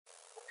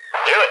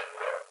Do it.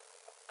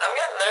 I'm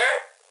getting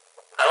there.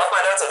 I left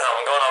my notes at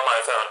home. I'm going on my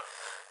phone.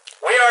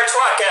 We are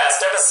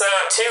tWoTcast,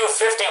 episode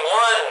 251.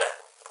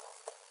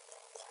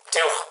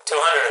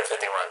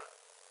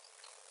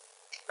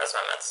 251. That's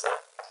what I meant to say.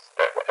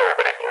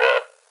 Everybody knew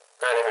that.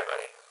 Not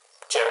everybody.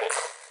 Jimmy.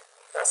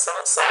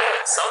 Some of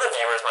the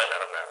viewers might not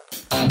have known.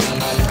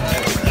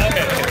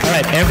 Okay. All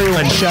right,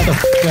 everyone, shut the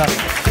f*** up.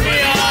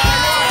 We are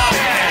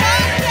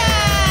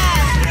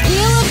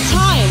Wheel of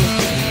Time.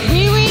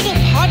 Reread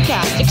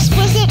podcast.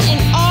 Explicit and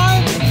R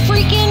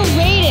freaking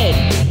rated.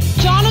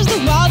 Jono's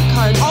the wild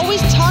card,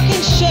 always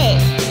talking shit.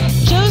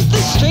 Joe's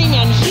the straight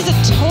man. He's a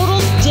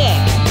total dick.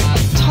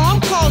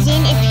 Tom calls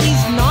in if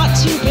he's not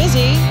too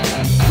busy.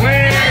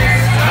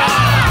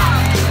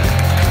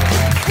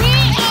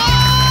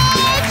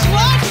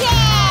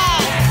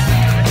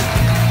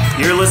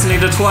 You're listening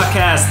to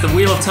tWoTcast, the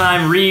Wheel of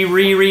Time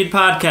reread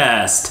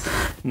podcast.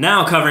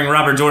 Now covering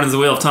Robert Jordan's The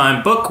Wheel of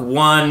Time, Book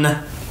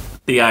 1,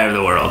 The Eye of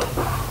the World.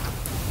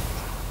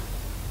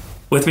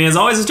 With me as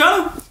always is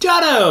Jono.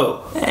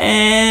 Jono!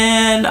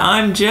 And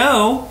I'm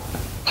Joe.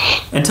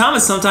 And Tom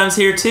is sometimes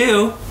here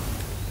too.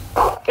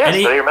 Yeah,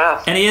 study your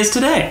math. And he is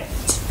today.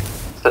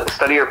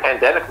 Study your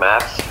pandemic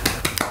maths.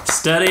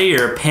 Study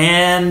your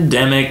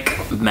pandemic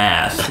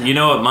math. You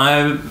know what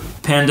my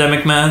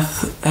pandemic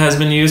math has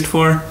been used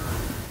for?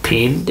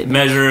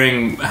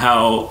 Measuring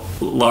how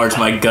large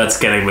my gut's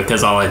getting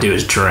because all I do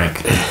is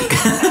drink.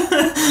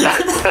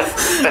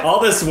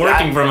 All this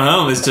working from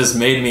home has just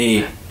made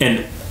me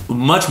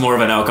much more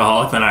of an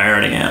alcoholic than I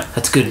already am.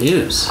 That's good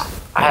news.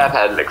 I have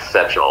had an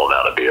exceptional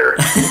amount of beer.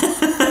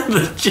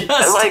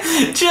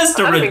 just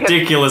a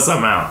ridiculous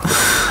amount.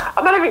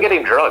 I'm not even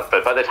getting drunk,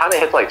 but by the time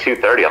it hits like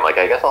 2:30, I'm like,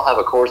 I guess I'll have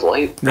a Coors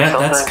Light. Yeah,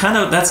 that's kind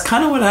of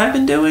what I've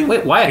been doing.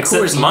 Wait, why a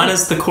Coors Light?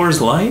 Minus the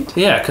Coors Light?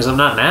 Yeah, because I'm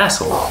not an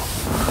asshole.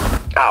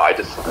 Oh, I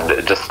just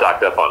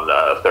stocked up on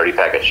a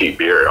 30-pack of cheap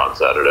beer on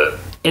Saturday.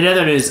 In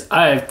other news,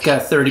 I've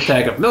got a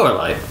 30-pack of Miller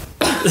Lite.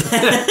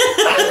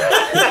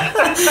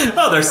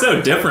 Oh, they're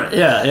so different.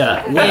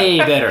 Yeah, way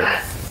better.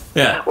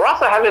 Yeah. We're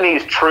also having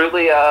these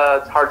truly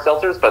hard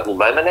seltzers, but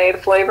lemonade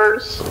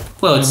flavors.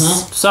 Well, it's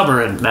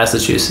summer in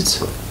Massachusetts.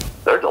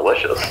 They're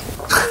delicious.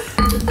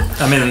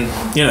 I mean,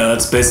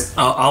 that's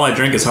all I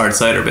drink is hard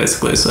cider,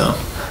 basically, so.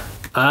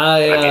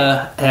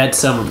 I had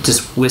some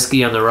just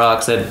whiskey on the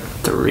rocks at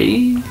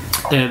 3.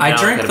 I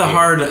drink the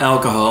hard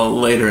alcohol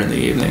later in the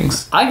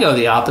evenings. I go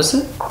the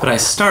opposite. But I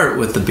start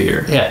with the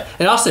beer. Yeah.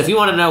 And also, if you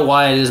want to know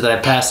why it is that I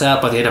pass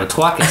out by the end of a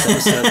tWoTcast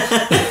episode,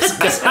 it's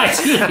because I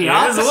do the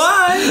opposite.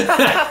 Why?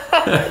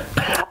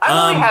 I've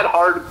only had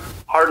hard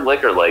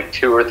liquor like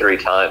 2 or 3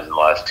 times in the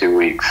last 2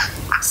 weeks.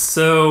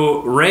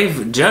 So,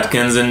 Rafe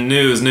Judkins in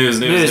news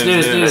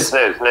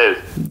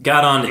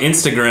got on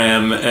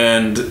Instagram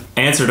and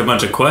answered a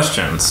bunch of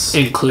questions.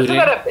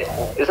 Including...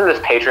 Isn't this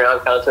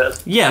Patreon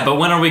content? Yeah, but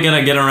when are we going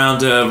to get around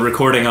to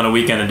recording on a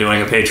weekend and doing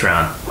a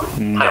Patreon?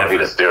 Never. We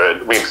just do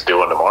it. We just do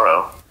one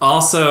tomorrow.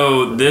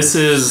 Also, this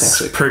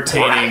is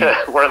pertaining...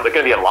 We're going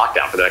to be in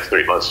lockdown for the next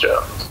 3 months,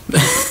 Joe.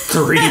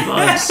 3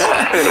 months?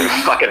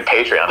 Fucking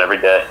Patreon every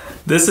day.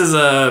 This is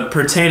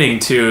pertaining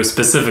to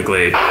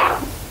specifically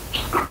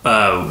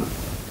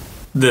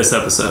this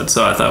episode,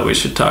 so I thought we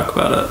should talk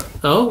about it.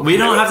 Oh? We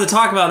don't have to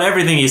talk about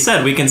everything he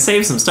said. We can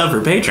save some stuff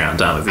for Patreon,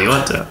 Tom, if you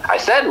want to. I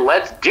said,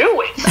 let's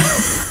do it!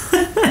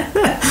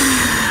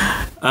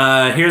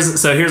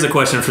 Here's a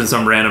question from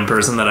some random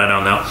person that I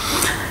don't know.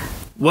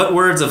 What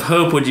words of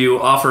hope would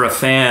you offer a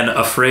fan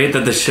afraid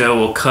that the show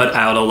will cut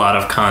out a lot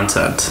of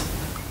content?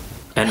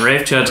 And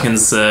Rafe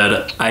Judkins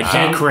said,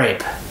 Hake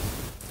rape.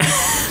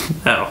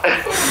 No.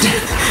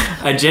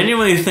 I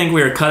genuinely think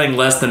we are cutting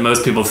less than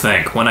most people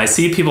think. When I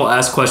see people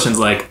ask questions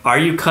like, are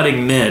you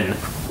cutting Min?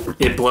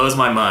 It blows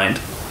my mind.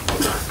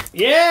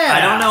 Yeah! I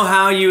don't know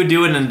how you would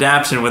do an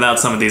adaptation without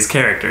some of these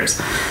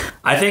characters.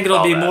 I think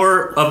it'll be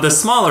more of the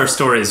smaller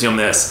stories you'll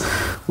miss.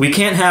 We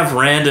can't have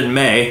Rand and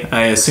May,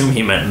 I assume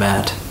he meant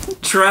Matt,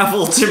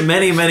 travel to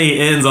many, many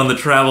inns on the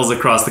travels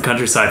across the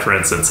countryside, for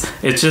instance.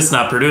 It's just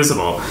not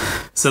producible.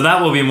 So that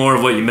will be more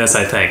of what you miss,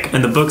 I think.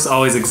 And the books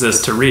always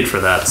exist to read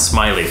for that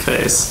smiley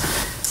face.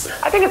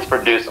 I think it's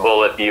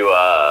producible if you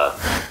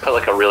put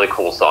like a really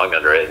cool song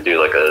under it and do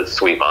like a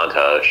sweet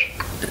montage.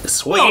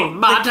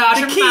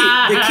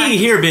 The key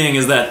here being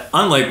is that,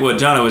 unlike what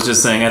Jono was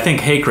just saying, I think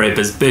hake rape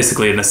is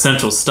basically an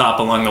essential stop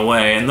along the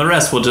way, and the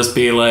rest will just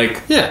be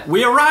like, yeah,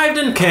 we arrived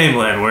in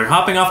Camelin, we're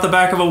hopping off the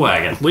back of a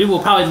wagon. We will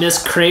probably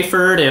miss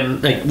Crayford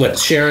and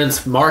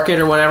Sharon's Market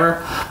or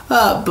whatever,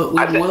 but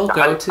we will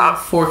go to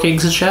Four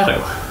Kings and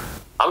Shadow.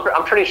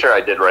 I'm pretty sure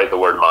I did write the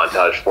word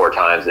montage 4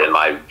 times in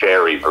my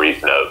very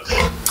brief notes.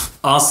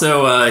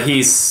 Also,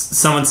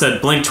 someone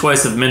said blink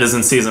twice if Min is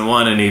in season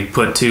 1, and he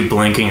put 2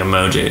 blinking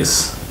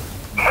emojis.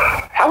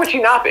 How would she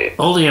not be?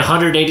 Only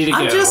 180 to go.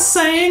 I'm just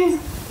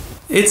saying,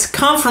 it's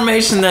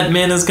confirmation that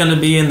Min is going to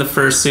be in the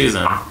first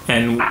season.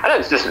 And I know,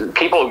 it's just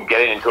people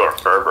getting into a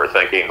fervor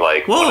thinking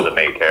like one of the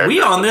main characters.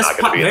 We on this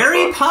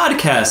very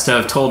podcast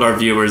have told our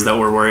viewers that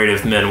we're worried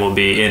if Min will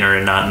be in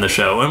or not in the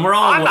show, and we're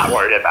all. I'm not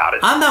worried about it.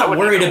 I'm not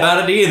worried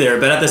about it either,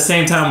 but at the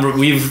same time,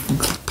 we've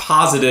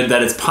posited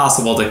that it's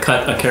possible to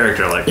cut a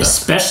character like this.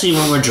 Especially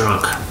when we're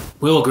drunk.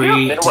 We'll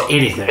agree to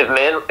anything.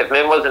 If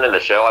Min wasn't in the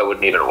show, I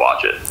wouldn't even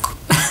watch it.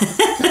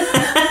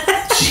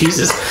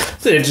 Jesus.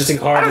 That's an interesting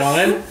hard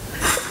line.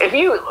 If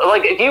you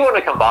want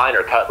to combine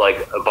or cut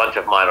like a bunch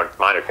of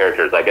minor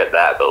characters, I get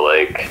that, but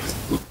like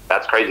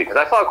that's crazy because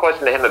I saw a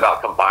question to him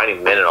about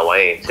combining Min and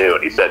Elaine too,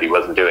 and he said he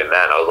wasn't doing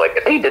that. And I was like,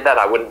 if he did that,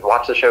 I wouldn't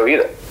watch the show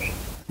either.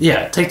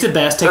 Yeah, take the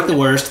best, take the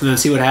worst, and then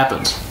see what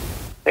happens.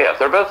 Yeah,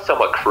 they're both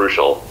somewhat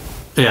crucial.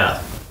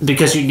 Yeah,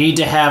 because you need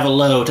to have a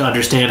low to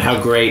understand how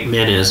great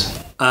Min is.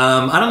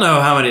 I don't know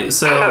how many.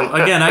 So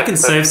again, I can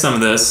save some of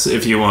this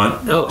if you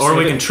want, or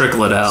we can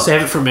trickle it out.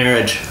 Save it for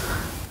marriage.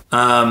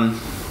 And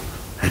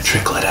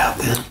trickle it out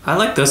then. I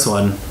like this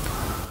one.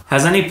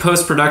 Has any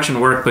post-production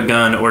work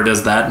begun, or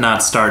does that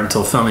not start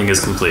until filming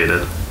is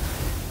completed?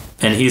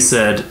 And he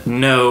said,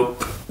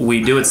 nope,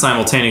 we do it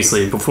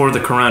simultaneously. Before the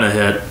corona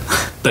hit,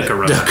 the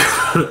corona.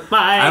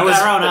 I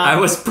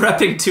was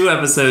prepping 2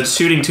 episodes,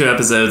 shooting 2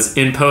 episodes,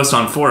 in post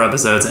on 4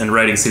 episodes, and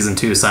writing season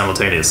 2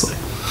 simultaneously.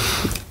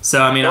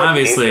 So, I mean,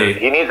 obviously...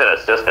 He needs an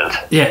assistant.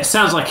 Yeah, it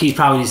sounds like he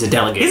probably needs a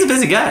delegate. He's a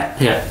busy guy.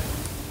 Yeah.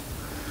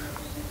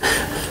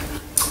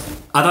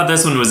 I thought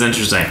this one was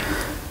interesting.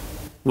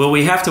 Will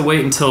we have to wait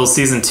until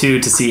season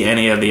 2 to see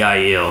any of the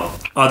IEL,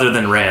 other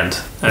than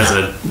Rand, as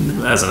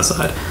an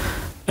aside?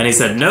 And he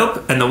said,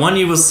 nope, and the one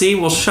you will see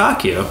will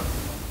shock you.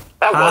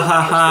 That was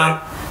ha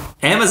ha.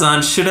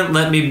 Amazon shouldn't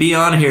let me be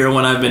on here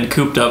when I've been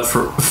cooped up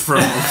for a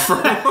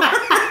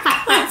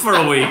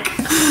week.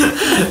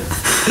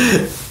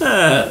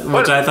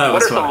 Which I thought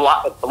was fun.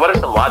 What are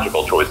some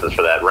logical choices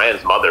for that?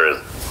 Rand's mother is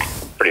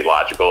pretty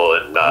logical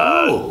in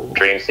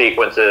dream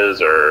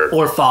sequences,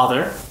 or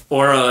father,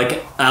 or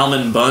like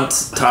Almond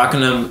Bunt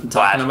talking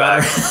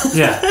about her.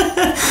 Yeah.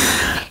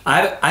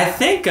 I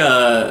think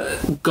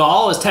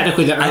Gaul is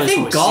technically the earliest. I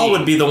think Gaul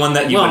would be the one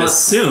that you would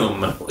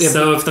assume. Yeah,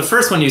 so if the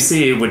first one you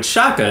see would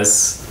shock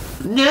us.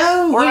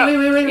 No,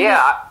 wait.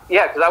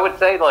 Yeah, because I would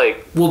say,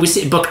 like... Well, we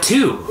see book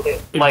 2.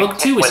 In like, book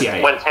 2 we see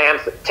when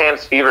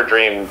Tam's fever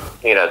dream,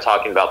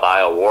 talking about the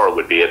Isle War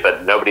would be it,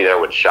 but nobody there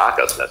would shock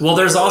us necessarily. Well,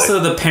 there's also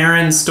the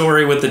Perrin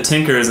story with the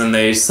Tinkers, and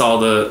they saw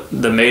the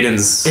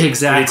maidens.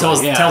 Exactly.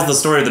 He tells the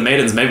story of the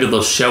maidens. Maybe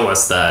they'll show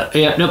us that.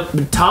 Yeah, no,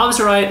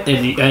 Tom's right,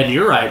 and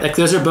you're right. Like,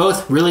 those are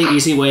both really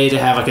easy way to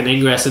have, like, an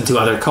ingress into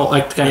other cult,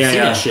 like, kind of see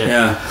that shit.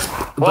 Yeah.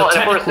 Well,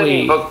 and if we're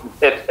thinking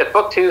if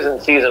book 2's in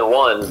season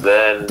 1,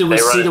 then do we they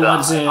see run the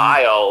ones in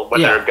Isle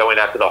when they're going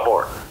after the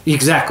horn.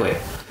 Exactly.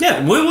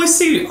 Yeah, will we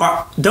see?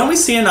 Don't we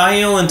see an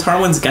Aiel in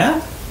Tarwin's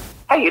Gap?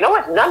 Hey, you know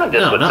what? None of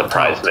this would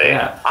surprise me.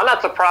 Yeah. I'm not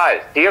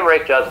surprised. Dear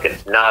Ray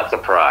Judkins, not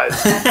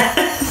surprised.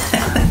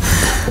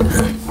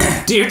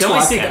 Dear Don't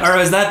we see? Or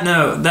is that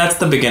that's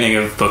the beginning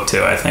of book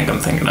 2? I think I'm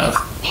thinking of.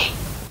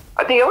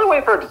 The only way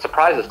for it to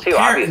surprise us too,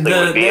 obviously,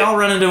 would be they all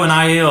run into an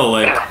Aiel,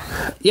 like.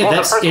 Yeah, well,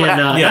 that's in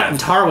not in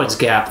Tarwin's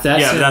Gap.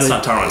 That's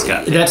not Tarwin's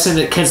Gap. That's in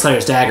the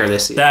Kinslayer's Dagger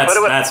this season. That's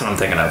what I'm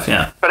thinking of.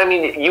 Yeah. But I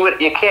mean,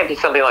 you can't do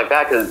something like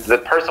that because the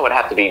person would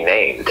have to be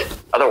named.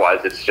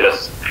 Otherwise, it's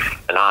just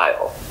an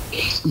Isle.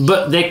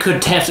 But they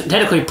could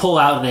technically pull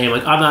out a name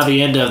like I'm not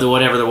the end of the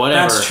whatever.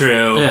 That's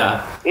true.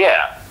 Yeah.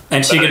 Yeah.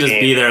 And she could just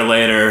be there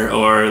later,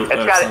 or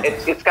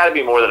it's got to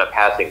be more than a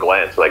passing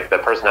glance. Like the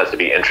person has to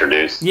be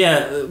introduced.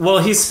 Yeah, well,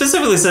 he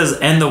specifically says,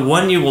 "And the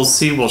one you will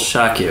see will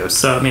shock you."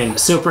 So I mean,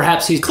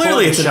 perhaps he's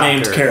clearly it's a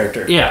named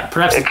character. Yeah,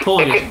 perhaps he's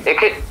pulling.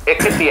 It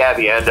could be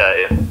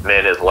Avienda if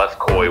Min is less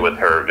coy with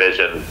her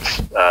vision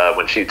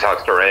when she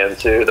talks to Rand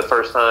too the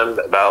first time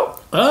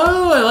about.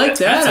 Oh, I like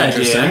that idea.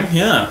 Interesting.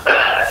 Yeah.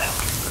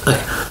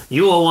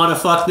 You will want to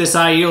fuck this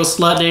Aiel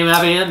slut named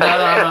Avienda.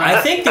 I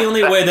think the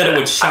only way that it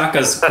would shock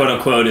us, quote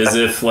unquote, is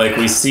if like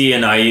we see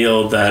an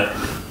Aiel that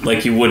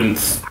like you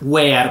wouldn't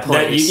way out of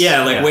place.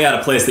 Way out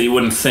of place that you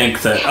wouldn't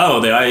think that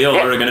the Aiel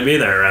are going to be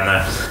there around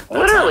that.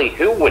 Literally,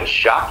 who would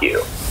shock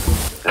you?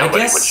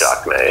 Nobody would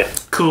shock me.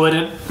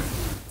 Couldn't.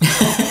 I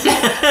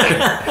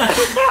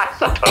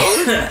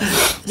suppose.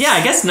 Yeah,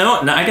 I guess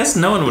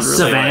no one would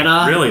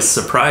really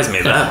surprise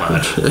me that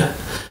much.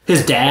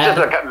 His dad.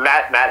 Just like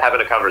Matt having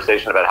a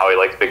conversation about how he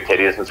likes big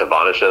titties and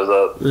Savannah shows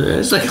up.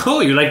 It's like, oh,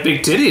 you like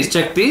big titties?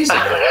 Check these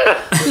out.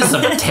 This is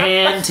some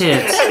tan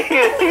tits.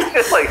 He's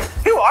just like,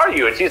 who are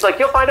you? And she's like,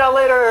 you'll find out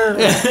later.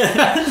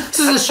 This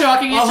is a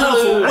shocking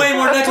interlude. Way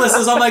more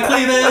necklaces on my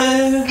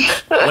cleavage.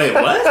 Wait,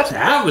 what?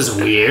 That was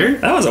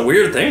weird. That was a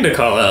weird thing to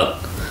call out.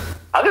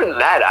 Other than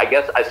that,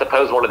 I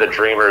suppose one of the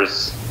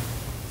dreamers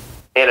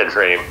in a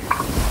dream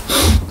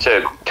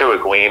to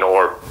Egwene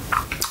or...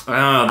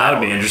 Oh, that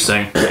would be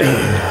interesting.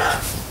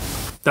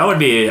 That would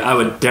be,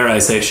 dare I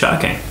say,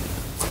 shocking.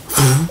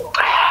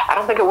 I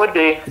don't think it would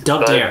be.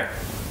 Don't dare.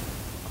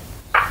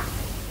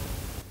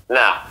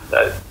 Nah.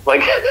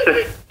 Like,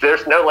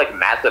 there's no, like,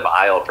 massive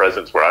Isle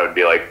presence where I would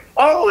be like,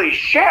 holy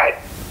shit!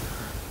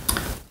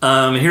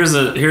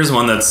 Here's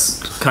one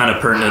that's kind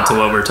of pertinent to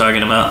what we're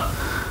talking about.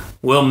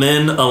 Will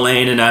Min,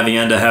 Elaine, and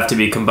Avienda have to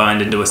be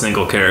combined into a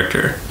single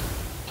character?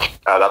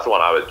 That's the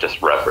one I was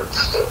just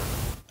referenced.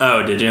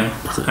 Oh, did you?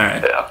 All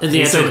right. Yeah.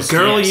 He said,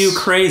 girl, yes. You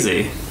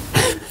crazy.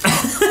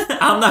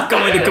 I'm not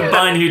going to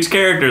combine huge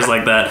characters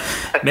like that.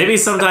 Maybe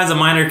sometimes a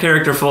minor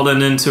character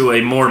folded into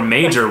a more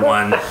major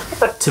one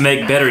to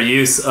make better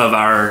use of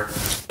our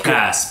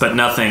cast, but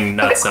nothing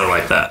not so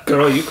like that.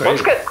 Girl, you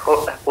crazy.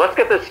 Let's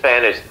get this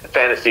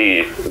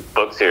fantasy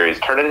book series,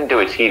 turn it into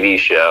a TV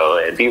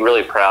show, and be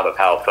really proud of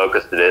how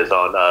focused it is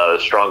on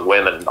strong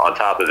women on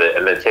top of it,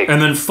 and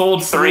then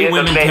fold three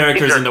women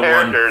characters into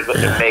one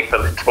and make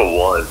them into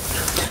one.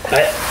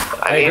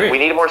 I mean, agree. we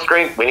need more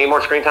screen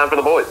time for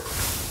the boys.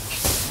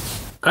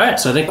 All right,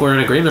 so I think we're in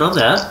agreement on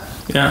that.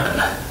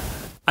 Yeah.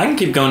 I can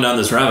keep going down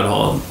this rabbit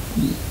hole.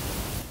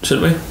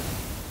 Should we?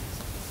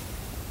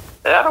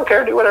 I don't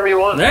care. Do whatever you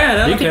want.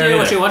 Yeah, You can do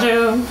what you want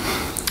to.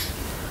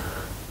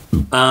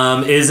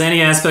 Is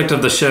any aspect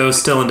of the show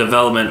still in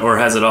development, or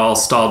has it all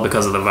stalled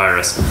because of the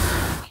virus?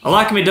 A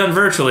lot can be done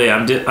virtually.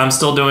 I'm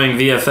still doing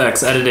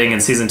VFX editing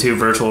in Season 2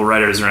 virtual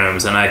writers'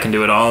 rooms, and I can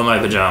do it all in my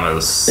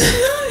pajamas.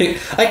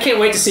 I can't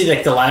wait to see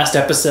like the last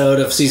episode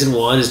of Season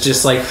 1 is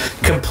just like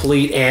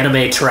complete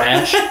anime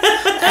trash.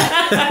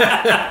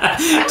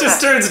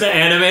 Just turns to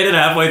animated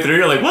halfway through.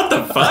 You're like, what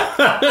the fuck?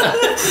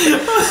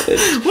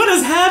 What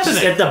is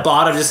happening? At the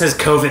bottom just says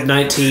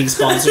COVID-19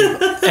 sponsored.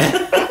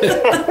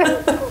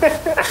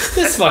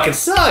 This fucking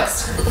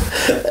sucks.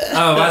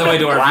 Oh, by the way,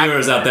 to our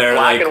viewers out there,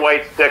 black and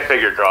white stick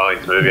figure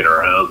drawings moving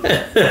around.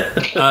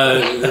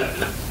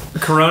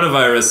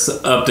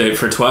 Coronavirus update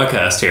for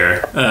tWoTcast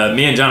here.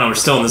 Me and Jono are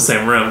still in the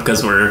same room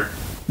because we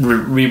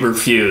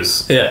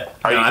refuse. Yeah.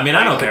 I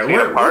don't care.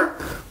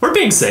 We're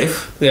being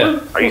safe. Yeah.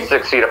 Are you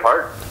 6 feet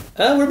apart?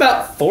 We're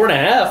about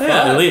 4.5.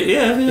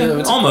 Yeah,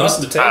 It's almost. across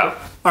the table.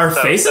 Our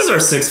faces are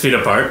 6 feet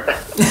apart.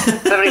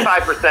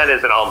 75%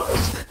 isn't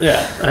almost.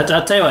 Yeah.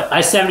 I'll tell you what. I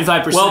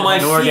 75%. Well, my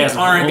feet orgasm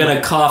aren't going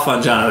to cough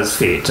on Jono's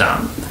feet,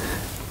 John.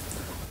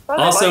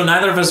 Also,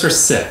 neither of us are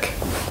sick.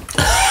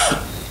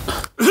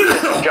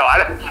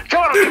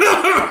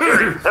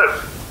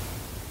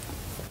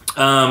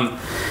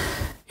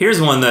 Here's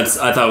one that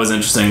I thought was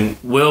interesting.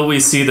 Will we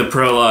see the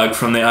prologue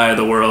from The Eye of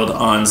the World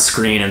on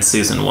screen in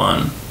Season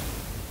 1?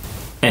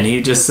 And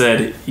he just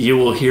said, you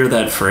will hear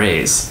that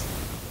phrase.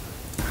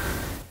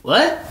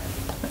 What?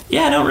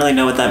 Yeah, I don't really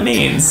know what that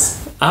means.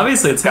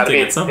 Obviously, it's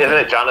hinting at something. Isn't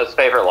it Jono's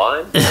favorite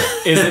line?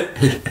 Is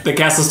it? The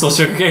castle still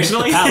shook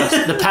occasionally?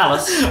 The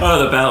palace. Oh,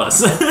 the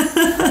palace.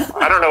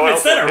 I don't know what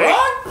Is that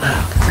wrong?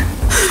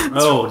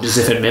 Oh, as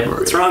if in memory.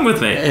 What's wrong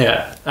with me?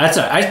 Yeah.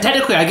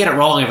 Technically, I get it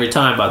wrong every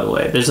time, by the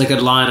way. There's like a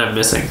line I'm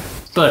missing.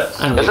 But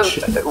I don't give a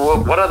shit.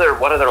 What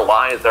other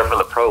lines are from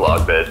the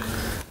prologue that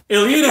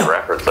Ilyina.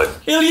 reference? Like,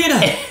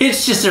 Ilyina.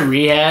 It's just a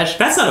rehash.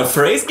 That's not a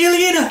phrase.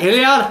 Ilyina.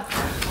 Iliad.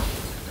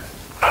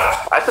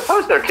 I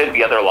suppose there could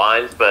be other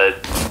lines,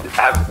 but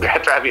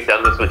after having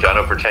done this with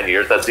Jono for 10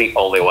 years, that's the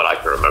only one I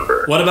can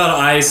remember. What about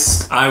I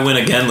win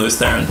again, Luce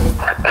Theron?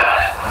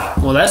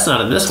 Well, that's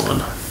not in this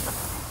one.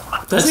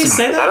 Does he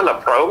say Is that in the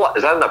prologue?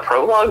 Is that in the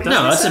prologue?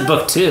 No, that's in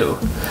book 2.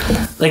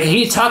 Like,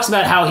 he talks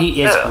about how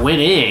he is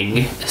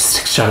winning.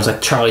 Sounds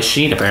like Charlie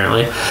Sheen,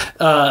 apparently.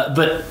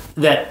 But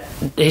that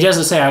he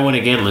doesn't say, I win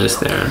again, Luce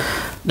Theron.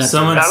 I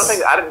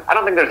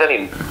don't think there's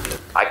any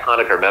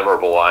iconic or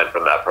memorable line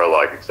from that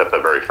prologue except the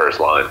very first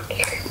line.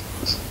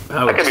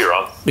 I could be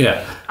wrong.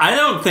 Yeah. I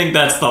don't think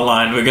that's the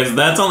line because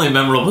that's only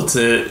memorable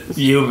to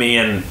you, me,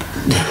 and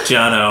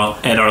Jono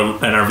and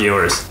our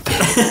viewers.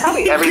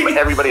 Probably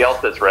everybody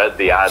else that's read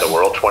The Eye of the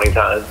World 20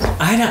 times.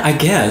 I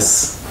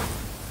guess.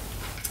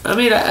 I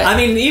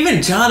mean, even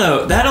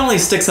Jono, that only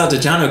sticks out to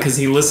Jono because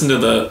he listened to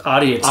the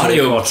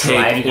audio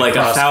tape like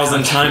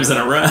 1,000 times in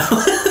a row.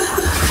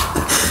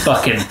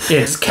 Fucking,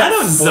 it's kind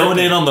of zone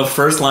in on the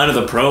first line of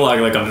the prologue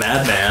like a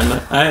madman.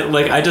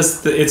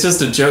 It's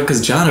just a joke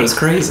because Jono's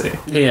crazy.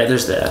 Yeah,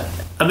 there's that.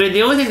 I mean,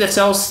 the only thing that's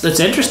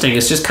interesting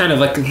is just kind of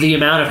like the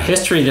amount of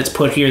history that's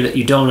put here that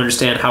you don't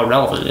understand how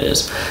relevant it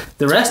is.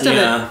 The rest of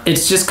it,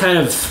 it's just kind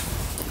of,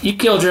 you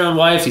killed your own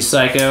wife, you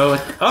psycho.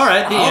 All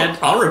right, the end.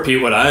 I'll repeat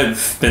what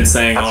I've been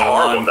saying all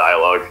along. Horrible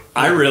dialogue.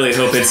 I really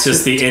hope it's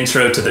just the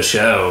intro to the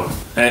show,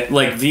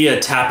 like via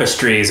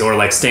tapestries or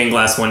like stained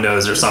glass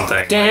windows or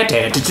something. Yeah,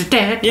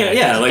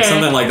 like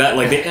something like that.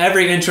 Like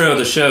every intro of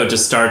the show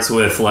just starts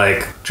with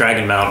like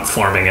Dragon Mount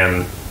forming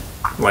and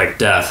like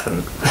death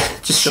and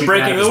just the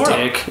breaking of the world.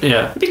 Dick.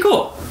 Yeah, it'd be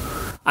cool.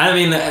 I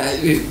mean,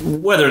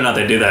 whether or not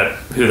they do that,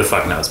 who the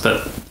fuck knows?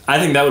 But I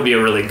think that would be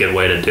a really good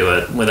way to do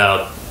it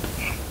without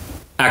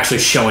actually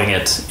showing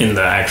it in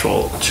the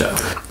actual show.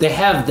 They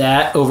have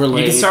that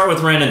overlaid. You can start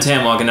with Rand and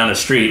Tam walking down a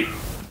street.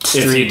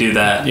 If you do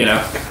that, you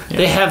know. Yeah.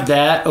 They have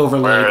that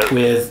overlaid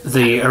with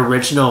the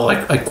original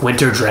like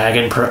Winter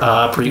Dragon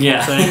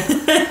prequel thing.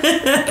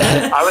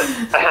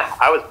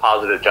 I was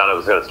positive Jono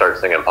was going to start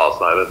singing Paul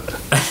Simon.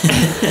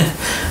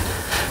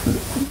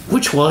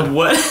 Which one?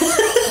 What?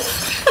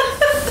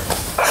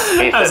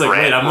 I was like,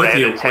 wait, I'm with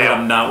you. Wait,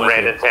 I'm not with you.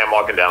 Rand and Tam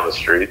walking down the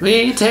street.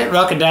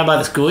 Walking down by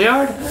the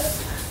schoolyard?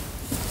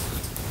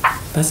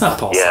 That's not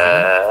Paul Simon.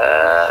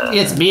 Yeah.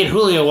 It's me and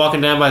Julio walking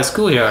down by the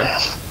schoolyard.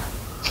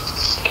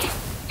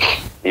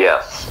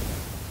 Yes.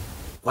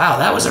 Wow,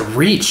 that was a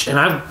reach, and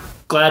I'm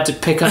glad to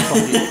pick up on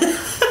you.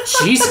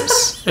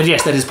 Jesus. And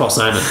yes, that is Paul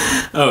Simon.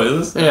 Oh,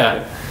 is this?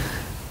 Yeah.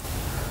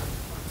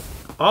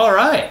 All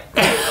right.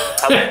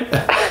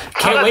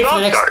 Can't wait for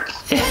the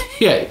next.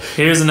 Yeah.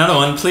 Here's another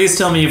one. Please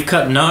tell me you've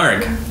cut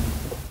Narg.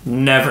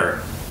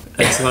 Never.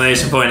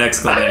 Exclamation point,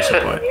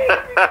 exclamation point.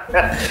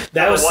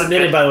 That was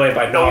submitted, by the way,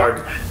 by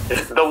Narg.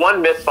 The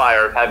one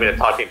misfire of having a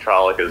talking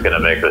Trolloc is going to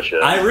make the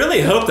shit. I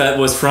really hope that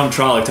was from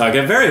Trolloc Talk.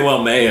 It very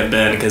well may have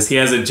been, because he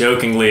has a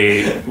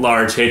jokingly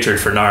large hatred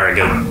for Narg.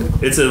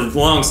 And it's a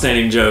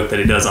long-standing joke that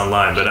he does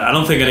online, but I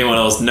don't think anyone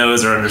else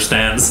knows or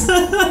understands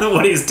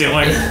what he's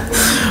doing.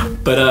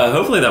 But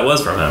hopefully that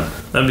was from him.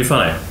 That'd be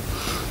funny.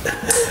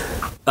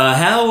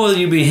 How will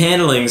you be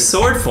handling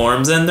sword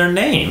forms and their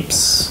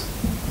names?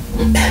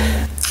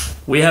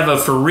 We have a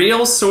for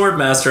real sword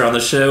master on the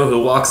show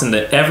who walks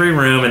into every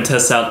room and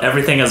tests out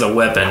everything as a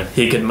weapon.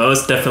 He could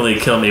most definitely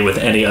kill me with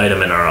any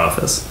item in our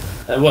office.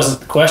 That wasn't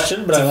the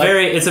question, but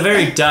it's a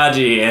very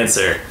dodgy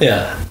answer.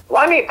 Yeah.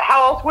 Well, I mean,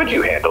 how else would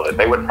you handle it?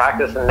 They would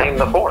practice and name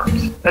the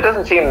forms. That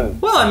doesn't seem...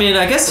 Well, I mean,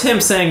 I guess him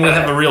saying we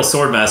have a real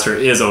sword master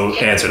is an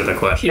answer to the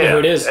question. You know who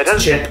it is? It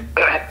doesn't, Chip.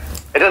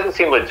 It doesn't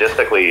seem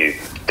logistically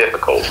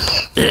difficult.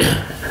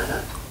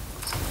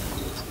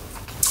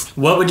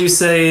 What would you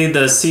say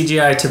the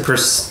CGI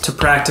to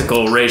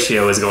practical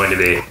ratio is going to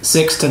be?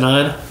 6 to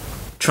 9.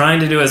 Trying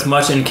to do as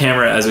much in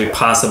camera as we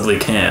possibly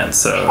can,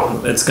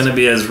 so it's going to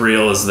be as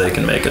real as they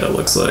can make it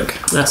looks like.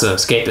 That's an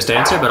escapist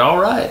answer, but all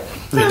right.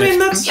 I mean,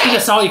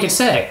 that's all you can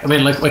say. I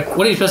mean, like,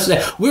 what are you supposed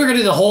to say? We're going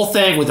to do the whole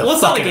thing with a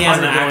fucking he has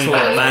an actual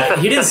math.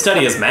 He didn't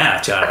study his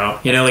math, Jono.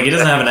 You know, like, he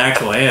doesn't have an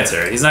actual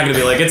answer. He's not going to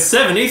be like, it's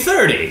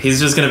 70-30. He's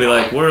just going to be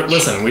like,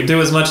 listen, we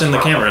do as much in the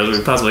camera as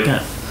we possibly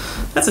can.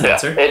 That's an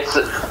answer. It's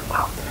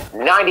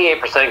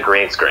 98%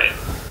 green screen.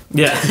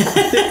 Yeah.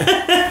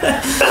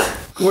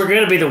 We're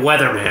going to be the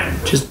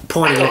weatherman, just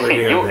pointing over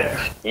here and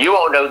there. You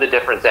won't know the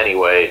difference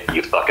anyway,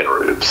 you fucking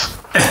rubes.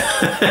 I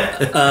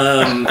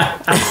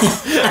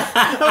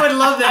would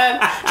love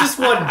that. Just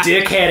one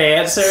dickhead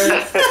answer.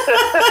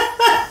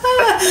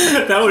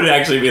 That would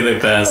actually be the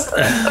best.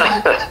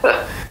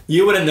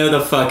 You wouldn't know the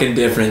fucking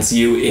difference,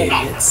 you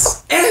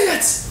idiots.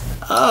 Idiots!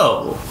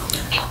 Oh.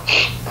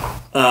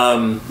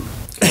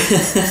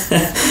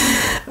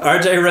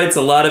 RJ writes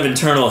a lot of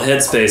internal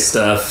headspace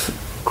stuff.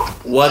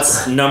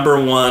 What's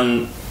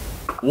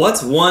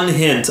one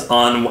hint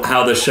on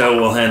how the show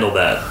will handle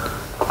that?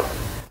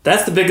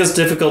 That's the biggest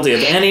difficulty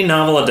of any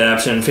novel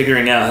adaptation,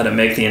 figuring out how to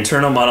make the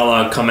internal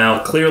monologue come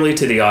out clearly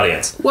to the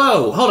audience.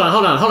 Whoa, hold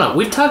on.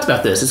 We've talked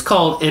about this. It's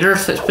called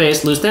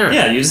Interface Loose Theron.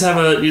 Yeah, you just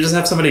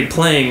have somebody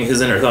playing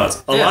his inner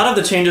thoughts. A lot of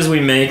the changes we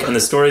make and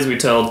the stories we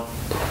tell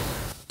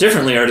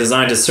differently are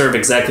designed to serve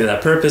exactly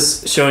that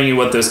purpose, showing you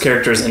what those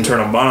characters'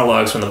 internal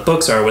monologues from the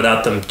books are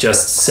without them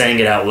just saying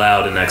it out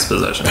loud in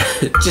exposition.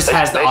 It just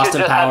has the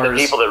Austin Powers. Have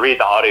the people that read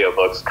the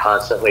audiobooks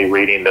constantly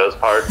reading those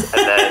parts,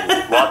 and then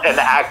and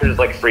the actors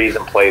like freeze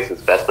in place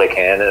as best they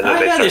can, and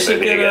then they should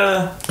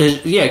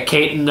get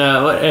Kate and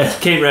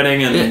Kate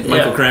Redding and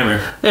Michael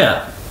Kramer.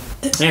 Yeah.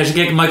 Yeah, I should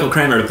get Michael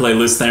Kramer to play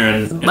Loose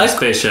Theron in a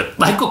spaceship.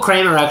 Michael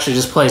Kramer actually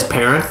just plays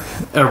Perrin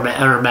or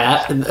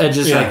Matt, and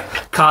just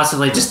like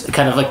constantly just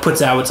kind of like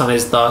puts out what's on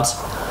his thoughts.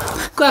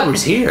 Glad we're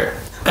here.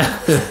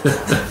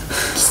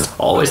 Just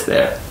always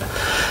there.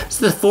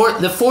 So the fourth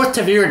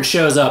tWoTcast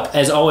shows up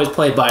as always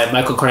played by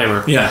Michael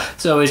Kramer. Yeah.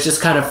 So he's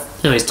just kind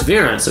of he's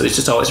tWoTcast, so he's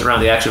just always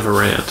around the action for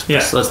Rand. Yeah.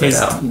 So let's he's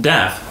out.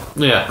 Daff.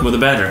 Yeah. With a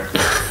badger.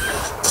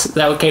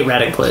 That what Kate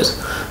Redding plays.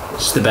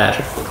 Just the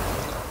badger.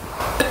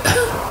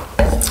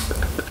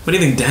 What do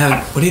you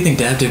think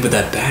Dad did with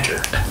that badger?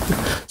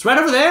 It's right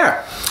over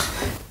there.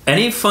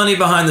 Any funny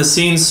behind the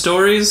scenes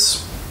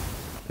stories?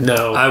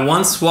 No. I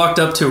once walked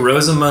up to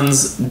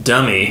Rosamund's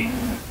dummy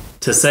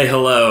to say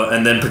hello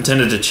and then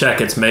pretended to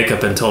check its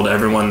makeup and told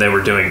everyone they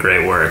were doing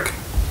great work.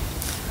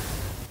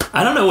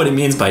 I don't know what he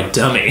means by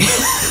dummy.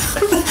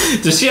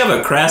 Does she have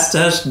a crash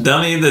test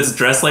dummy that's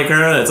dressed like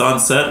her that's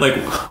on set? Like,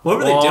 what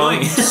were they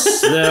doing?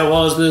 There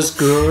was this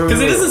girl. Because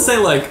he doesn't say,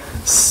 like,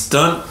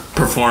 stunt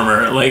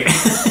performer. Like,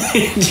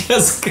 then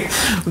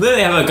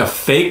they have, like, a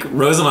fake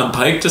Rosamund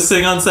Pike just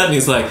sitting on set, and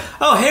he's like,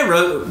 oh, hey,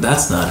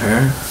 that's not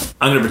her.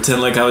 I'm going to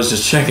pretend like I was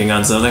just checking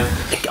on something.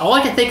 All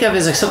I can think of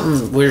is, like,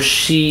 something where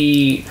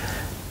she...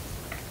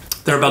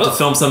 They're about to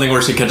film something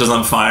where she catches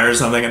on fire or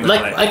something. And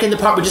like in the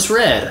part we just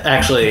read,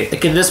 actually.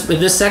 Like in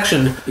this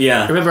section.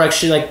 Yeah. Remember, like,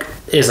 she, like,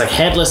 is, like,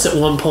 headless at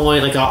one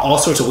point. Like, all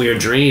sorts of weird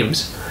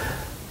dreams.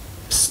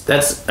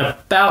 That's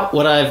about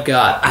what I've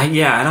got. I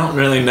don't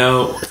really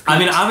know. I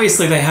mean,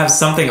 obviously they have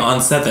something on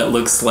set that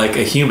looks like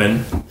a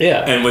human.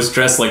 Yeah. And was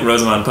dressed like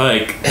Rosamund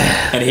Pike.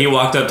 And he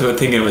walked up to it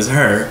thinking it was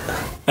her.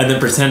 And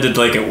then pretended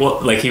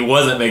like he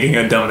wasn't making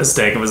a dumb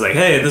mistake and was like,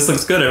 hey, this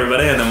looks good,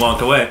 everybody, and then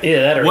walked away.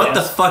 Yeah, what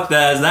the fuck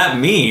does that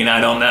mean? I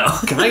don't know.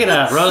 Can I get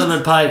a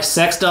Rosamund Pike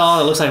sex doll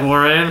that looks like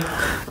Moraine?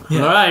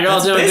 Yeah, all right, you're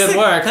all doing good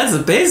work. That's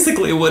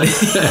basically what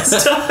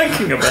he's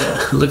talking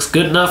about. Looks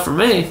good enough for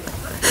me.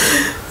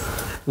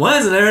 Why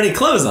isn't there any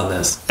clothes on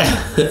this?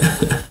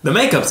 The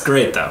makeup's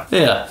great, though.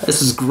 Yeah,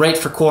 this is great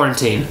for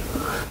quarantine.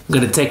 I'm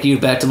going to take you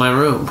back to my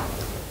room.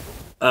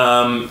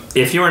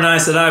 If you were an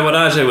Aes Sedai, what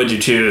Ajay would you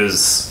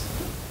choose?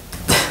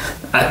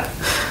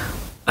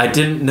 I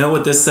didn't know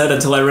what this said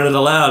until I read it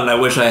aloud, and I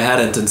wish I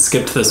hadn't and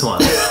skipped this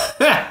one.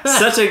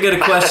 Such a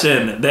good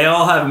question. They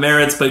all have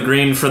merits, but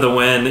green for the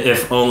win,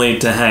 if only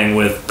to hang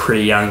with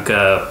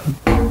Priyanka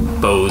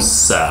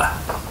Bosa.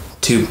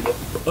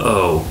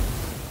 2-0.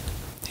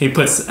 He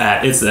puts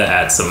at, it's the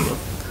at symbol.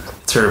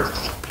 It's her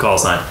call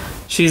sign.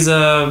 She's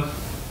Alana.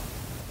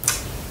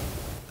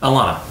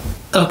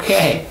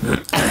 Okay.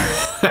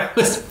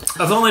 If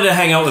only to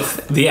hang out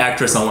with the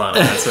actress Alana.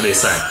 That's what he's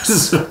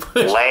saying.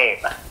 Lame.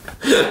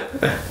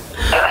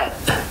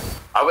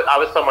 I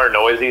was somewhere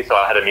noisy, so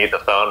I had to mute the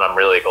phone. I'm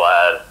really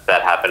glad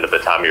that happened at the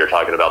time you were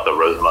talking about the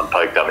Rosamund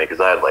Pike dummy, because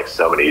I had like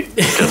so many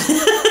just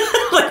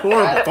like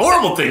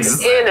horrible things to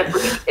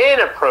say.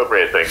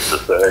 Inappropriate things to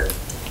say.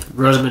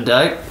 Rosamund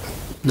Pike?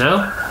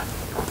 No?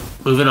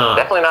 Moving on.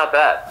 Definitely not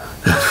that.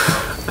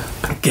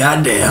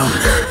 Goddamn.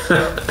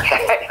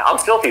 Hey, I'm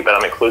filthy, but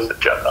I'm inclusive,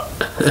 Jono.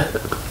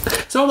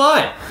 So am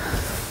I.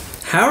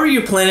 How are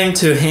you planning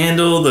to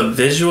handle the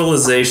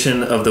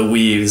visualization of the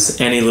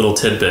weaves? Any little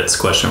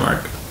tidbits? ?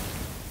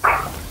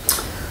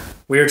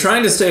 We are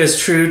trying to stay as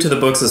true to the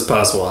books as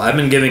possible. I've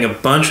been giving a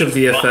bunch of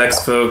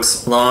VFX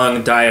folks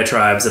long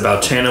diatribes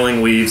about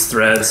channeling weaves,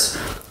 threads,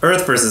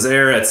 earth versus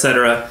air,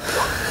 etc.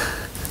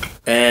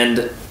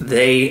 And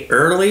the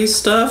early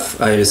stuff,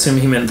 I assume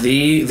he meant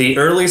the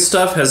early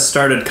stuff has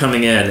started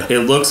coming in.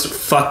 It looks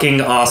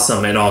fucking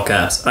awesome in all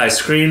caps. I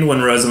screamed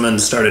when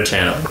Rosamund started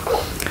channeling.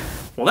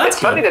 Well, that's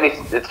it's funny that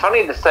it's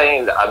funny to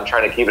saying that I'm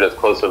trying to keep it as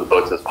close to the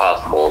books as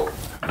possible,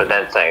 but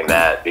then saying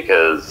that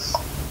because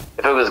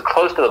if it was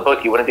close to the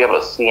book, you wouldn't be able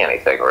to see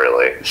anything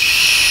really.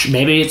 Shh.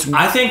 Maybe it's.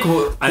 I think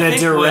the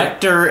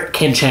director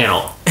can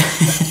channel.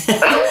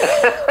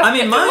 I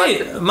mean,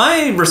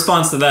 my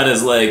response to that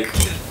is like,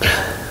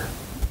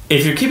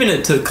 if you're keeping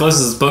it to the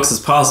closest books as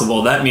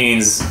possible, that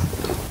means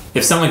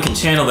if someone can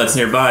channel that's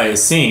nearby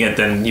seeing it,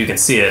 then you can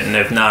see it, and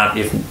if not,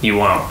 if you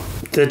won't.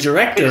 The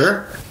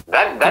director.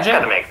 That's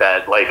gotta make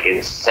that like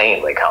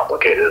insanely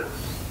complicated.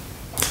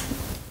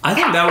 I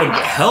think that would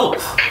help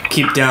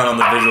keep down on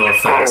the visual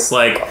effects.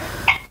 Like,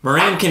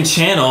 Moraine can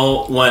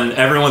channel when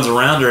everyone's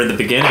around her at the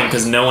beginning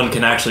because no one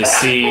can actually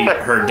see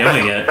her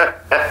doing it.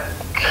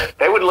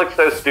 They would look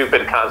so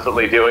stupid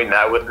constantly doing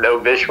that with no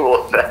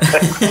visual effects.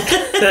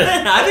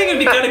 I think it'd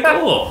be kind of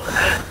cool.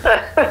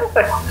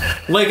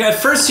 Like,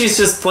 at first she's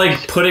just,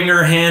 like, putting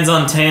her hands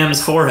on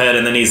Tam's forehead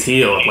and then he's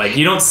healed. Like,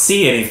 you don't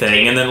see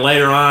anything. And then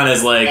later on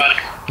as, like,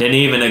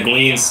 Nynaeve and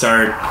Egwene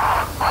start,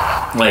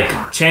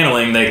 like,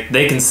 channeling,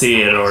 they can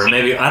see it. Or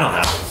maybe, I don't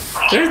know.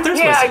 There's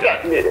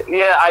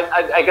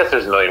I guess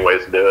there's a million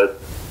ways to do it.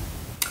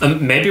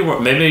 Maybe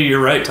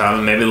you're right,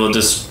 Tom. Maybe they'll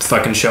just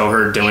fucking show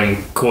her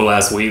doing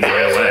cool-ass weaves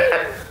right away.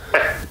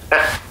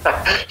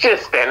 She's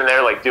just standing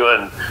there, like,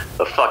 doing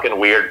the fucking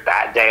weird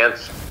bat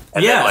dance.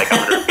 And then, like,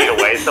 100 feet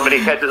away, somebody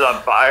catches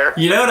on fire.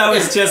 You know what I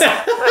was just...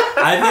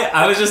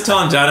 I was just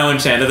telling Jono and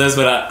Chanda this,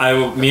 but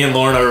me and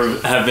Lauren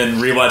have been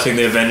rewatching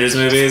the Avengers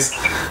movies,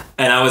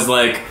 and I was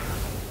like...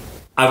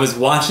 I was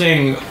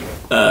watching...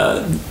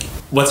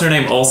 what's her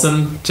name?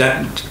 Olsen?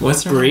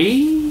 What's her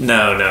Brie?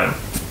 name?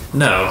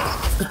 No.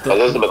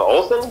 Elizabeth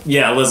Olsen?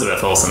 Yeah,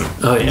 Elizabeth Olsen.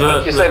 Oh, yeah.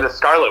 Did you say the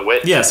Scarlet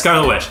Witch? Yeah,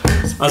 Scarlet Witch.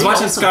 I was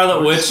watching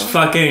Scarlet Witch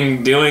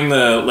fucking doing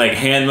the, like,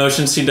 hand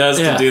motions she does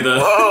to do the...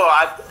 Whoa,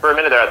 for a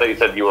minute there I thought you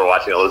said you were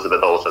watching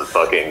Elizabeth Olsen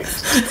fucking...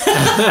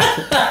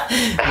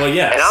 Well,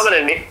 yes. And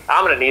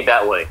I'm gonna need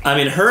that link. I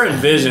mean, her and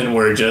Vision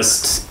were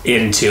just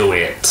into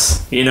it.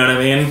 You know what I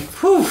mean?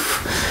 Whew.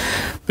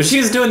 But she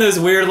was doing those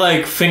weird,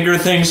 like, finger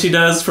things she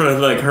does for,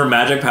 like, her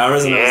magic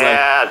powers. And I was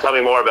like, tell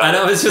me more about it. And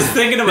I was just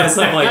thinking to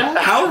myself, like,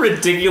 how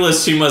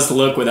ridiculous she must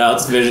look without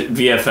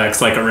VFX,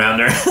 like,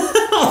 around her.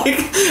 Like,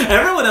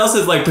 everyone else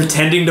is, like,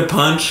 pretending to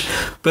punch,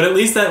 but at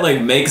least that,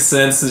 like, makes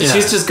sense. And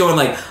she's just going,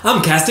 like,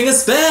 I'm casting a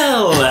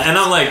spell! And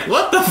I'm like,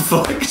 what the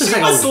fuck? She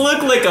must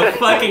look like a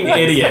fucking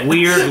idiot.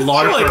 Weird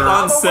larper. Like,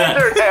 on set.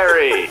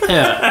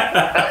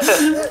 Yeah.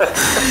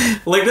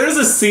 Like, there's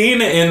a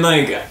scene in,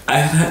 like,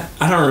 I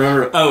don't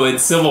remember. Oh,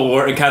 it's Civil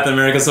War, Captain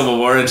America Civil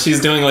War, and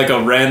she's doing, like,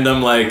 a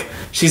random, like,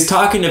 she's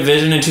talking to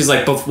Vision, and she's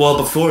like, well,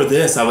 before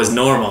this, I was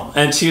normal.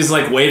 And she's,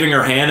 like, waving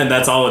her hand, and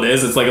that's all it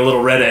is. It's, like, a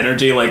little red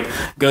energy, like,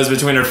 goes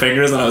between her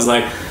fingers, and I was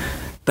like,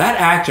 that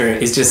actor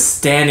is just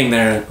standing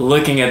there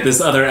looking at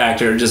this other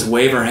actor just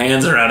wave her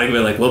hands around and be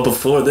like, well,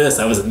 before this,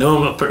 I was a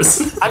normal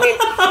person. I mean,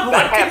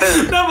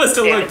 that must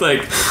have looked,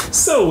 like,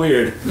 so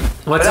weird.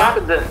 What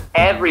happens in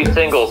every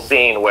single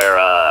scene where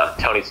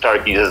Tony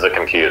Stark uses a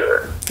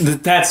computer.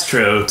 That's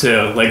true,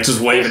 too. Like, just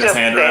waving his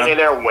hand around. He's just standing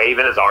there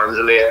waving his arms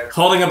in the air.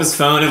 Holding up his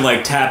phone and,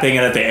 like, tapping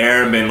it at the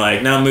air and being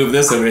like, now move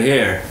this over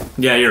here.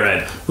 Yeah, you're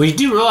right. Well, you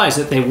do realize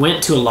that they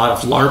went to a lot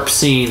of LARP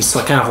scenes to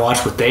kind of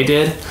watch what they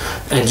did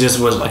and just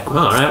was like,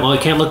 well, all right, well, I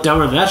can't look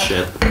dumber than that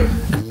shit.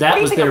 And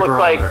that was their barometer.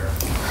 Like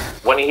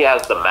when he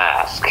has the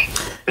mask.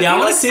 Yeah, I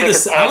want to see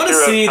this. I want to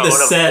see the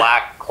set.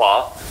 Black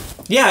cloth.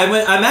 Yeah,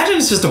 I imagine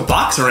it's just a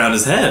box around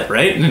his head,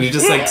 right? And he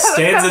just like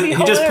stands.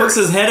 He just puts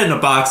his head in a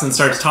box and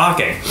starts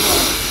talking.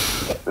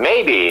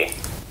 Maybe,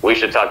 we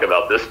should talk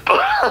about this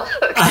book.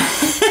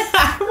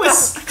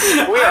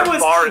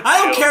 I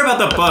don't care about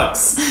the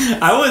books.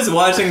 I was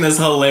watching this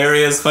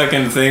hilarious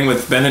fucking thing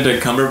with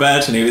Benedict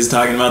Cumberbatch, and he was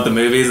talking about the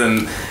movies,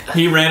 and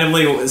he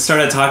randomly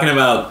started talking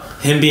about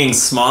him being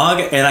Smog,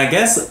 and I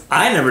guess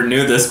I never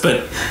knew this,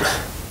 but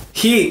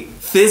he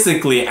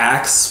physically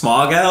acts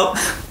Smog out.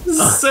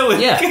 So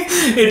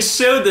it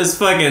showed this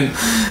fucking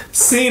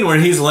scene where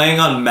he's laying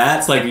on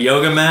mats, like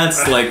yoga mats,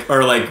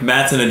 or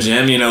mats in a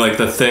gym, like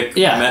the thick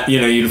mat,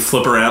 you'd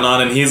flip around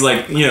on, and he's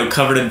like,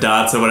 covered in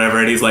dots or whatever,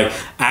 and he's like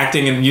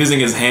acting and using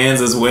his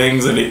hands as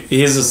wings, and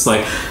he's just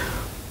like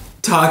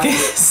talking,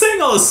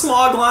 saying all the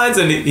Smog lines,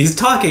 and he's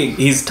talking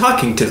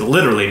to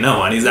literally no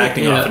one. He's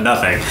acting off of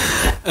nothing,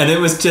 and it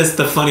was just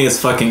the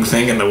funniest fucking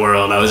thing in the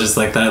world. I was just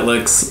like, that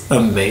looks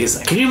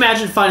amazing. Can you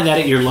imagine finding that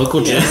at your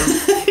local gym?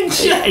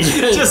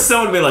 Just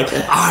someone be like,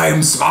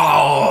 I'm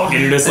Smog,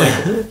 and you're just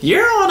like,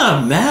 you're on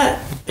a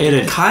mat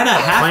and kind of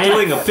half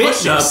doing a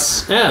push-up.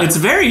 Yeah. It's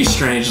very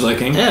strange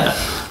looking. Yeah,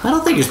 I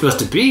don't think you're supposed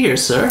to be here,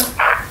 sir.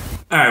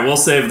 All right, we'll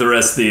save the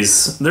rest of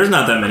these. There's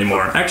not that many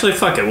more. Actually,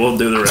 fuck it. We'll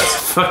do the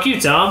rest. Fuck you,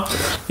 Tom.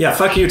 Yeah,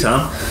 fuck you,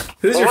 Tom.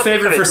 Who's your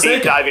favorite Forsaken?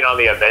 Deep diving on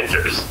the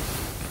Avengers.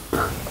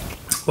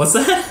 What's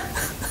that?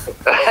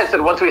 I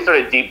said once we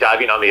started deep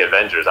diving on the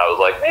Avengers, I was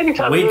like, maybe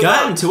time. We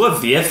got into a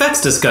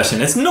VFX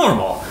discussion. It's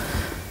normal.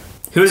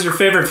 Who's your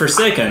favorite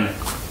Forsaken?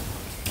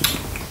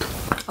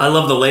 I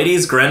love the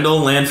ladies, Grendel,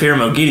 Lanfear,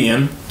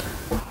 Moghedien,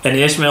 and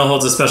Ishmael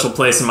holds a special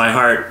place in my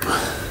heart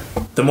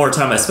the more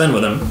time I spend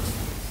with him.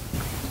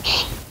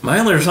 My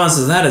only response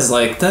to that is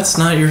like, that's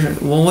not your...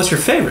 Well, what's your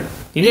favorite?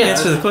 You need to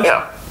answer the question.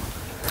 Yeah.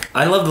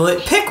 I love the...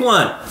 Pick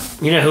one!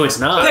 You know who it's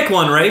not. Pick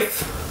one,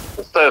 Rafe.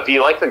 So if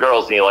you like the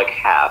girls and you like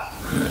half,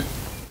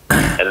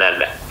 and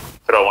then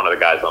throw one of the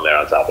guys on there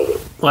on top of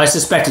it. Well, I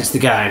suspect it's the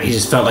guy, and he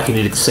just felt like he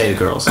needed to say the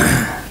girls.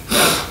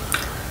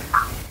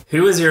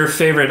 Who is your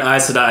favorite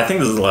Aes Sedai? I think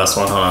this is the last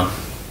one, hold on.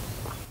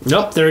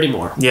 Nope, 30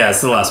 more. Yeah, it's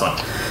the last one.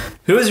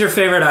 Who is your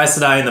favorite Aes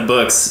Sedai in the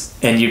books?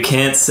 And you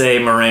can't say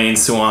Moraine,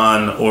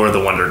 Suan, or the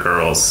Wonder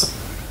Girls.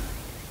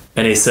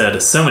 And he said,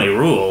 so many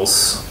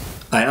rules.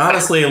 I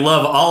honestly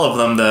love all of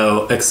them,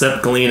 though,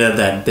 except Galena,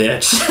 that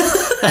bitch.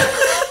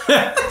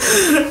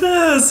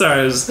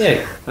 Sorry,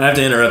 I have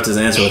to interrupt his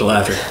answer with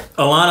laughter.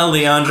 Alana,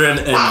 Leandrin,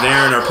 and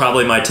Varen are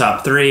probably my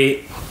top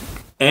 3.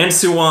 And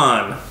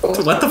Suan.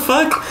 What the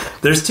fuck?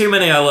 There's too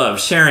many I love.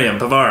 Sheriam,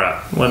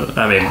 Pavara.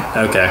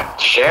 Okay.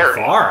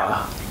 Sheriam?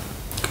 Pavara?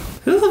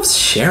 Who loves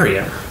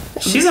Sheriam?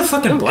 She's a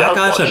fucking Black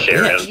Asha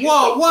bitch.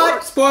 Whoa,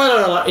 what?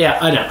 Spoiler alert. Yeah,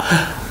 I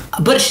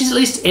know. But she's at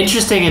least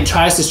interesting and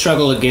tries to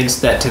struggle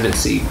against that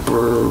tendency.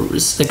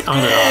 Like, on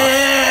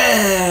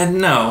and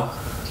off. No.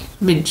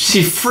 I mean,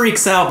 she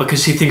freaks out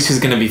because she thinks she's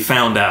going to be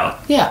found out.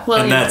 Yeah,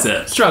 well, and that's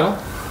it.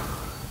 Struggle.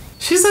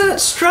 She's not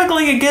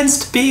struggling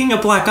against being a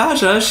Black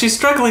Aja. She's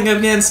struggling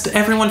against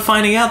everyone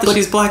finding out that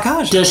she's Black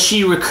Aja. Does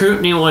she recruit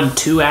anyone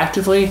too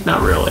actively?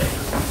 Not really.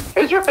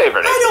 Who's your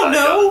favorite Aes Sedai? I don't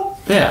know.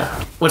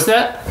 Yeah. What's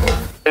that?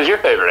 Who's your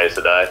favorite Aes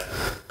Sedai?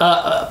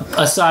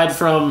 Aside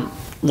from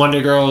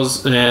Wonder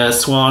Girls,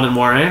 Swan, and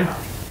Moraine.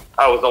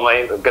 Oh, was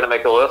Elaine going to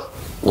make the list?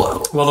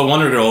 Well, the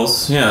Wonder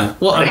Girls, yeah.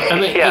 Well, I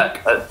mean, yeah.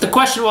 The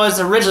question was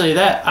originally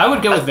that I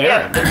would go with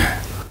Varen.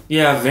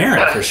 Yeah,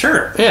 Varen, for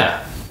sure.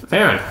 Yeah,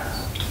 Varen.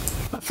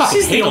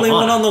 She's the only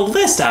one on the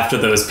list after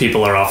those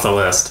people are off the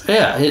list.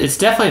 Yeah, it's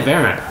definitely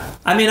Varen.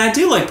 I mean, I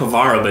do like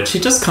Pavara, but she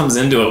just comes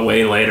into it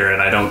way later,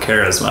 and I don't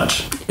care as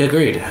much.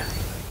 Agreed.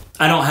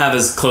 I don't have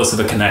as close of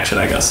a connection,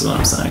 I guess is what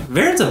I'm saying.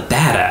 Varen's a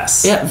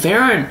badass. Yeah,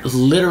 Varen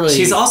literally...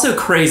 She's also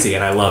crazy,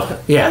 and I love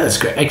it. Yeah, that's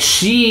great. Like,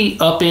 she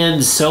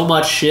upends so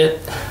much shit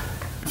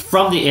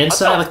from the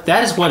inside. Like,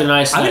 that is what a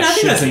nice... I mean, I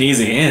think that's an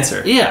easy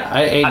answer. Yeah,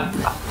 I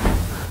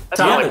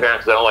don't like Varen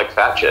because I don't like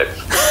fat chicks.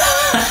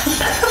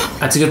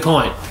 That's a good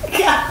point.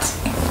 God.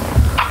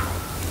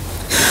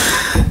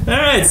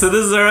 Alright, so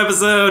this is our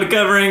episode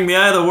covering The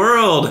Eye of the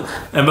World.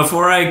 And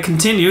before I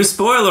continue,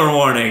 spoiler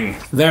warning.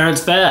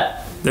 Varen's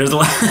fat. There's a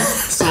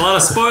lot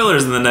of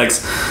spoilers in the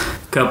next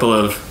couple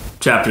of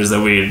chapters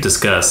that we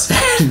discuss.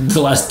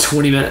 The last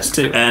 20 minutes,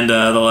 too. And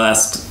the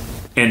last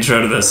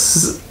intro to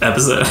this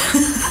episode.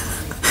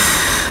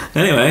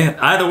 Anyway,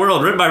 Eye of the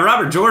World, written by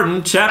Robert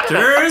Jordan,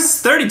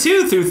 chapters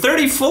 32 through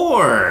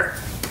 34.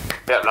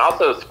 Yeah, and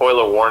also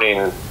spoiler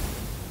warning,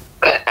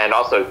 and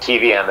also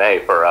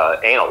TVMA for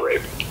anal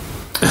rape.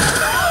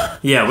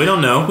 Yeah, we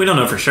don't know. We don't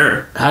know for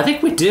sure. I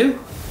think we do.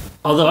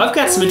 Although I've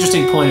got some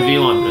interesting point of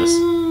view on this.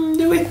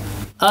 Do we?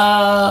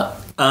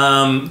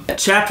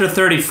 Chapter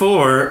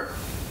 34.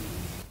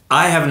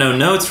 I have no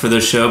notes for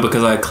this show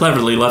because I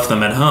cleverly left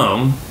them at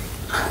home.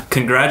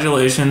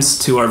 Congratulations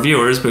to our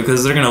viewers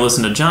because they're going to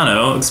listen to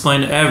Jono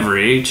explain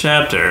every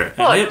chapter.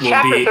 Well, and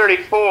chapter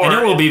 34. And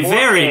it will be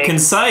very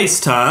concise,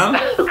 Tom.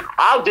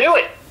 I'll do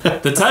it.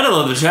 The title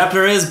of the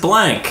chapter is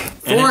Blank.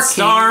 And it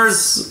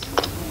stars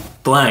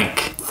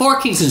blank. Four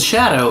Kings in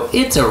Shadow,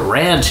 it's a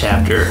Rand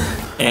chapter.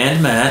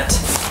 And Matt.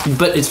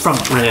 But it's from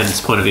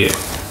Rand's point of view.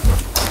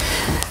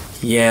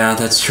 Yeah,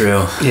 that's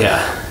true.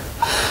 Yeah.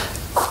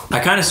 I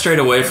kind of strayed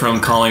away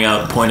from calling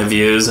out point of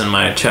views in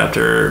my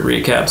chapter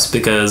recaps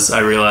because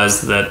I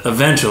realized that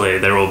eventually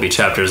there will be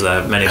chapters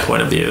that have many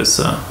point of views.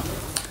 So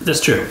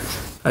That's true.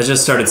 I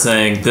just started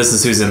saying, this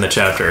is who's in the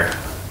chapter.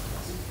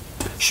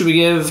 Should we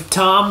give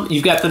Tom?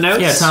 You've got the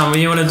notes? Yeah, Tom,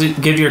 you want to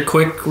give your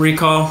quick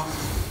recall?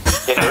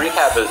 Yeah, the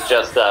recap is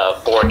just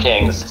 4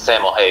 kings,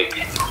 samel,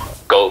 hake,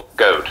 goat.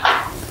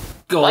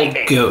 Gold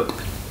Lightning. goat.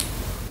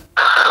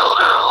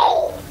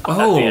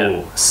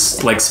 Oh,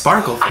 like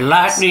sparkle.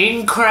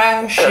 Lightning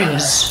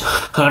crashes.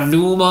 I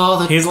knew all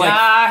the He's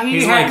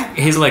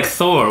like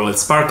Thor with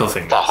sparkle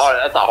fingers.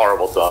 That's a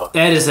horrible song.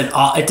 That is it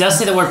does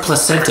say the word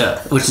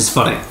placenta, which is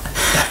funny.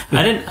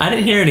 I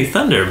didn't hear any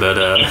thunder, but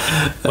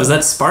was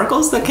that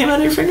sparkles that came out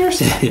of your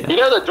fingers? You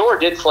know, the door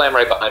did slam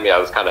right behind me. I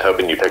was kind of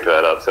hoping you picked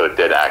that up, so it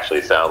did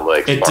actually sound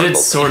like It did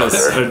sparkles.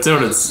 it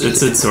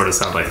did sort of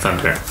sound like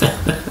thunder.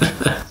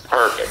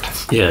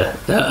 Perfect. Yeah,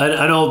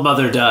 an old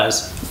mother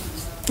dies.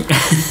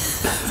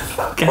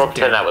 We'll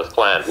pretend that was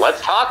planned.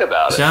 Let's talk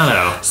about it.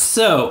 Jono,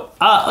 So,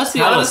 let's be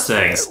how honest. those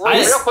things?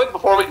 Real quick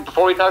before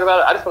we talk about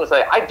it, I just want to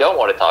say I don't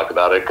want to talk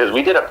about it because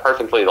we did it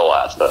perfectly the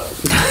last time.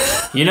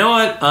 You know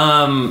what?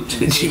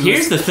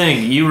 Here's the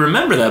thing. You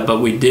remember that, but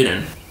we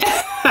didn't.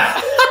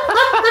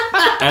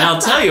 And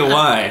I'll tell you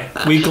why.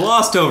 We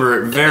glossed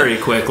over it very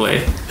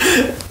quickly.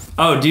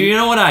 Oh, do you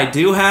know what I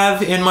do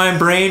have in my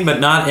brain, but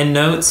not in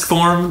notes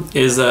form?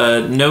 Is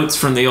notes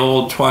from the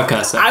old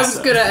tWoTcast episode. I was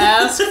going to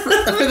ask for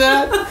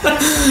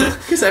that.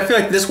 Because I feel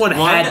like this one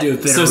had to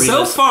have been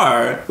So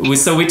far,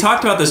 we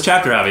talked about this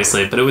chapter,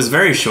 obviously, but it was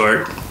very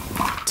short.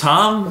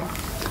 Tom,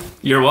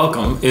 you're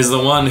welcome, is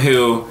the one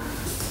who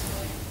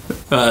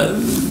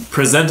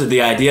presented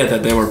the idea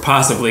that they were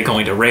possibly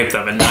going to rape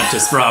them and not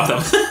just rob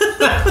them.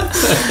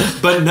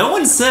 But no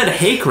one said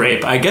hake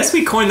rape. I guess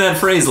we coined that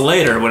phrase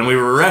later when we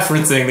were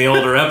referencing the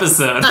older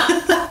episode.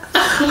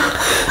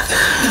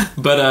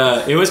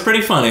 But it was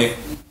pretty funny.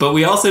 But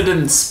we also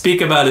didn't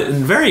speak about it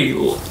in very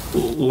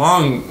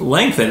long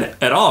length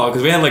at all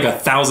because we had like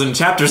 1,000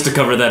 chapters to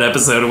cover that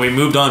episode and we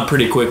moved on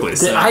pretty quickly.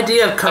 The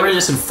idea of covering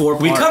this in 4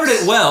 parts. We covered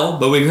it well,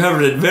 but we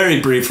covered it very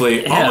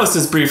briefly, almost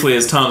as briefly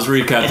as Tom's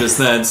recap just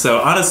then. So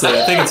honestly,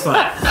 I think it's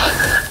fine.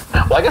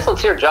 Well, I guess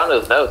let's hear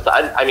Jono's notes.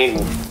 I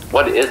mean,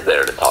 what is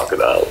there to talk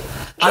about?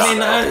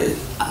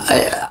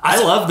 I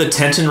love the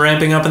tension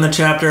ramping up in the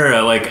chapter,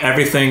 like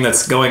everything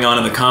that's going on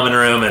in the common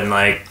room, and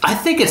like I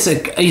think it's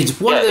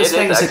one of those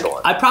things.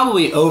 That I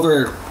probably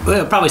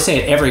say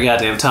it every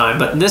goddamn time,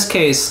 but in this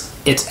case,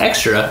 it's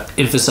extra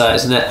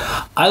emphasized in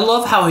that I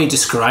love how he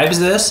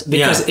describes this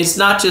because it's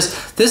not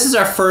just this is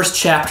our first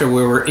chapter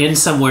where we're in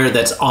somewhere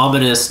that's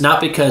ominous, not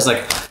because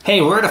like,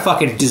 hey, we're in a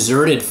fucking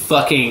deserted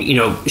fucking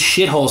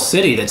shithole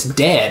city that's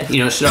dead.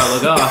 Should I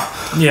look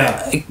off?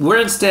 Yeah,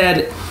 we're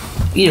instead.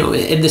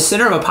 In the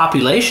center of a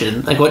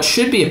population, like what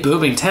should be a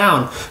booming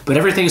town, but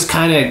everything's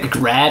kind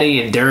of ratty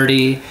and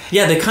dirty.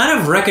 Yeah, they kind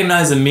of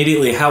recognize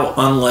immediately how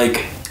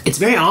unlike... It's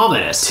very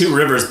ominous. Two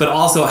Rivers, but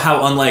also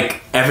how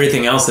unlike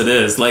everything else it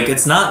is. Like,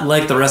 it's not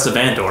like the rest of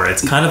Andor.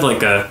 It's kind of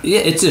like a... Yeah,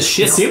 it's a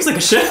shit. It seems like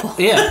a shit.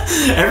 Yeah.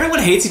 Everyone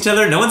hates each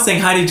other. No one's saying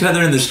hi to each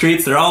other in the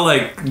streets. They're all,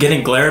 like,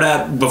 getting glared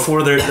at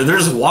before they're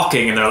just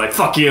walking, and they're like,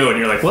 fuck you. And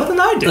you're like, what did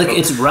I do? Like,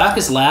 it's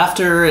raucous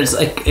laughter. It's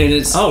like...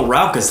 Oh,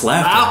 raucous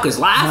laughter. Raucous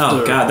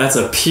laughter. Oh, God, that's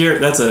a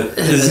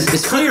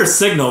clear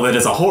signal that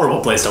it's a horrible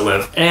place to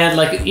live. And,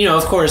 like,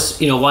 of course,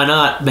 why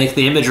not make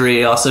the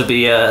imagery also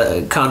be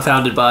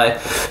confounded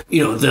by,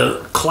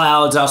 the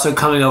clouds also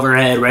coming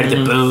overhead, ready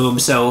to boom.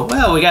 So,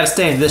 well, we got to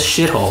stay in this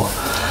shithole.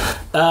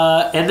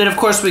 And then, of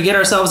course, we get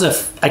ourselves a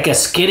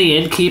skinny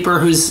innkeeper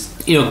who's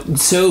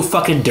so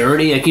fucking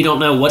dirty. Like, you don't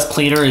know what's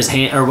cleaner, his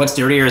hand or what's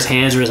dirtier, his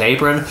hands or his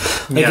apron.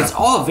 Like, it's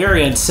all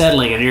very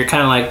unsettling, and you're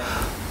kind of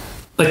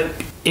like,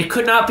 it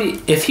could not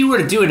be if he were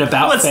to do an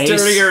about face.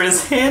 What's dirtier,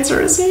 his hands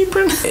or his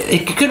apron?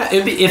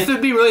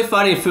 It'd be really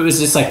funny if it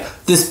was just like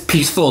this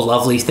peaceful,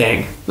 lovely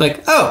thing.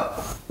 Like,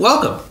 oh,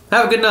 welcome,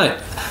 have a good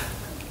night.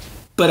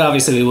 But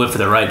obviously we went for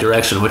the right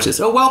direction, which is,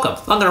 oh, welcome,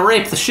 I'm going to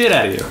rape the shit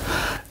out of you.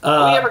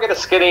 Will we ever get a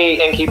skinny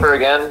innkeeper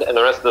again in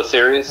the rest of the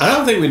series? I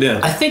don't think we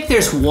did. I think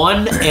there's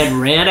one, and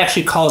Rand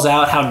actually calls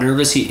out how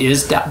nervous he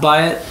is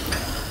by it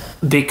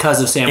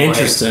because of Samuel.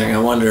 Interesting. I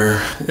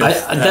wonder if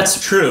that's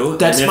true.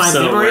 That's my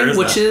memory,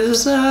 which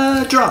is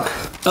drunk.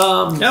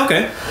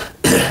 Okay.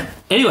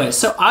 Anyway,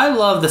 so I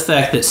love the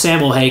fact that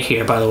Samuel Hake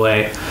here, by the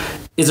way,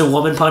 is a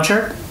woman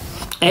puncher.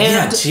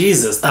 And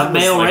Jesus, that a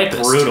male was,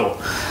 rapist.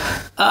 Brutal.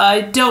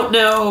 I don't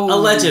know.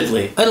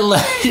 Allegedly.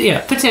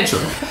 Yeah,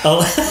 potentially.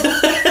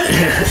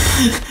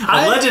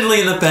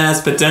 Allegedly in the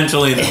past,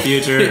 potentially in the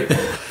future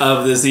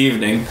of this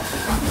evening.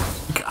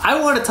 I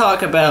want to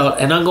talk about,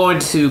 and I'm going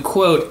to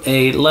quote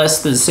a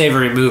less than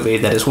savory movie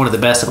that is one of the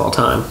best of all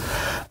time.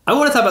 I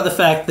want to talk about the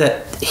fact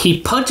that he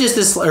punches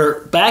this,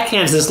 or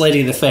backhands this lady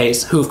in the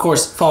face, who of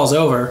course falls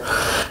over,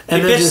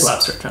 and then just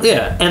slaps her.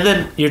 Yeah, and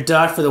then you're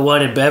docked for the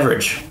wine and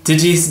beverage.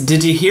 Did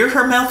you hear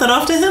her mouth it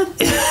off to him?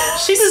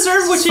 She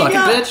deserved what she fucking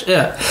got. Bitch.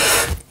 Yeah.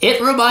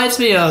 It reminds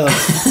me of.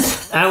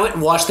 I went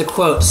and watched the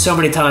quote so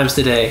many times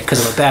today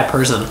because I'm a bad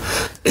person.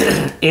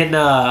 in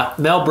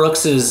Mel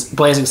Brooks's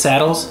Blazing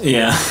Saddles,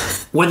 Yeah.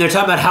 when they're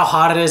talking about how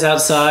hot it is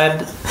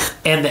outside,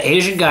 and the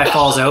Asian guy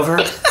falls over,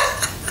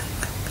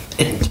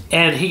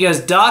 and he goes,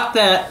 "Doc,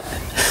 that,"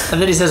 and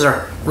then he says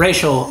a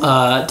racial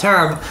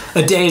term,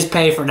 "a day's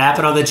pay for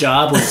napping on the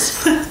job,"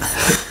 was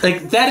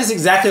like, that is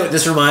exactly what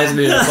this reminds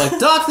me of. Like,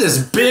 "Doc, this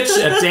bitch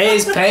a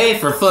day's pay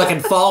for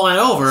fucking falling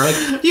over."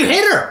 Like, you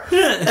hit her.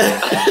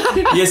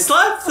 You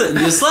slapped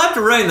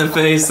her right in the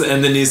face,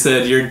 and then you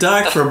said, "You're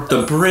docked for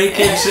the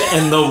breakage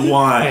and the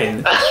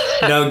wine.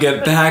 Now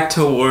get back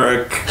to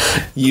work,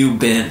 you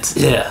bent."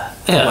 Yeah.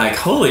 Yeah. Like,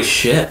 holy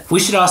shit. We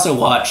should also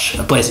watch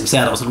Blazing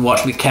Saddles and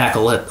watch me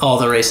cackle at all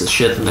the racist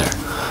shit in there.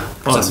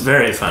 Oh, it's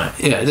very funny.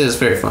 Yeah, it is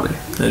very funny.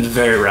 It's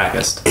very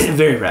rackist.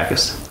 Very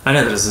rackist. I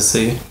know there's a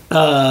C.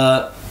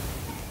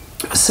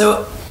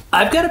 So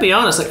I've got to be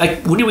honest.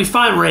 Like, when we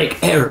find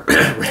Rake, Rake,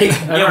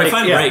 Yeah, we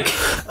find Rake.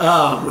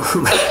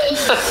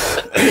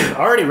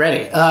 already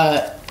ready.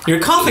 You're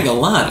coughing a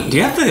lot. Do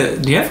you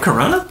have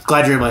Corona?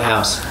 Glad you're in my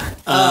house.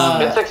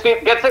 Get 6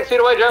 feet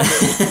away, Joe.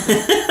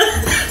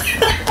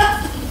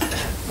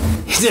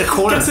 He's in a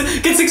corner.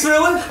 Get 6 feet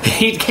away.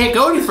 He can't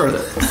go any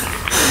further.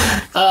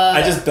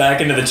 I just back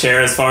into the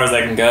chair as far as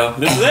I can go.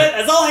 This is it.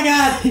 That's all I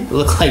got. You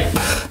look like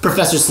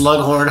Professor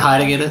Slughorn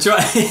hiding in it. Yeah,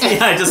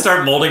 I just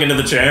start molding into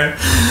the chair.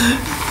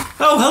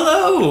 Oh,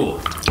 hello.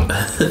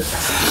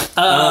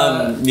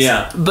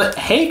 Yeah. But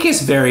Hake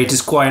is very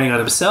disquieting on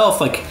himself.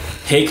 Like,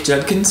 Hake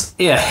Judkins?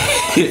 yeah,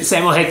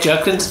 Samuel Hake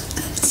Judkins.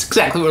 That's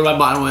exactly where my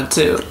mind went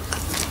to.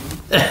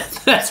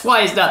 That's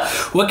why he's not.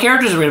 What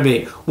characters are going to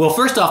be? Well,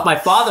 first off, my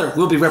father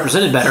will be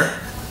represented better.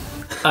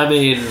 I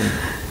mean,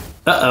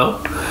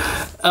 but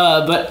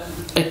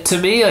to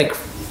me, like,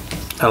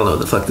 I don't know what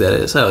the fuck that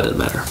is. Oh, it doesn't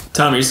matter.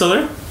 Tom, are you still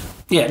there?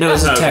 Yeah, no, it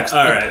was a text.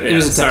 All right, It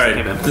was a text. sorry.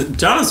 that came in.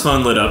 John's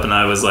phone lit up, and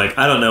I was like,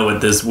 I don't know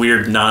what this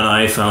weird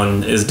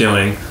non-iPhone is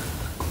doing.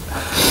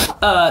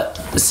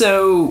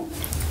 So,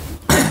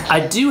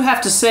 I do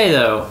have to say,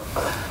 though,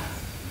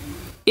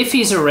 if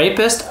he's a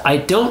rapist, I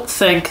don't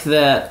think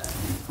that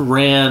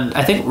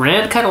I think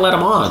Rand kind of let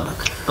him on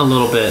a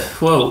little bit.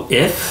 Whoa,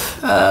 if?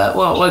 I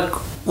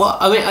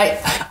mean,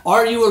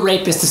 are you a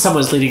rapist if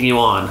someone's leading you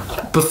on?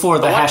 Before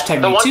the hashtag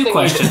 #MeToo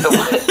question.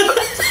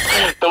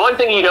 The one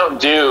thing you don't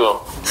do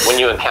when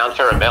you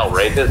encounter a male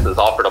rapist is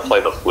offer to play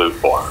the flute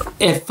for him.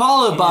 And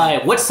followed by,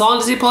 what song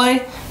does he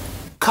play?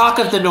 Cock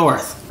of the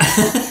North.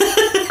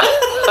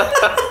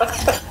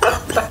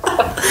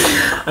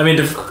 I mean,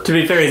 to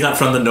be fair, he's not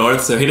from the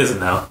North, so he doesn't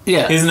know.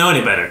 Yeah. He doesn't know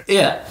any better.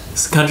 Yeah.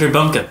 He's a country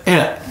bumpkin.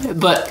 Yeah.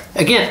 But,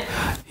 again,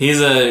 He's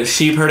a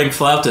sheep-herding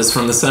flautist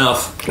from the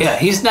South. yeah,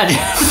 he's not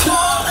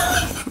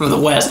from the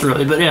West,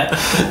 really, but yeah.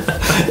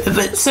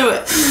 But,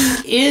 so,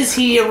 is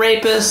he a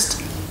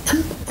rapist?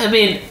 I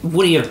mean,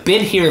 would he have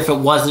been here if it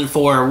wasn't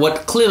for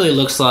what clearly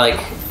looks like,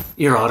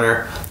 Your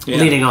Honor,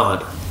 leading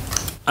on?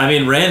 I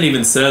mean, Rand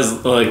even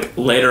says, like,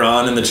 later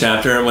on in the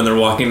chapter when they're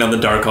walking down the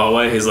dark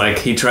hallway, he's like,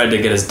 he tried to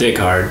get his dick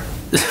hard.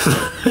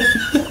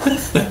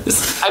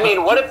 I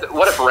mean, what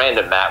if Rand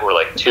and Matt were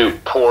like two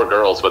poor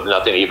girls with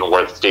nothing even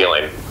worth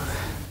stealing?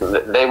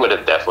 They would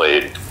have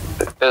definitely.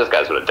 Those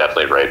guys would have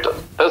definitely raped them.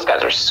 Those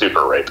guys are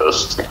super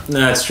rapists.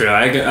 That's true.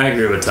 I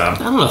agree with Tom. I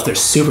don't know if they're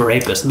super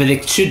rapists. I mean, they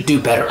should do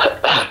better.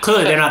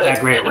 Clearly, they're not that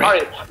great at rape. All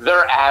right,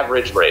 they're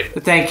average rape.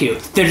 Thank you.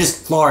 They're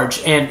just large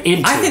and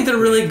into. I think they're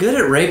really good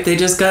at rape. They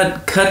just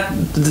got cut.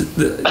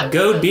 The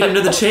goat beat him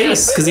to the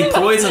chase because he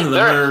poisoned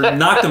them or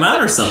knocked them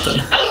out or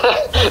something.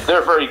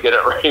 They're very good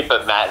at rape,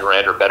 but Matt and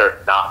Rand are better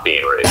at not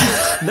being raped.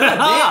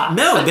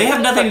 No, they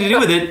have nothing to do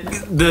with it.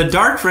 The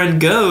dark friend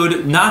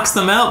Goad knocks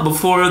them out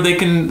before they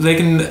can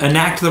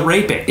enact the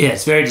raping. Yeah,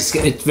 it's very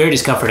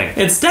discomforting.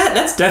 That's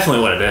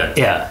definitely what it is.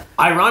 Yeah.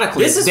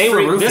 Ironically,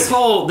 this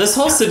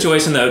whole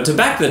situation though, to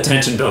back to the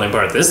tension building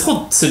part, this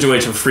whole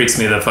situation freaks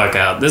me the fuck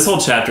out. This whole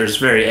chapter is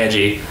very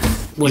edgy.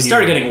 We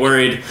started getting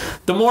worried.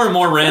 The more and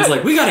more Rand's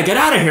like, we gotta get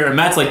out of here, and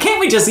Matt's like, can't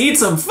we just eat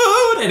some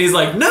food? And he's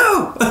like,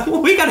 no,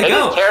 we gotta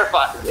go.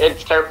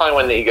 It's terrifying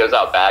when he goes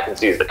out back and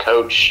sees the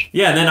coach.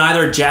 Yeah, and then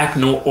either Jack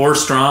or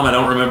Strom, I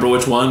don't remember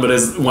which one, but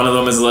one of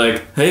them is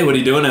like, hey, what are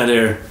you doing out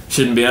here?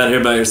 Shouldn't be out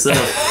here by yourself.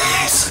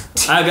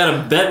 I got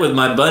a bet with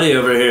my buddy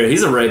over here.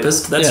 He's a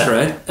rapist. That's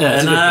right. Yeah,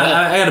 and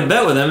I got a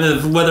bet with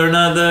him whether or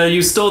not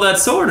you stole that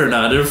sword or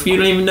not, or if you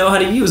don't even know how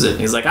to use it.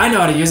 He's like, I know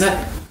how to use it.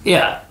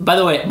 Yeah. By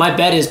the way, my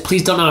bet is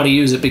please don't know how to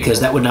use it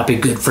because that would not be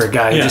good for a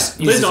guy who just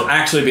uses please don't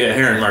actually be a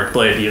heron marked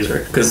blade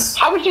user. Because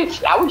how would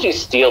you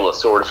steal a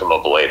sword from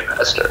a blade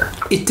master?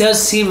 It does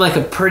seem like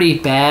a pretty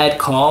bad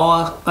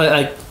call.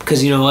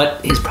 Because you know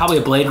what? He's probably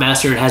a blade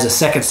master and has a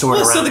second sword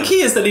around so the him.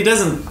 key is that he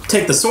doesn't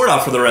take the sword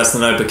off for the rest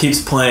of the night, but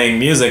keeps playing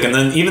music, and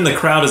then even the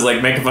crowd is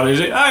like making fun of him.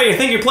 He's like, oh, you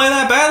think you play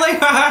that badly?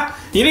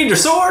 You need your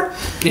sword?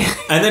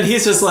 And then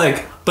he's just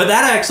like, but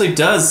that actually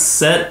does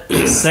set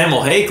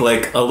Samel Hake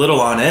like a little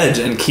on edge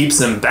and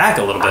keeps him back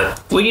a little bit.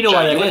 Well, you know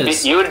why that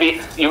is. You would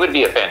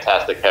be a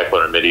fantastic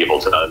heckler in medieval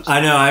times. I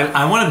know.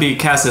 I want to be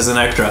cast as an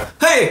extra.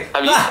 Hey,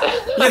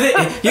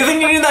 you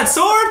think you need that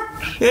sword?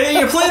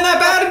 You're playing that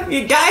bad,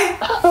 you guy?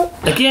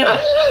 Again,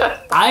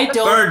 I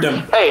don't. Burned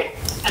him. Hey,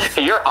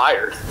 You're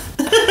hired.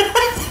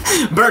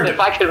 Burned If it.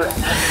 I can.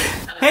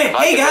 Hey,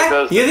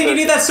 guy, you think you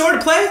need that sword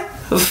to play?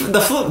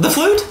 The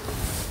flute?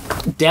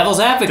 Devil's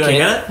advocate.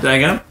 Did I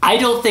get him? I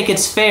don't think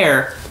it's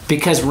fair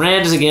because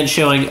Rand is again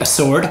showing a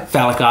sword,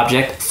 phallic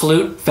object,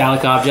 flute,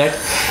 phallic object.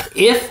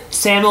 If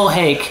Samuel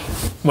Hake...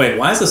 Wait,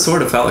 why is the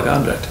sword a phallic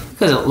object?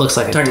 Because it looks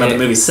like a Talking dick. about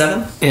the movie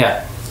Seven?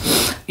 Yeah.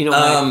 You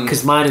know,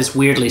 because mine is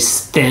weirdly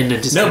thin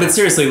and just... No, but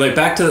seriously, like,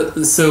 back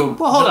to... So...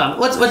 Well, hold on.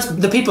 What's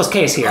the people's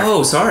case here?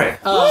 Oh, sorry.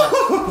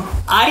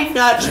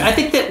 I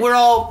think that we're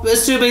all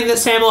assuming that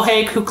Samuel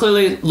Hake, who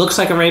clearly looks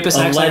like a rapist,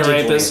 acts like a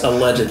rapist.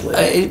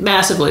 Allegedly.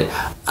 Massively.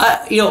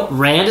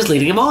 Rand is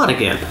leading him on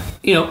again.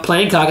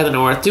 Playing cock of the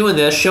North, doing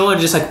this, showing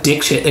just like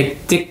dick shit,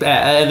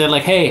 and then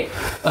like, hey,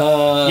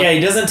 yeah,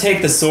 he doesn't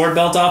take the sword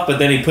belt off, but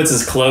then he puts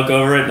his cloak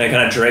over it and it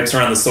kind of drapes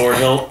around the sword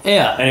hilt.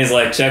 Yeah. And he's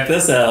like, check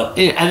this out.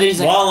 And then he's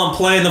like, while I'm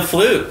playing the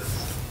flute.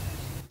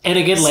 And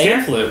again Skin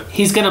later, flute.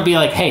 he's gonna be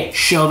like, hey,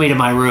 show me to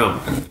my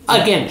room.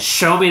 Again,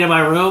 show me to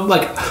my room.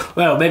 Like,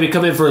 well, maybe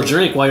come in for a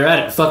drink while you're at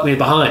it and fuck me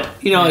behind.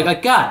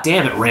 Like God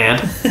damn it,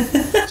 Rand.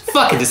 It's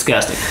fucking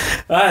disgusting.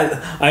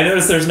 I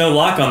noticed there's no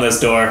lock on this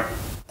door.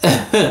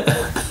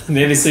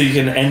 Maybe so you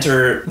can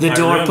enter. The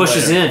door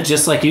pushes in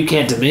just like you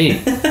can to me.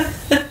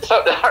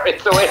 So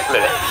wait a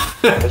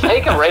minute. Is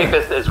Hake a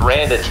rapist? Is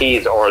Rand a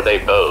tease, or are they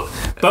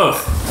both?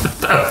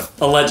 Both.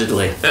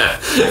 Allegedly.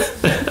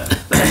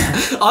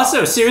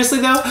 Also, seriously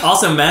though.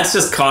 Also, Matt's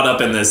just caught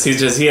up in this.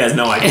 He has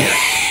no idea.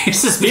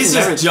 He's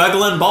just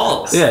juggling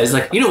balls. Yeah, he's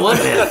like, you know what,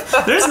 man?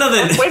 There's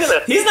nothing. Wait a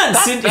minute. He's not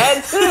That's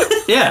bad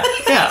too. Yeah.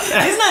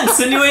 He's not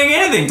insinuating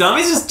anything, Dom.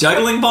 He's just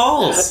juggling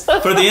balls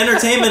for the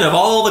entertainment of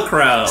all the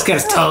crowd. He's got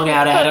his tongue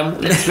out at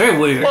him. It's very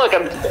weird. Look,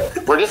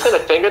 we're just gonna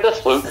finger this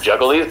flute,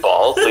 juggle these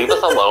balls, leave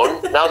us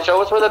alone. Now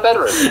show us where the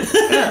bedroom is.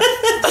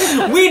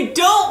 We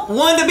don't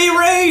want to be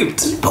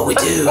raped, But we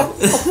do.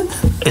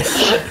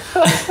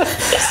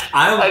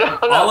 I don't know.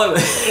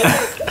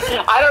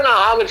 I don't know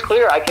how much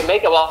clearer I can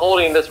make it while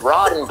holding this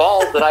rod and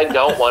balls that I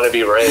don't want to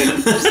be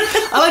raped.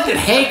 I like that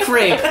Hake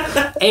rape,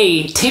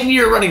 a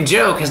 10-year running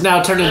joke, has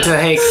now turned into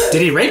Hake.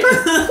 Did he rape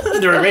her?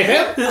 Did he rape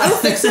him? I don't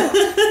think so.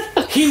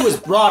 He was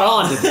brought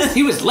on to this.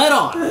 He was led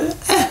on.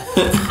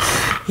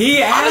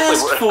 He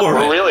asked Honestly, for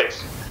it.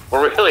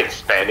 We're really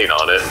expanding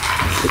on it.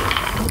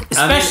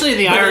 Especially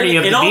the irony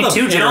of the Me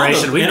Too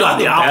generation. We've got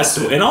the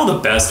opposite. In all the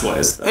best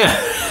ways. Yeah.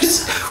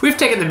 We've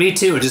taken the Me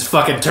Too and just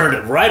fucking turned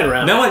it right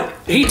around.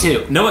 Me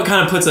Too. No one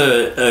kind of puts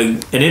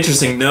an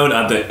interesting note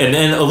on the, and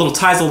then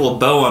ties a little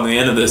bow on the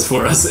end of this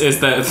for us, is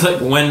that it's like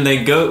when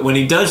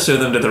he does show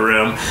them to the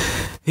room,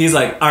 he's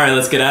like, all right,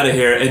 let's get out of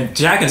here. And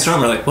Jack and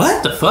Storm are like,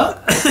 what the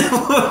fuck?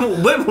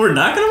 What, we're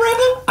not going to rape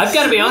him? I've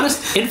got to be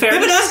honest, in fairness,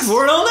 they've been asking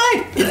for it all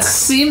night. It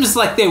seems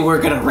like they were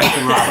going to rape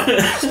and rob him.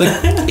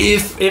 Like,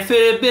 if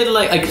it had been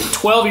like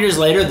 12 years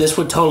later, this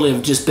would totally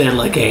have just been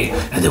like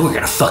and then we're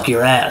going to fuck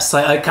your ass,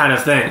 like kind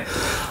of thing.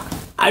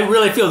 I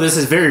really feel this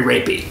is very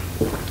rapey.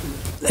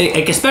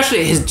 Like,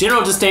 especially his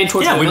general disdain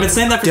towards women. We've been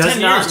saying that for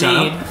 10 years,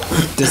 John.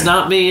 Does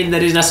not mean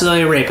that he's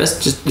necessarily a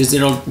rapist. Just his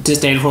general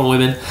disdain for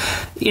women.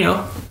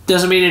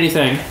 Doesn't mean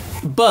anything.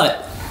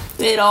 But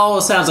it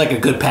all sounds like a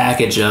good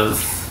package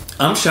of...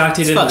 I'm shocked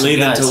he didn't lead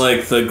into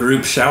like the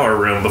group shower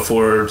room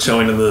before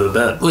showing them to the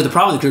bed. Well, the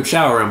problem with the group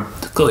shower room,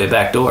 clearly a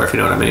back door, if you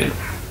know what I mean.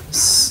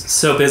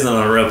 Soap isn't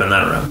on a rope in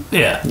that room.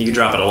 Yeah. You can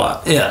drop it a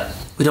lot. Yeah.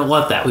 We don't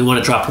want that. We want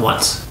to drop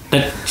once.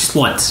 Just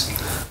once.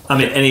 I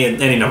mean,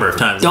 any number of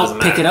times.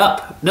 Don't pick it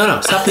up. No,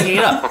 stop picking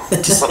it up.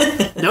 Just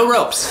no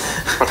ropes.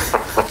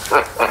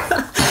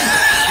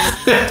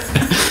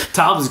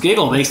 Tom's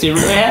giggle makes me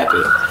really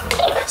happy.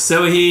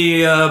 So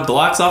he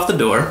blocks off the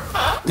door.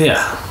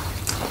 Yeah.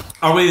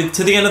 Are we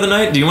to the end of the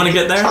night? Do you want to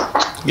get there?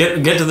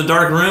 Get to the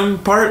dark room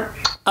part?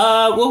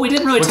 Well, we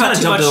didn't really talk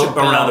too much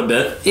around a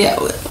bit. Yeah.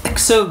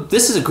 So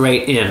this is a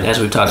great inn, as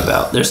we've talked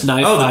about. There's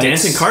knife fights. Oh, the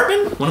dancing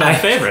cartman? One of my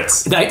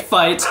favorites. Night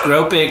fights,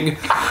 groping,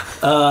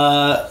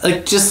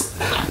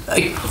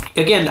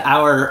 again,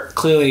 our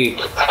clearly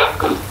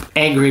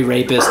angry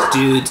rapist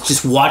dudes,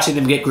 just watching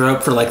them get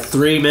groped for like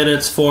 3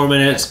 minutes, 4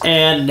 minutes,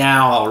 and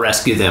now I'll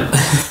rescue them.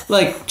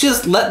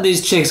 Just letting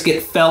these chicks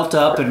get felt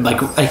up and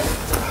like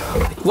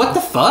what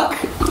the fuck?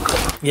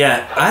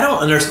 Yeah, I don't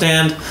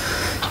understand.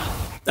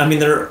 I mean,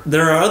 there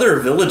are other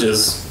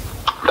villages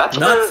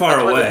not far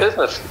away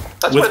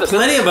with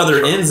plenty of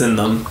other inns in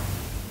them.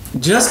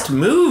 Just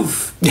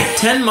move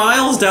 10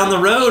 miles down the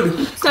road.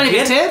 It's not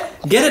even 10.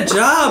 Get a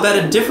job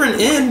at a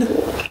different inn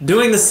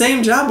doing the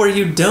same job where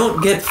you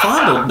don't get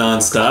fondled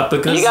nonstop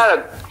because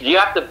you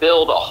have to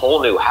build a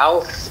whole new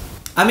house.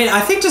 I mean, I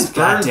think just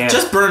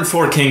burn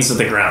 4 kings to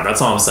the ground.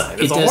 That's all I'm saying.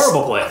 It's a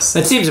horrible place.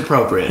 That seems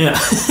appropriate. Yeah,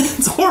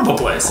 it's a horrible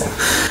place.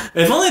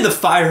 If only the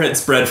fire had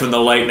spread from the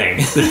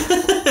lightning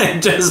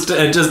and just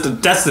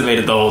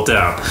decimated the whole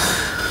town.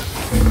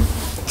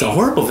 It's a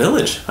horrible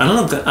village. I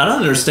don't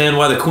understand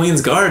why the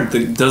Queen's Guard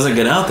doesn't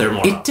get out there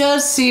more. It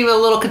does seem a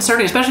little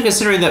concerning, especially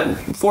considering that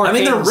Four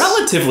Kings... they're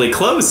relatively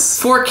close.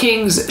 4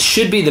 Kings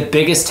should be the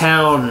biggest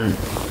town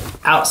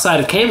outside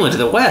of Camelin to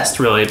the west,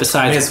 really,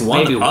 besides It's one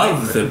maybe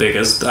of the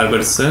biggest, I would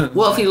assume.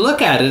 Well, if you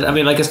look at it, I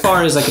mean, like, as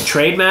far as, like, a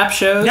trade map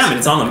shows... Yeah, I mean,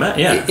 it's on the map,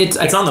 yeah.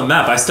 It's on the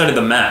map. I studied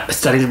the map.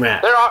 Study the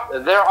map.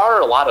 There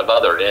are a lot of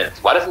other inns.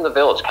 Why doesn't the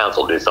village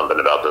council do something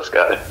about this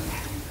guy?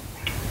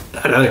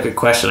 Another good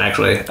question,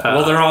 actually.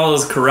 Well, they're all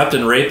as corrupt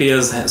and rapey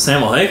as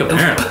Samel Hake,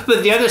 apparently.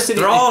 But the other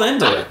city... They're all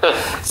into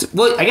it.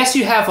 Well, I guess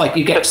you have, like,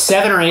 you get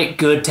 7 or 8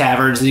 good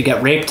taverns, and you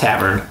get Rape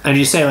Tavern, and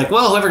you say, like,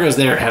 well, whoever goes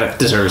there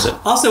deserves it.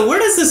 Also, where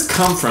does this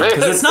come from?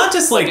 Because it's not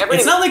just like...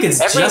 it's not like it's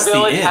just the Every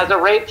village inn. has a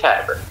rape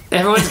tavern.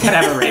 Everyone's gonna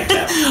have a Rape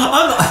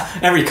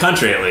Tavern. Every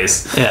country, at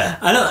least. Yeah.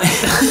 I don't...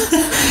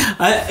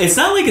 it's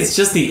not like it's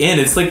just the inn.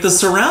 It's like the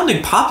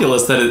surrounding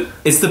populace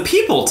it's the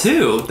people,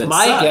 too.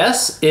 My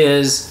guess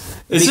is...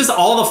 It's just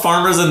all the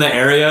farmers in the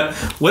area.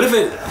 What if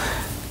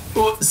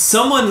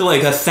someone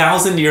like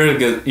 1,000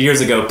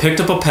 years ago picked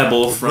up a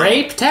pebble from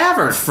Rape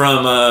Tavern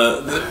from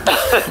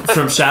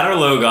Shadow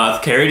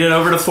Logoth, carried it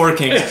over to Four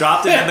Kings,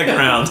 dropped it in the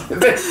ground.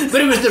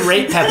 but it was the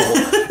rape pebble.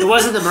 It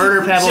wasn't the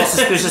murder pebble,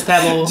 suspicious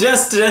pebble.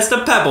 Just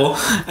a pebble,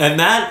 and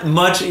that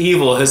much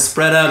evil has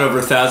spread out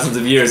over thousands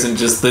of years, and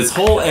just this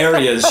whole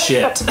area is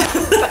shit.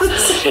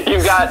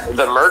 You've got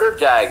the murder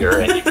dagger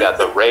and you've got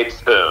the rape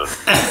spoon,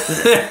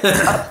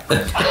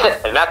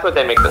 and that's what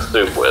they make the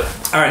soup with.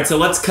 All right, so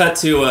let's cut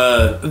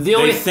to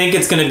they think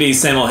it's going to be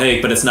Samel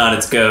Hake, but it's not.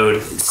 It's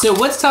Goad. So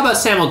let's talk about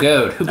Samel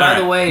Goad, who, by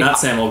the way, not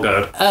Samel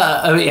Goad.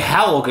 I mean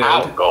Howl Goad.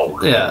 Howl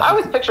Goad. Yeah. I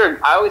always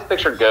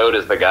picture Goad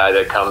as the guy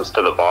that comes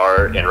to the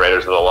bar in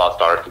Raiders of the Lost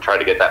Ark to try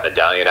to get that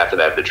medallion after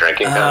they have the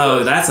drinking contest.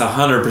 Oh, that's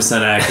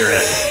 100%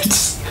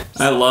 accurate.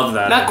 I love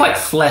that. Not quite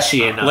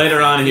fleshy enough.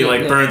 Later on, he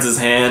burns his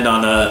hand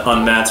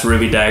on Matt's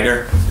ruby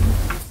dagger.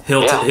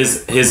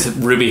 His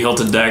ruby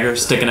hilted dagger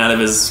sticking out of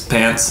his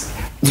pants.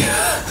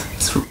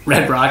 It's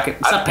Red Rocket.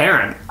 It's not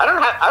Perrin. I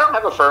don't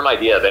have a firm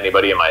idea of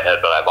anybody in my head,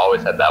 but I've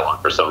always had that one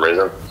for some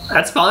reason.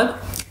 That's fine.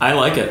 I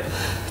like it.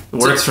 It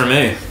works for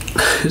me.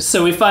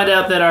 So we find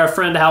out that our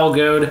friend Howl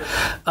Goad...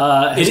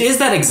 it is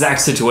that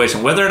exact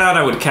situation. Whether or not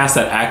I would cast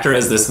that actor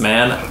as this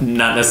man,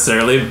 not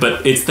necessarily,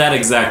 but it's that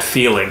exact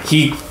feeling.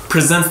 He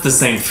presents the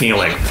same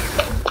feeling.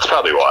 That's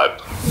probably why.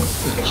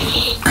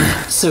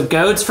 So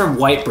Goad's from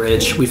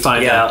Whitebridge, we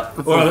find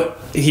out. Well,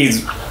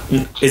 is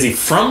he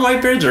from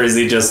Whitebridge, or has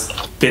he just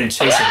been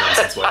chasing them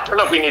since Whitebridge? I don't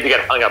know if we need to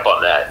get hung up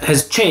on that.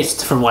 Has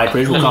chased from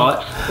Whitebridge, we'll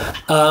call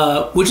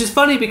it. Which is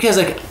funny because,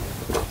 like...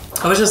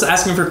 I was just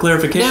asking for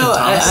clarification, No,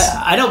 Thomas.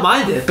 I don't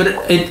mind it,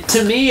 but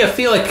to me, I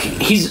feel like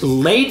he's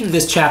laden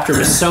this chapter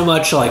with so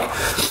much, like,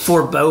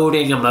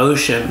 foreboding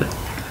emotion.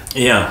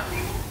 Yeah.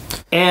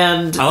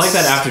 And... I like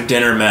that after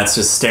dinner, Matt's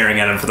just staring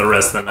at him for the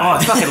rest of the night. Oh,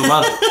 I fucking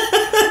love it.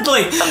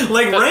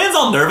 like Rand's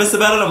all nervous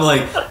about it. I'm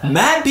like,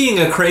 Matt being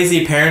a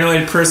crazy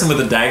paranoid person with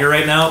a dagger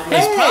right now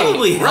is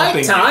probably helping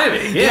right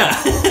timing. you. Yeah.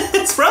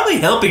 It's probably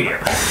helping you.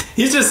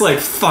 He's just like,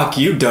 fuck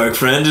you, dark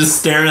friend, just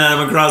staring at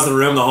him across the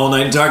room the whole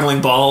night,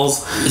 juggling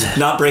balls,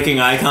 not breaking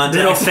eye contact.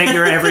 Middle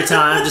finger every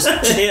time. Just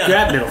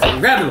grab middle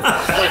finger.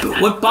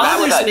 But what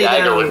bothers that me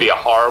dagger there would be a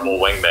horrible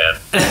wingman.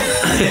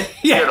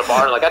 You're in a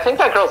bar and like, I think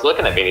that girl's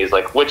looking at me, and he's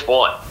like, which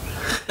one?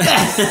 Stares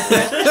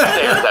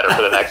at her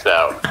for the next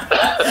hour.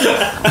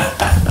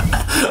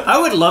 I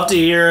would love to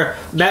hear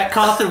Matt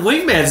Coffin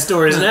wingman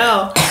stories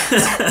now.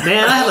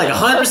 Man, I had like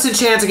 100%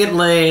 chance of getting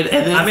laid,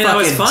 and then that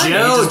was fun.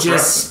 Joe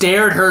just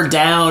stared her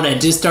down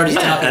and just started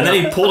talking. And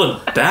then he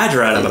pulled a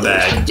badger out of the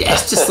bag. Yeah,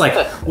 it's just like,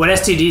 what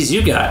STDs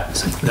you got?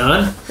 It's like,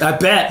 none? I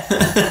bet.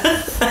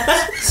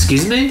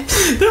 Excuse me?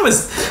 There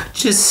was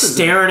just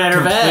staring at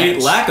her complete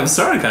bag. lack of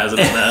sarcasm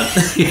in that.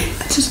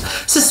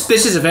 Just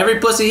suspicious of every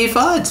pussy he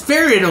finds.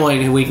 Very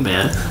annoying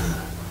wingman.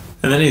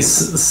 And then he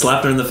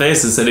slapped her in the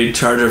face and said he'd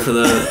charge her for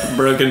the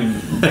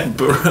broken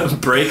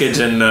breakage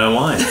and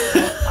wine.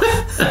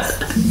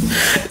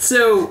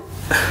 So,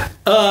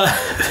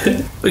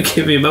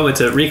 give me a moment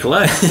to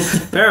recollect.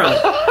 Apparently.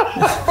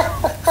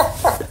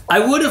 I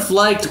would have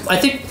liked, I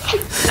think,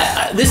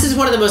 this is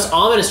one of the most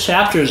ominous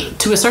chapters,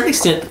 to a certain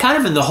extent, kind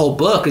of in the whole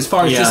book, as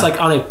far as just like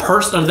on a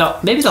personal,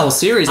 maybe the whole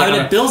series. I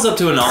mean, it builds up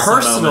to an awesome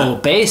personal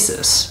moment.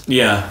 basis.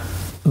 Yeah.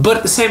 But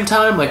at the same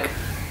time, like,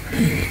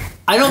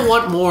 I don't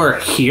want more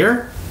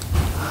here.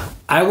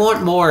 I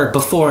want more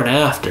before and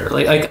after.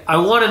 Like I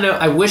want to know.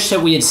 I wish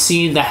that we had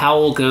seen the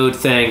Howl Goad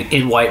thing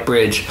in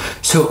Whitebridge,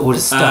 so it would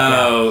have stuck out.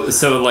 Oh,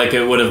 so like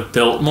it would have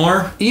built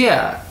more?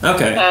 Yeah.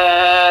 Okay.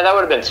 That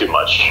would have been too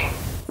much.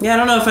 Yeah, I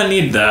don't know if I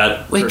need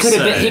that. Well,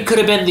 he could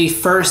have been the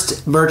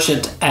first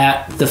merchant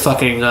at the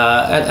fucking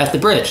at the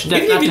bridge.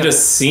 Even if you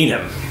just seen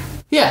him.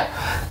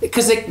 Yeah,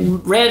 because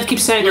Rand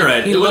keeps saying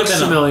right. he looks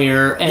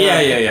familiar. And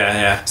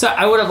Yeah. So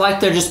I would have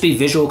liked there just to be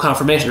visual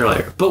confirmation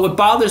earlier. But what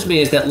bothers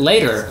me is that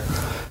later,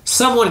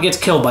 someone gets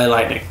killed by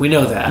lightning. We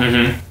know that.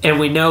 Mm-hmm. And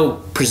we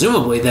know,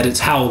 presumably, that it's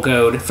Howl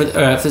Goad for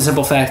the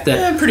simple fact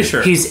that I'm pretty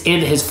sure he's in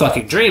his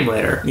fucking dream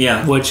later.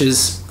 Yeah. Which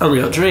is a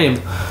real dream.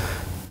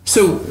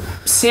 So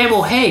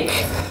Samel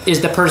Hake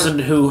is the person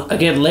who,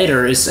 again,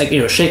 later is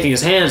shaking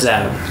his hands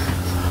at him.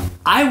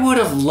 I would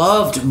have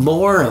loved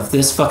more of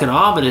this fucking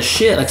ominous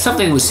shit, like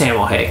something with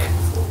Samel Hake.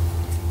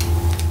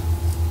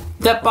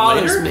 That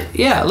bothers me.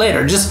 Yeah,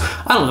 later. Just,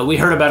 I don't know, we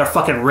heard about a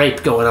fucking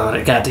rape going on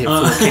at goddamn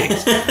Four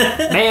Kings.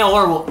 Male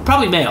or,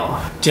 probably male.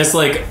 Just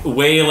like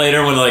way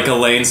later when like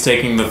Elaine's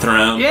taking the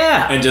throne.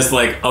 Yeah. And just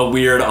like a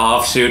weird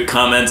offshoot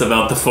comment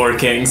about the Four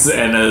Kings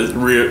and a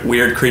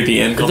weird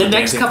creepy end. The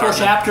next couple of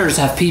chapters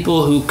have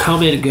people who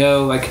come and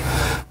go. Like,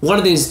 one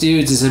of these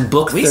dudes is in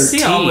book 13. We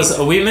see all this.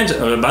 We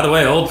mentioned, by the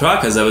way, old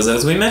podcast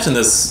episodes, we mentioned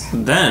this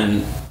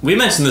then. We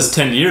mentioned this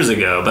 10 years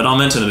ago, but I'll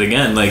mention it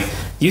again. Like,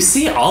 you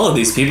see all of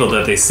these people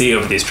that they see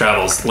over these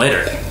travels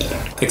later,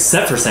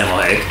 except for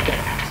Samel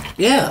Hake.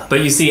 Yeah.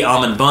 But you see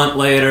Almond Bunt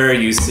later,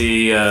 you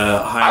see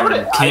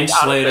Hiram Kinch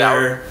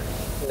later.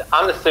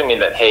 I'm assuming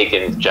that Hake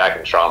and Jack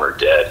and Strom are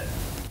dead.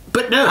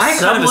 But no, I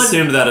kind of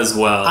assumed that as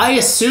well. I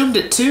assumed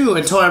it too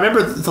until I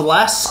remember the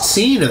last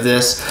scene of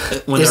this.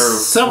 When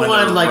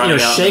someone like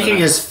shaking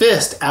his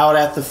fist out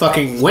at the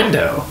fucking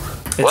window.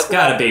 It's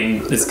gotta be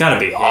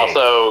Hake.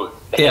 Also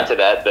hinted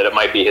at that it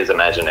might be his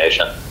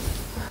imagination.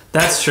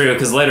 That's true,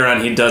 because later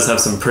on he does have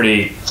some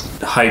pretty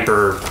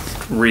hyper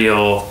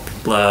real.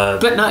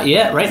 But not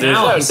yet. Right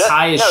now he's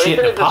high as shit.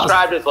 Isn't it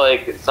described as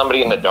like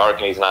somebody in the dark,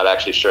 and he's not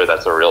actually sure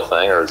that's a real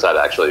thing, or is that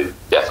actually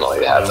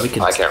definitely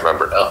happening? I can't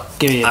remember now.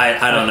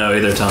 I don't know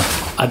either, Tom.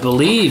 I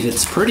believe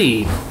it's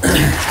pretty.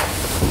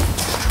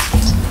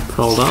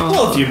 Hold on.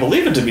 Well, if you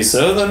believe it to be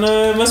so, then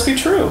it must be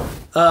true.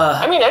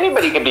 I mean,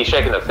 anybody could be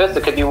shaking their fist.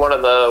 It could be one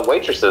of the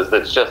waitresses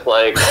that's just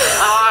like,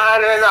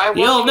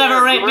 you'll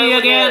never rape me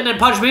again and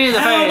punch me in the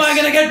face. How am I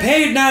gonna get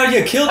paid now?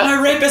 You killed my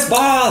rapist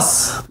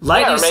boss.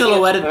 Lightning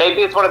silhouetted.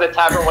 Maybe it's one of the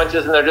tavern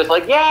wenches, and they're just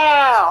like,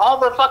 yeah, all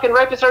the fucking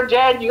rapists are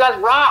dead. You guys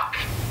rock.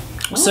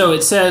 So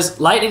it says,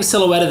 lightning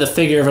silhouetted the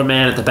figure of a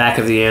man at the back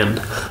of the inn.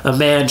 A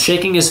man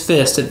shaking his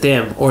fist at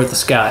them or the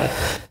sky.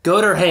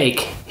 Goat or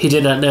Hake, he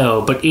did not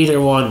know, but either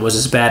one was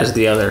as bad as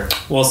the other.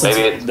 Well,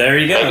 there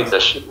you go.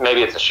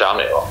 Maybe it's a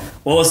Samuel.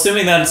 Well,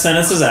 assuming that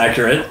sentence is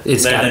accurate, then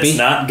it's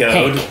not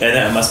Goat,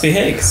 and it must be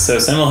Hake. So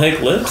Samel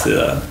Hake lived through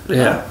that.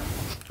 Yeah.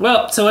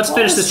 Well, so let's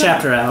finish this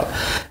chapter out.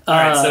 All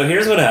right, so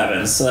here's what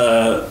happens.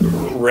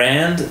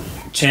 Rand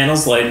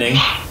channels lightning.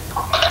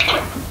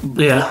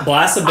 Yeah.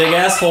 Blasts a big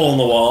ass hole in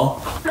the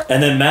wall,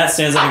 and then Matt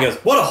stands up and goes,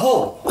 "What a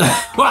hole!"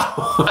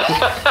 Wow.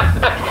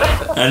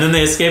 And then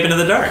they escape into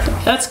the dark.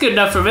 That's good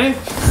enough for me.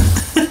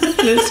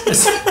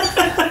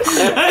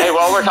 Hey,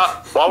 while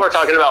we're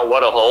talking about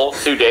what a hole,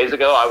 2 days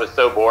ago I was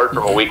so bored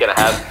from a week and a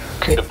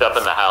half cooped up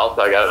in the house.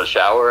 I got in the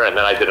shower and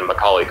then I did a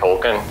Macaulay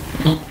Culkin,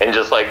 and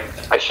just like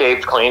I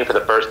shaved clean for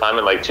the first time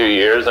in like 2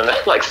 years, and then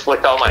like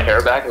slicked all my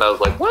hair back, and I was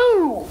like,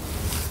 woo!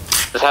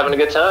 Just having a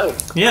good time.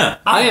 Yeah.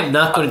 I am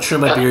not going to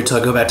trim my beard until I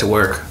go back to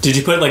work. Did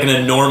you put like an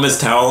enormous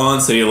towel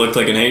on so you looked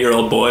like an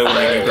 8-year-old boy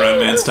wearing a grown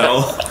man's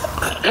towel?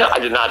 I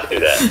did not do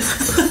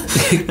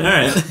that. All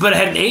right. But I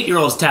had an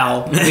 8-year-old's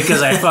towel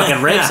because I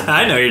fucking raped him.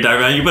 I know you're talking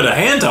about. You put a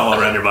hand towel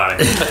around your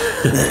body.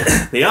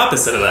 The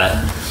opposite of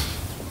that.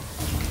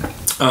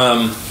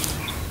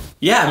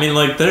 Yeah, I mean,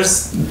 like,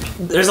 there's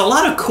a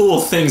lot of cool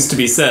things to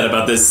be said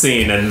about this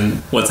scene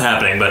and what's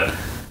happening, but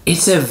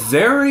it's a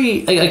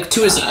very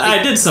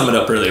I did sum it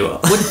up really well.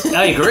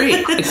 I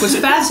agree. What's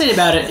fascinating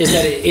about it is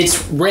that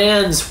it's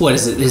Rand's, what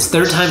is it, his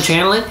third time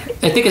channeling?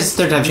 I think it's his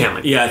third time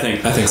channeling. Yeah, I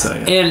think so.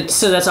 Yeah. And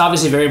so that's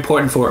obviously very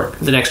important for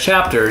the next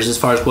chapters as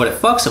far as what it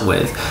fucks him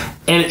with,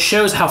 and it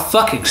shows how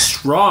fucking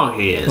strong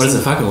he is. What is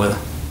it fucking with?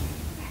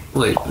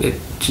 Wait,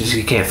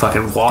 you can't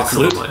fucking walk the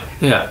flute. normally.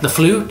 Yeah, the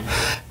flute.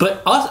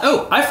 But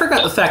also, I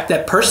forgot the fact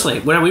that personally,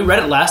 when we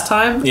read it last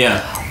time,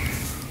 yeah,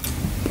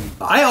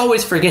 I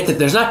always forget that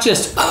there's not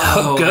just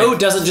Goat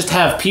doesn't just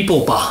have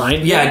people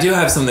behind him. Yeah, I do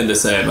have something to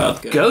say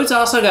about Goat. Goat's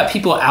also got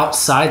people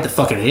outside the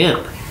fucking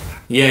inn.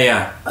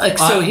 Yeah. Like,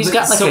 so he's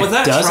got like was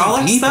that dozen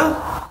Trollocs, people.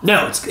 though?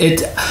 No,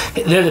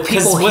 they're the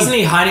people. Wasn't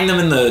he hiding them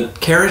in the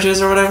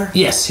carriages or whatever?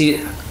 Yes,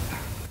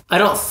 I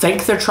don't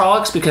think they're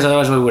Trollocs because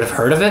otherwise we would have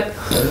heard of it.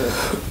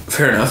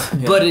 Fair enough.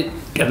 Yeah.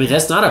 But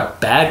that's not a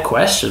bad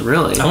question,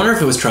 really. I wonder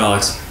if it was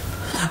Trollocs.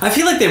 I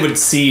feel like they would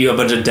see a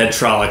bunch of dead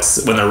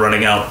Trollocs when they're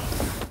running out.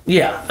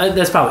 Yeah,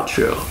 that's probably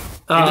true.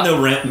 Even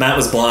though Matt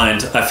was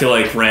blind, I feel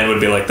like Rand would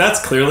be like, "That's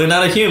clearly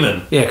not a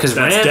human." Yeah, because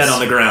Rand's dead on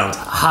the ground.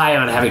 High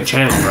on having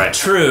channeled, right?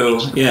 True.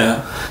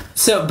 Yeah.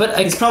 So, but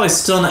he's probably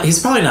not.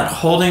 He's probably not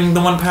holding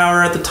the one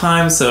power at the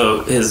time,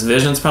 so his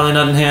vision's probably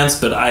not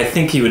enhanced. But I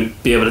think he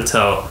would be able to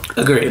tell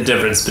the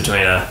difference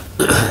between a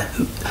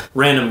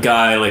random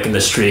guy like in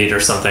the street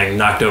or something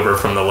knocked over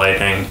from the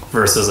lightning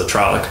versus a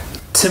Trolloc.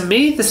 To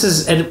me, this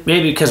is, and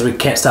maybe because we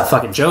can't stop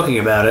fucking joking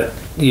about it,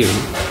 you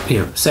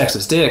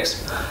sexist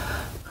dicks.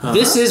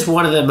 This is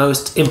one of the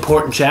most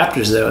important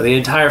chapters, though, the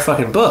entire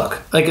fucking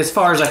book. Like, as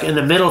far as, like, in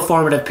the middle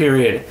formative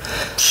period.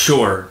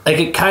 Sure. Like,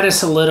 it kind of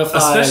solidifies...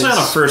 Especially on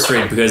a first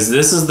read, because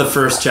this is the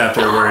first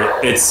chapter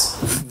where it's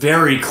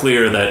very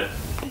clear that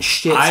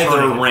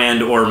either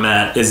Rand or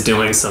Matt is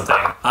doing something.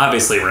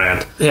 Obviously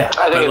Rand. Yeah.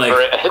 I think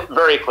it's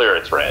very clear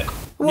it's Rand.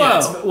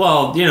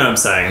 Well, you know what I'm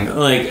saying.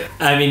 Like,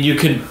 I mean, you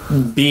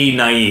could be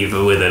naive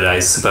with it, I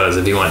suppose,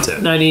 if you want to.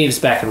 Naive's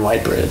back in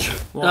Whitebridge.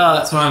 Well,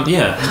 that's what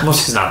well,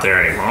 she's not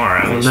there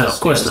anymore. No, of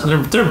course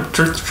not.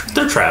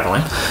 They're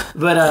traveling.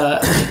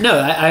 But, no,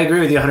 I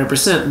agree with you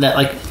 100% that,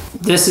 like,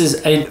 this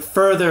is a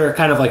further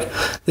kind of like,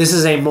 this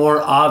is a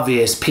more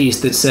obvious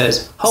piece that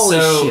says, holy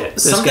shit.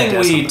 Something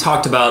we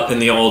talked about in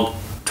the old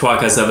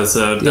tWoTcast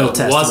episode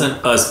that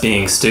wasn't us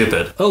being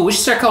stupid. Oh, we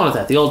should start calling it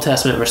that. The Old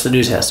Testament versus the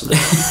New Testament.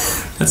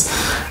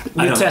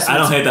 I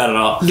don't hate that at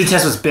all. New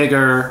Testament's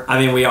bigger. I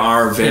mean, we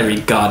are very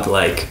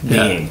godlike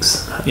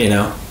beings, you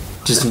know?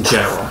 Just in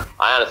general.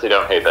 I honestly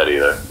don't hate that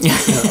either.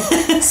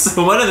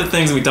 So one of the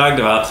things we talked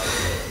about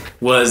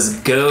was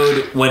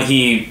Goad when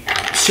he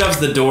shoves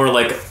the door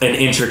like an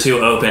inch or two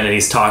open and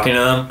he's talking to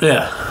them.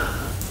 Yeah.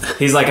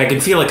 He's like, I can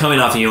feel it coming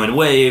off of you in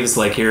waves,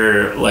 like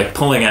you're like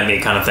pulling at me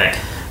kind of thing.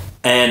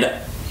 And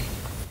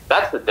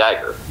that's the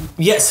dagger.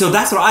 Yeah, so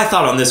that's what I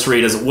thought on this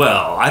read as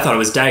well. I thought it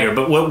was dagger.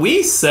 But what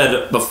we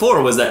said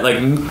before was that, like,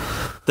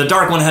 the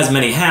Dark One has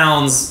many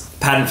hounds.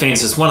 Padan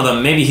Fane's just one of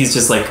them. Maybe he's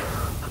just, like...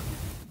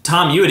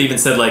 Tom, you had even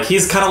said, like,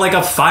 he's kind of like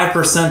a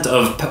 5%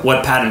 of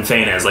what Padan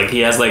Fane is. Like, he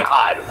has, like,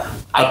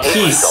 a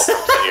piece. 10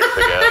 years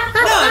ago.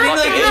 No, I mean,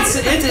 like,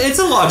 it's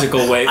a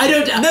logical way.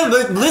 No,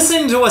 but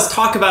listening to us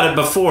talk about it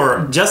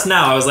before, just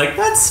now, I was like,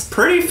 that's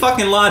pretty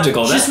fucking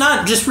logical. That's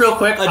not just real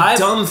quick a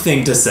dumb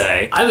thing to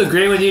say. I'm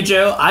agreeing with you,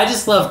 Joe. I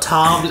just love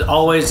Tom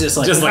always just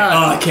like,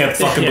 I can't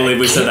fucking believe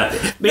we said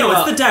that. No,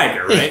 it's the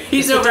dagger, right?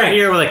 He's over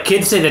here where like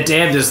kids say the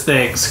damnedest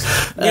things.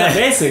 Yeah,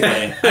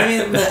 basically. I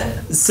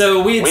mean,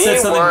 so we said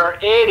something. We were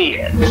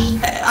idiots.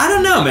 I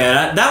don't know,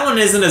 man. That one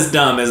isn't as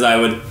dumb as I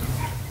would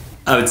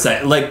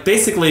say. Like,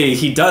 basically,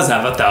 he does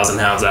have 1,000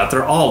 hounds out.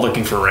 They're all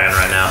looking for Rand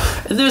right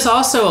now. And there's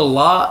also a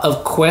lot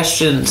of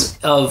questions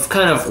of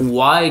kind of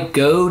why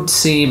Goad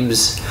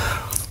seems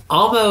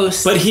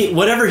almost... But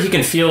whatever he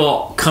can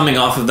feel coming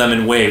off of them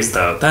in waves,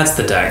 though, that's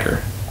the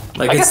dagger.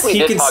 Like,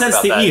 he can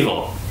sense the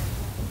evil.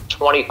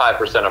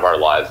 25% of our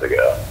lives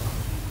ago.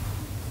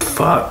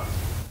 Fuck.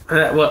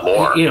 Well,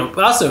 more. You know,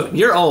 also,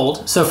 you're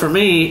old, so for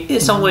me,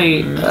 it's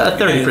only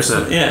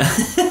 30%. Yeah.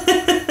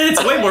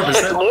 It's way more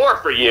percent. It's more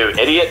for you,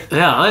 idiot.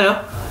 Yeah, I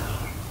know.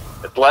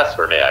 It's less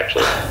for me,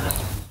 actually.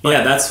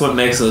 Yeah, that's what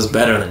makes us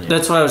better than you.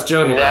 That's what I was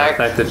joking about. The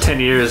fact that 10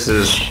 years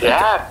is...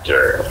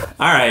 Chapter.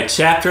 All right,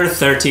 chapter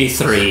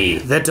 33.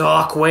 The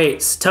Dark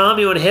Waits. Tom,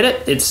 you want to hit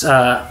it? It's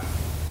a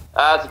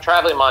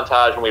traveling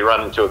montage and we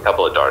run into a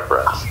couple of dark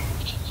friends.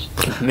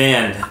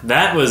 Man,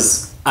 that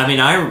was... I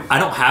mean, I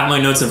don't have my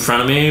notes in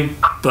front of me,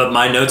 but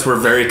my notes were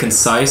very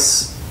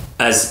concise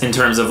as in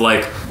terms of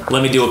like,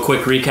 let me do a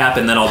quick recap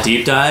and then I'll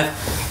deep dive.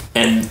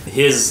 And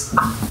his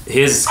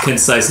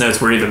concise notes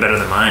were even better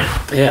than mine.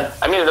 Yeah.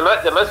 I mean, the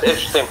most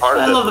interesting part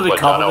of this, what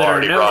Jono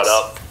already brought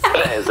up,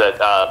 is that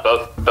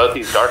both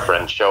these dark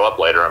friends show up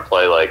later and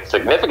play like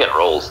significant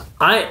roles.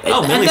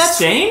 Millie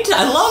Stained?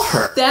 I love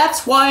her.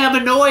 That's why I'm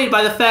annoyed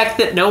by the fact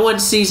that no one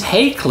sees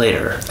Hake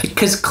later.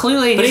 Because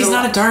clearly... But he's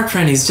not a dark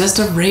friend, he's just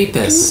a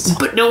rapist.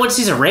 But no one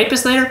sees a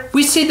rapist later?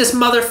 We see this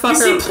motherfucker... We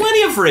see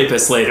plenty of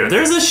rapists later.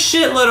 There's a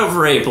shitload of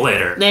rape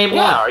later. Name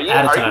one. Are you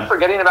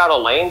forgetting about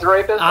Elaine's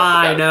rapist?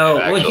 I know.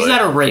 Well, he's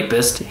not a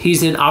rapist.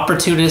 He's an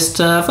opportunist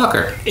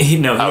fucker.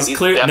 He's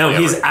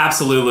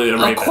absolutely a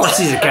rapist. Of course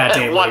he's a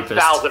goddamn rapist.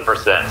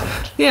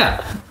 1,000%.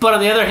 Yeah. But on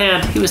the other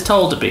hand, he was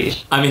told to be.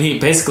 I mean, he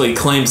basically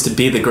claims to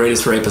be the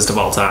greatest rapist of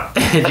all time.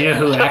 Do you know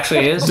who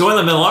actually is?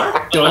 Doyle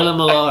Millar? Doyle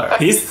Millar.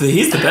 He's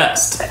the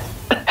best.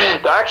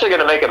 They're actually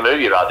going to make a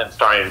movie about him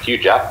starring Hugh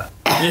Jackman.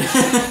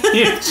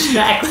 Is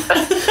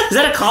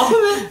that a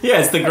compliment? Yeah,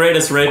 it's the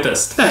greatest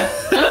rapist.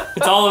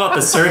 It's all about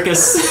the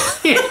circus.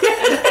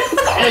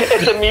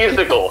 It's a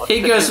musical. He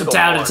goes from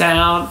town to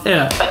town.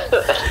 Yeah.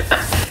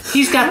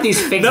 He's got these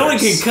fingers. No one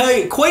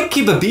can quite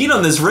keep a beat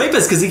on this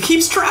rapist because he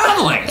keeps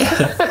traveling.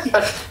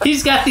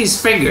 He's got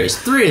these fingers.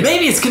 3 of them.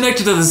 Maybe it's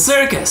connected to the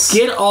circus.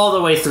 Get all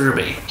the way through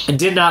me. I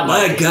did not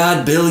like My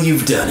God, Bill,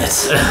 you've done it.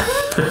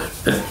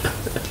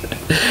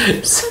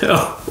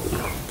 So,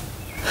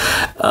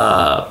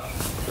 I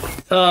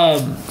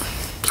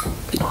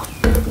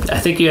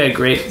think you had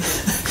great...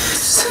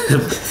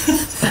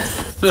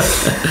 You're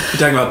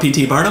talking about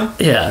P.T. Barnum?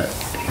 Yeah.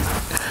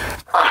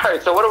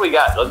 Alright, so what do we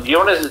got? Do you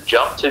want to just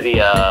jump to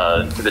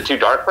the two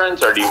dark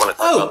friends, or do you want to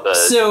talk about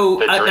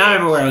the now I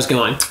remember where I was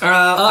going.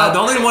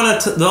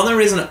 The only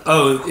reason...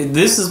 Oh,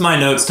 this is my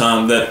notes,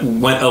 Tom, that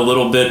went a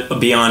little bit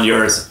beyond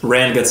yours.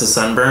 Rand gets a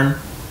sunburn.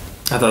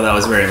 I thought that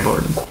was very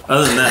important.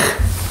 Other than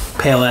that...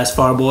 Pale ass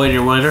far boy and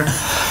you're wonder.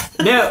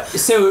 No,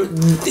 so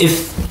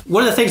if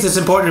one of the things that's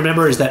important to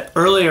remember is that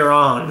earlier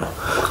on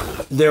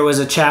there was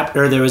a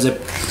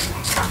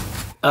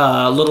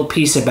little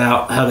piece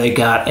about how they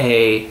got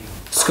a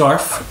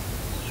scarf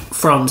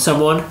from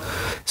someone.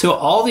 So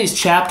all these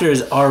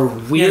chapters are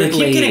weirdly... Yeah, they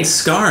keep getting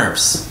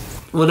scarves.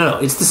 Well, no,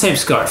 it's the same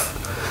scarf.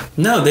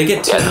 No, they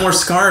get 2 more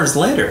scarves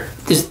later.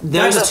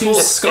 There's 2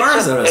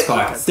 scarves out of his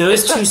pocket.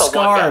 Those 2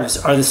 scarves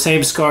are the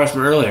same scarves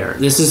from earlier.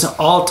 This is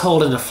all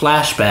told in a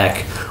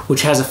flashback,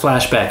 which has a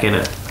flashback in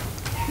it.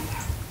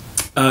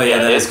 Oh yeah,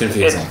 that is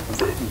confusing.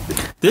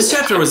 This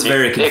chapter was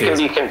very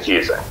confusing. It can be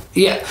confusing.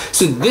 Yeah,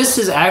 so this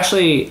is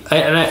actually,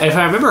 if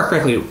I remember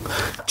correctly,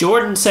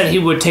 Jordan said he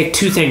would take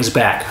two things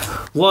back.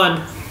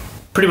 One,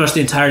 pretty much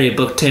the entirety of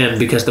Book 10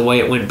 because the way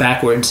it went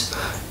backwards.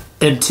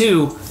 And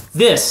two,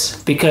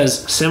 this,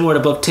 because similar to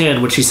Book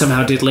 10, which he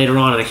somehow did later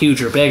on in a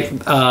huge or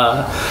big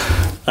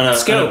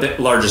scale, a bit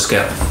larger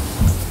scale.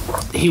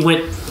 He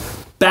went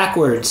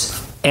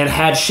backwards and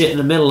had shit in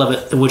the middle of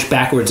it, which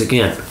backwards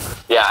again.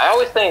 Yeah, I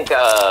always think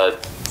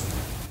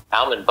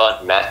Almond Bunt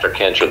and Master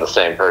Kinch are the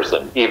same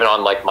person, even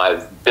on like my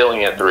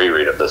billionth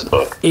reread of this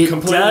book. It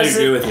Completely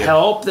agree with you.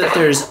 help that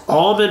there's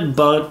Almond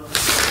Bunt,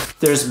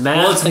 there's Matt.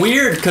 Well, it's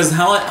weird because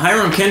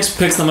Hiram Kinch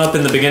picks them up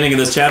in the beginning of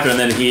this chapter, and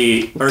then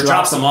he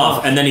drops them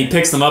off, and then he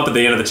picks them up at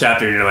the end of the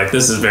chapter. And you're like,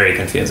 this is very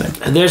confusing.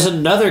 And there's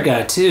another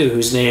guy too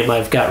whose name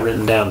I've got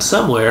written down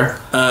somewhere.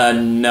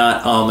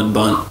 Not Almond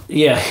Bunt.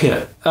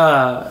 Yeah.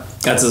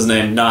 That's his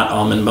name, not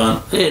Almond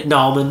Bunt.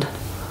 Almond.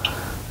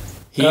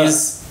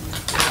 He's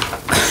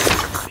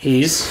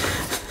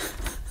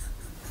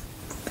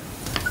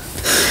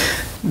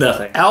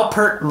nothing.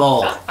 Alpert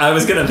Mole. I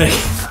was gonna make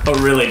a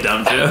really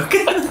dumb joke.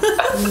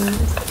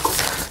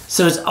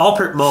 So it's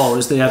Alpert Mole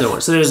is the other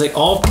one. So there's like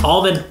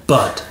Almond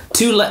Bunt.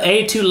 Two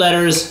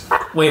letters.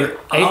 Wait,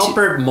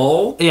 Albert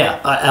Mole? Yeah,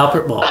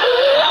 Alpert Mole.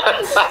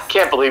 I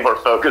can't believe we're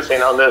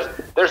focusing on this.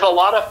 There's a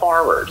lot of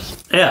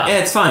farmers. Yeah,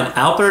 it's fine.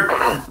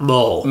 Albert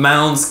Mole.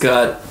 Mound's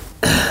got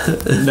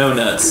no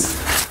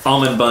nuts.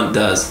 Almond Bunt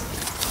does.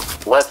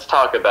 Let's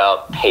talk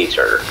about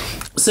Pater.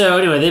 So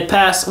anyway, they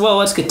pass. Well,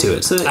 let's get to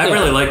it. So I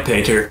really like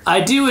Pater.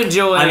 I do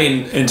enjoy. I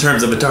mean, in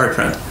terms of a dark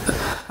friend,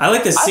 I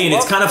like this scene.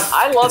 It's kind of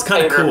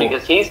Pater cool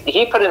because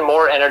he put in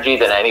more energy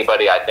than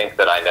anybody I think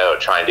that I know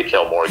trying to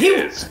kill more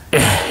youths.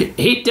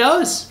 He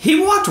does. He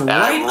walked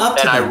right up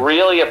to them. And I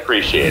really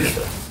appreciated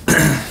it.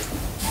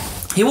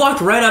 He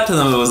walked right up to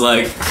them and was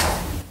like,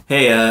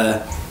 "Hey,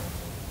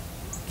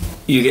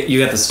 you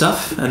got the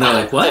stuff?" And they're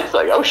like, "What?" It's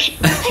like, "Oh shit!"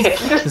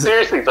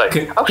 Seriously, it's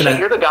like, "Oh shit,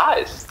 you're the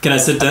guys." Can I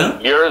sit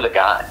down? You're the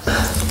guys.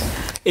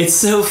 It's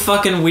so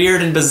fucking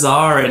weird and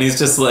bizarre, and he's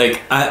just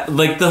like,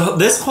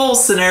 this whole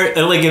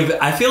scenario. Like,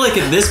 I feel like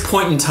at this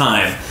point in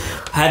time,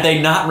 had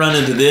they not run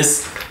into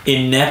this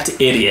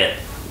inept idiot,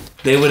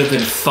 they would have been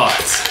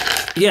fucked.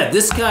 Yeah,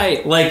 this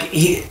guy,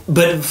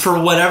 but for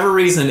whatever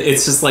reason,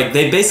 it's just like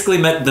they basically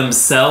met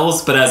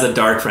themselves, but as a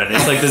dark friend.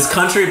 It's like this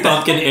country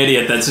bumpkin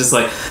idiot that's just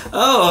like,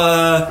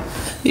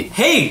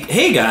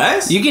 hey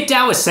guys, you get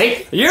down with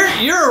Satan?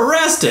 You're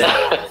arrested.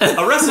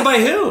 Arrested by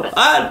who?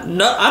 I'm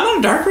not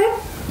a dark friend.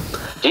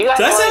 Do you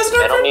guys like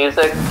metal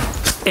music?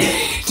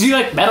 Do you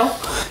like metal?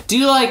 Do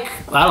you like,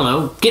 I don't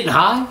know, getting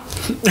high?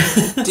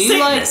 Do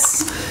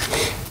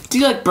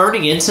you like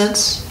burning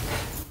incense?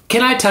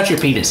 Can I touch your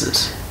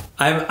penises?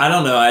 I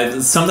don't know.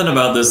 Something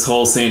about this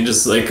whole scene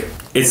just like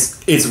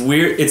it's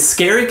weird. It's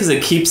scary because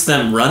it keeps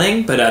them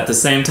running, but at the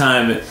same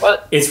time,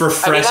 it's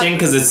refreshing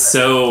because it's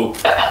so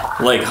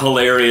like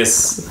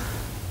hilarious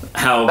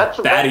how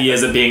bad he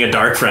is at being a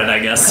dark friend. I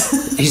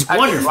guess he's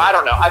wonderful. I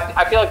don't know.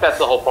 I feel like that's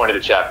the whole point of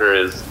the chapter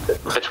is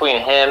between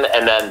him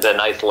and then the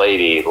nice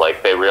lady.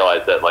 Like they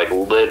realize that like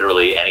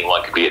literally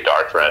anyone could be a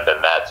dark friend,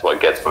 and that's what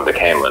gets them to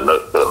Camelin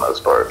for the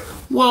most part.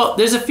 Well,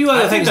 there's a few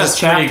other things in this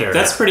chapter.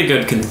 That's pretty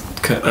good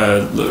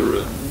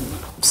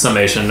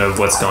summation of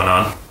what's going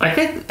on. I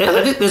think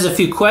there's a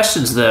few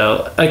questions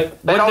though.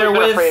 Like they'd always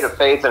been afraid of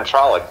Faith and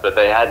Trollocs, but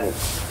they hadn't.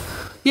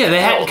 Yeah,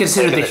 they hadn't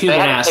considered the human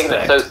aspect. They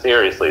hadn't taken it so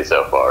seriously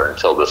so far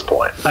until this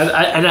point.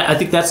 I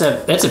think that's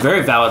a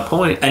very valid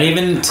point. And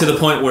even to the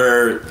point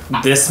where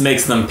this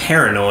makes them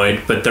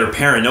paranoid, but their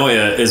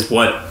paranoia is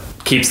what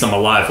keeps them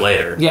alive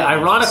later. Yeah,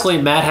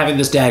 ironically, Matt having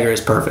this dagger is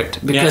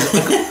perfect because.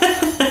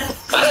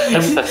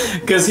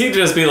 Because he'd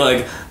just be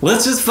like,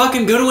 let's just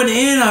fucking go to an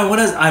inn.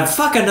 I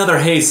fuck another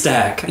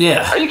haystack.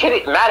 Yeah. Are you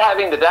kidding? Matt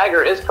having the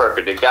dagger is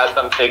perfect. It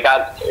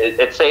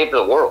saved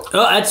the world.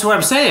 Oh, that's what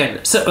I'm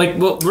saying. So,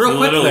 real quick,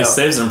 literally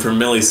saves him from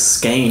Millie's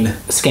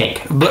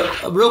skank.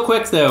 But real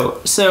quick, though,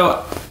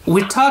 so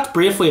we talked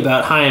briefly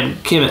about Chaim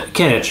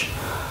Kinich.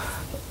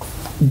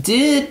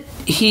 Did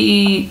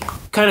he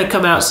kind of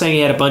come out saying he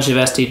had a bunch of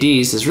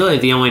STDs is really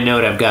the only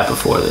note I've got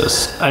before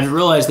this. I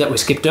realized that we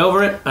skipped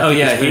over it.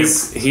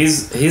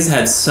 He's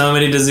had so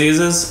many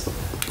diseases.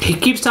 He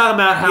keeps talking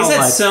about how he's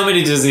had so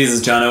many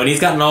diseases, Jono, and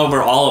he's gotten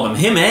over all of them.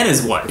 Him and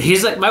his wife.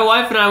 He's like, my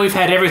wife and I, we've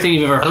had everything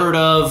you've ever heard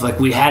of. Like,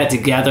 we had it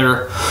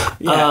together.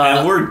 Yeah,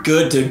 and we're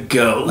good to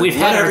go. We've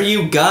had whatever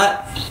you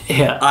got.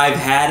 Yeah, I've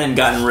had and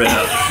gotten rid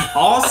of.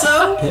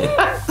 Also,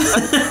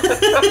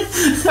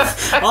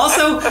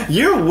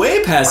 you're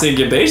way past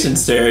incubation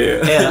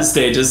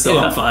stages, so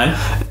I'm fine.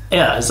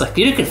 Yeah, it's like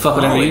you can fuck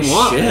whatever you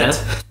want, man.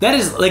 That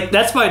is like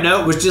that's my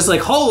note was just like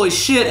holy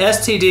shit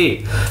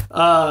STD.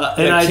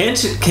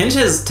 Kinch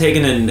has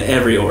taken in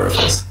every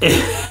orifice.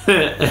 And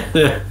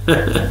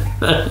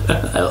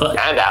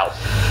out.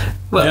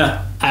 Well,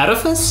 yeah.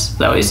 Edifice? Is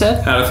that what you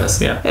said? Edifice,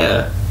 yeah.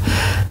 Yeah.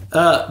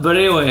 But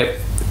anyway,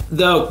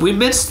 though we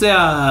missed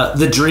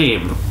the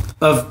dream.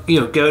 of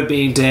Goad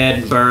being dead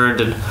and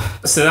burned, and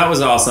so that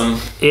was awesome.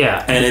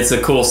 Yeah, and it's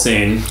a cool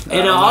scene. And I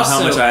don't also, know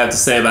how much I have to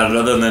say about it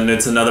other than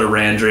it's another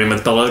Rand dream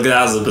with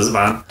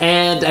Belagazabazban.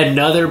 And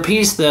another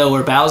piece though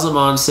where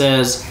Balzamon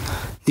says,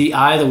 "The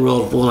eye of the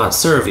world will not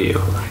serve you."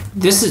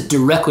 This is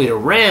directly to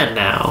Rand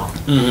now,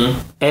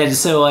 and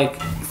so like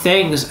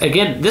things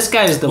again. This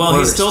guy is the worst.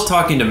 He's still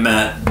talking to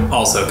Matt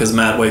also because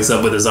Matt wakes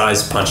up with his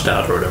eyes punched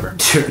out or whatever.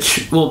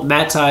 Well,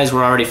 Matt's eyes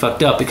were already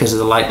fucked up because of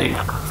the lightning.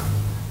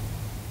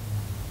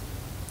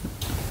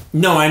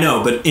 No, I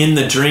know, but in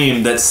the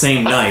dream that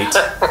same night,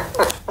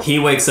 he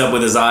wakes up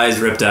with his eyes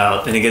ripped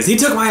out, and he goes, "He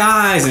took my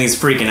eyes," and he's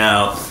freaking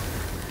out.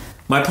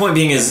 My point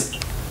being is,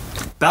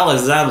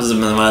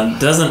 Balazabazman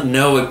doesn't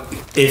know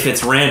if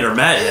it's Rand or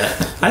Matt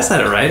yet. I said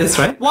it right, that's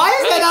right. Why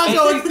is that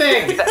ongoing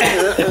thing?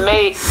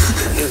 Mate,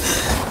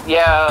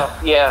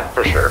 yeah,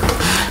 for sure.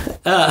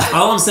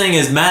 All I'm saying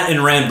is Matt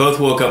and Rand both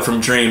woke up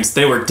from dreams.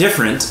 They were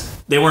different.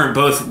 They weren't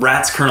both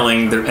rats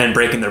curling and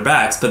breaking their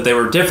backs, but they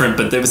were different,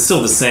 but it was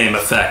still the same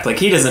effect. Like,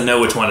 he doesn't know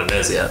which one it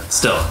is yet,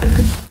 still.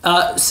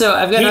 So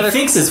I've got He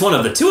thinks it's one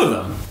of the two of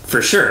them,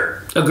 for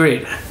sure.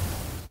 Agreed.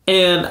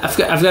 And I've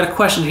got a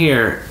question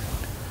here.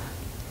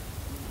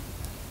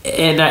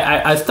 And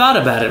I've thought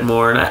about it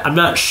more, and I'm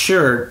not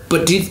sure,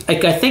 but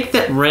I think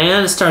that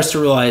Rand starts to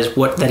realize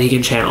that he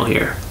can channel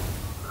here.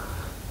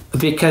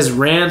 Because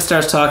Rand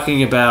starts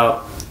talking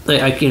about,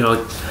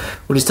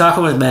 when he's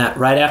talking with Matt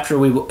right after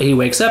he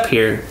wakes up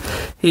here,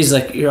 he's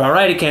like, "You're all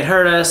right, he can't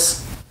hurt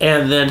us."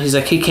 And then he's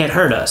like, "He can't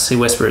hurt us," he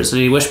whispers.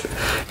 And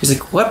he's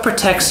like, "What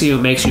protects you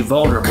makes you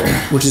vulnerable,"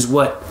 which is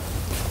what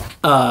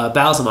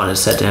Balzamon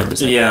has said to him.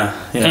 Like, yeah.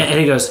 And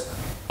he goes,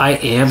 "I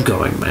am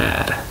going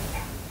mad."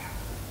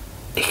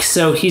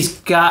 So he's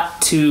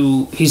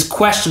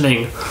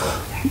questioning.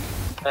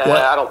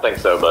 I don't think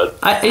so, bud.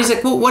 He's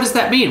like, "Well, what does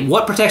that mean?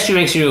 What protects you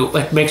makes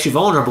you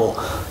vulnerable?"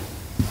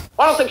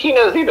 I don't think he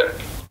knows either.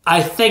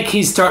 I think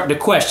he's starting to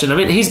question. I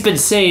mean, he's been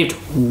saved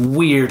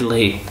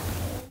weirdly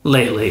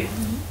lately.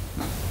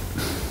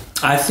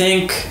 I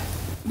think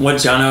what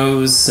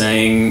Jono's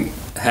saying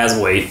has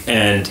weight,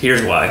 and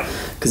here's why.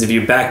 Because if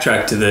you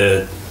backtrack to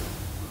the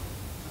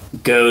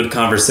Goad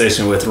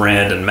conversation with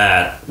Rand and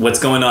Matt, what's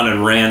going on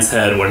in Rand's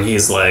head when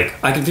he's like,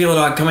 "I can feel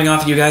it coming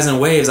off you guys in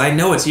waves. I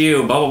know it's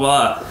you, blah, blah,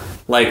 blah."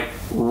 Like,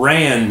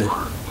 Rand,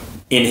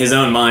 in his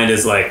own mind,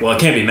 is like, "Well, it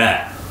can't be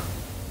Matt.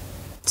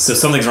 So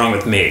something's wrong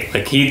with me."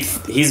 Like,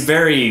 he's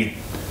very,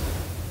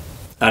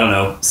 I don't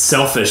know,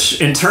 selfish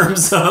in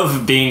terms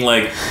of being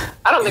like,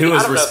 who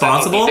is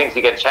responsible? He thinks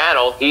he can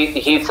channel.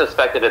 He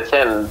suspected it's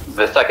him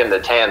the second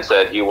that Tan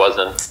said he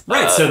wasn't.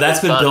 Right, so that's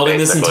been building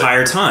this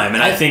entire time.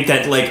 And I think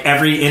that, like,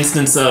 every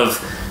instance of,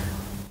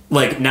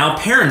 like, now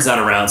Perrin's not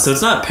around, so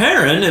it's not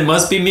Perrin, it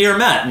must be me or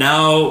Matt.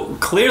 Now,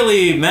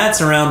 clearly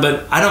Matt's around,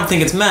 but I don't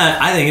think it's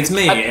Matt, I think it's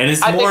me. And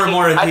it's more and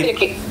more...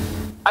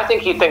 I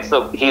think he thinks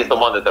he's the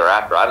one that they're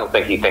after. I don't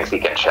think he thinks he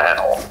can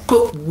channel.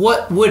 But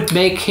what would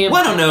make him...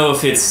 Well, I don't know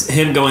if it's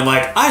him going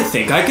like, "I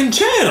think I can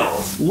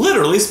channel."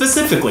 Literally,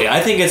 specifically. I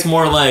think it's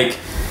more like...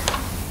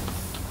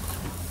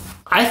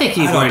 I think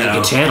he's worried he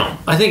can channel.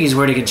 I think he's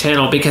worried he can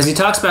channel because he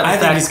talks about the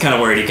fact... I think he's kind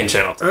of worried he can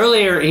channel.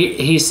 Earlier,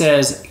 he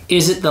says,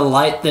 "Is it the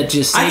light that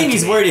just saved me?" I think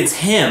he's worried it's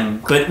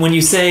him, but when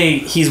you say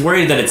he's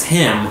worried that it's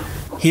him...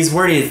 He's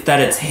worried that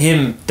it's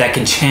him that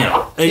can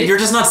channel. You're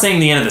just not saying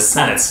the end of the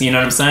sentence. You know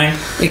what I'm saying?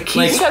 Like,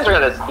 you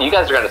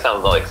guys are gonna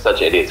sound like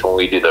such idiots when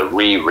we do the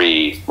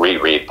reread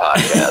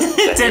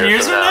podcast. 10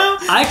 years from now?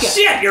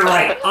 Shit, you're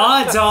right.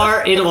 Odds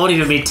are it won't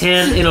even be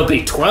 10. It'll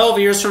be 12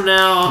 years from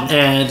now.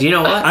 And you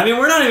know what? I mean,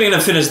 we're not even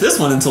gonna finish this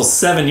one until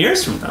 7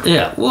 years from now.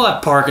 Yeah, we'll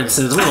have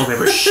Parkinson's. We don't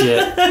remember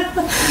shit.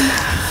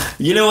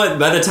 You know what?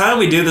 By the time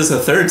we do this a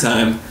third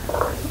time,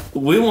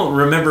 we won't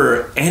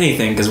remember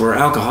anything because we're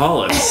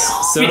alcoholics.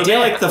 So it'll be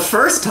like the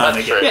first time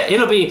again. Yeah,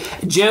 it'll be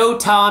Joe,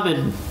 Tom,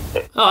 and...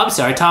 Oh, I'm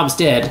sorry. Tom's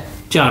dead.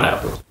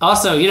 Jono.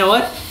 Also, you know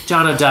what?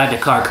 Jono died in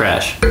a car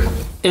crash.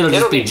 It'll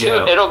just be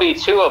Joe. It'll be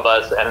two of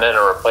us and then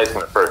a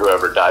replacement for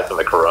whoever died from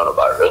the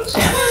coronavirus.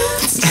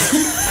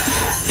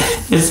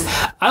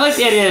 I like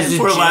the idea that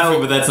we're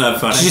laughing, but that's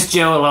not funny. Just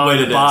Joe alone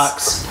in the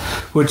box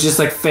with just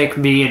like fake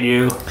me and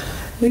you.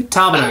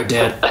 Tom and I are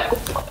dead.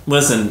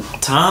 Listen,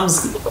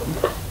 Tom's...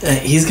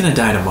 he's gonna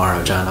die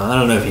tomorrow, Jono. I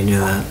don't know if you knew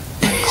that.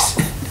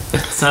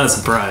 It's not a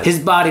surprise. His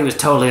body was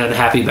totally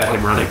unhappy about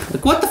him running.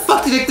 Like, what the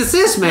fuck do you think this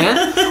is,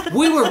 man?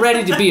 We were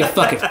ready to be a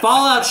fucking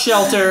fallout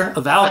shelter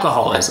of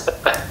alcoholism.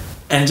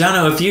 And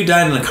Jono, if you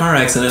died in a car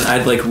accident,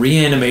 I'd like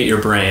reanimate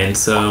your brain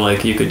so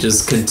like you could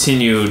just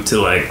continue to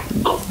like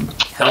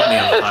help me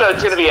on the podcast. So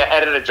it's gonna be a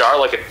head in a jar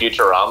like in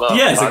Futurama.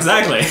 Yes,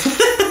 exactly.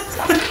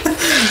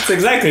 It's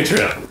exactly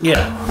true.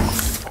 Yeah.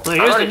 Well,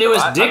 here's the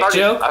newest dick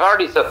joke. I've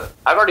already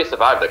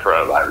survived the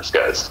coronavirus,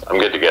 guys. I'm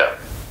good to go.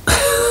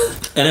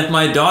 And if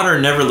my daughter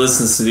never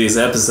listens to these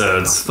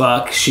episodes,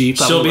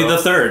 she'll be the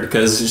third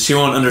because she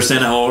won't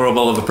understand how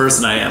horrible of a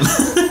person I am.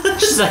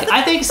 She's like,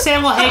 "I think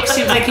Samuel Hake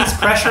seems like he's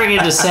pressuring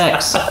into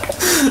sex."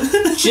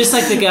 Just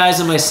like the guys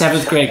in my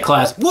 7th grade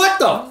class. What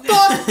the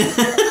fuck?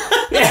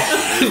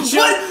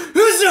 What?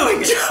 Who's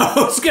doing?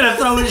 Joe's gonna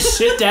throw his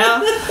shit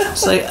down.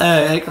 It's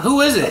like,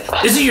 who is it?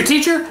 Is it your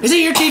teacher? Is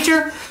it your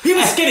teacher? He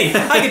was skinny.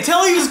 I could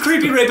tell he was a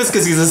creepy rapist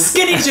because he's a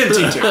skinny gym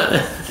teacher.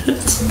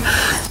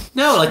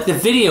 No, like the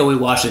video we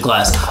watched in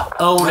class.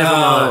 Oh, never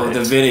mind.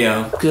 The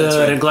video. Good.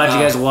 Right. I'm glad you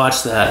guys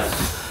watched that.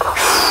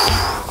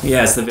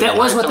 Yes, the video. That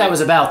was what that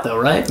was about, though,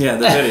 right? Yeah,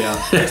 the video.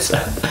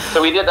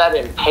 So we did that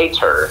in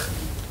Pater.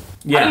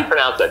 Yeah. How do you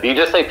pronounce that? Do you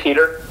just say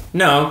Peter?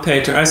 No,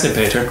 Pater. I say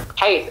Pater.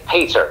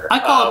 Pater. I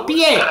call it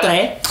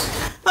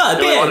Pietre.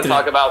 Do we want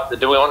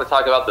to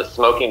talk about the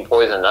smoking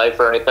poison knife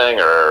or anything,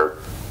 or?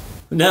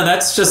 No,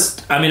 that's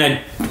just. I mean,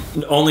 I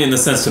only in the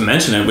sense to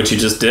mention it, which you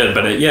just did.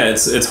 But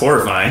it's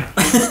horrifying.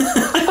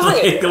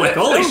 like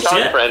holy shit!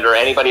 Dark Friend or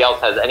anybody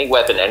else has any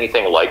weapon,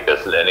 anything like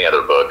this in any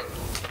other book?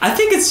 I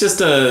think it's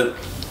just a.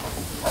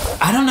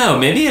 I don't know.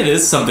 Maybe it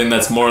is something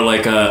that's more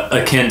like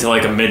akin to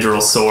like a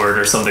Midril sword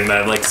or something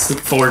that like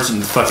forged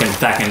in fucking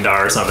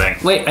Thakandar or something.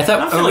 Wait, I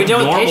thought are we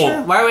doing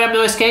Pater? Why are we having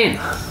Noise Kane?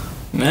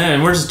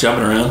 Man, we're just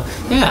jumping around.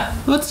 Yeah,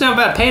 let's talk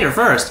about Pater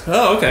first.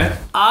 Oh, okay.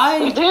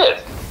 We did.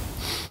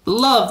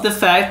 Love the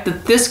fact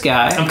that this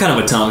guy. I'm kind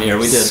of a Tom here.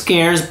 We did.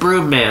 Scares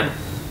Broom Man.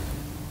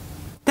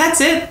 That's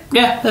it.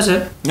 Yeah, that's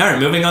it. All right,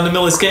 moving on to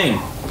Millis Kane.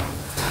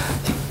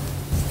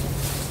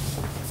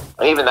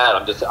 Even that,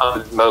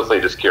 I'm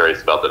mostly just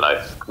curious about the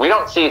knife. We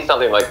don't see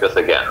something like this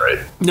again, right?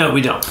 No, we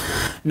don't.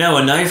 No,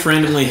 a knife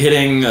randomly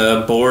hitting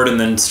a board and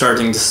then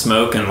starting to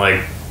smoke and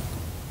like.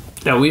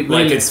 No, we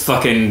it's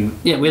fucking.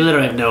 Yeah, we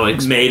literally have no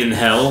experience. Made in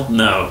hell.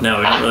 No, we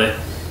don't really.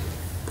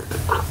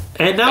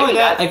 And not only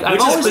that, like, I've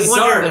always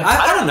bizarre. wondered.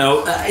 I don't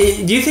know.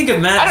 Do you think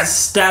if Matt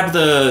stabbed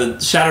the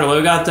Shatter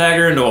Logoth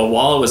dagger into a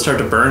wall, it would start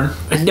to burn?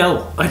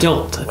 No, I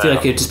don't. I feel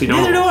like it'd just be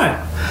normal. Neither do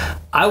I.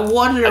 I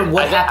wonder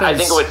what happens. I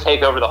think it would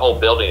take over the whole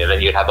building, and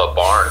then you'd have a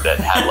barn that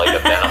had like a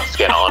venom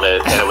skin on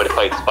it, and it would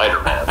fight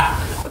Spider-Man.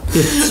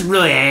 It's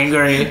really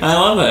angry. I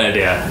love that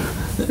idea.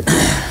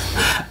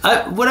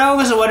 What I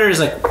always wonder is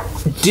like,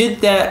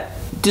 did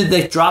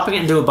like dropping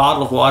it into a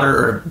bottle of water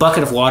or a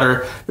bucket of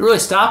water really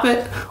stop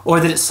it, or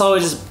did it slowly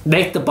just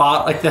make the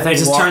bottle like the thing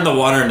just turn the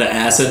water into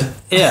acid?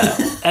 Yeah,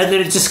 and then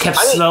it just kept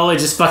slowly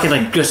just fucking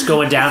like just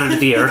going down into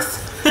the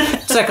earth.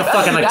 It's like a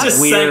fucking like just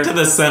weird sank to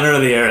the center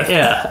of the earth.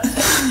 Yeah,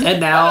 and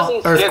now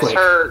earthquake.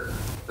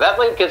 That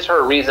like gives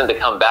her a reason to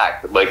come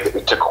back,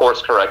 like to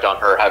course correct on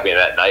her having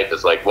that knife.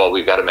 Is like, well,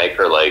 we've got to make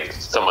her like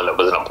someone that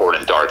was an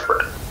important Dark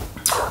Friend.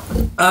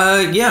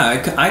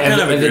 Yeah, I kind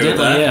of agree with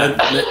that.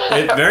 Yeah.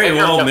 It very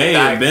well may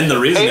have been the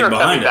reasoning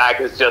behind it. Back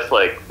is just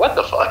like, what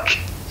the fuck?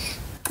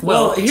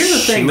 Well, here's the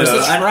thing,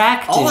 though.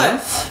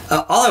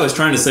 All I was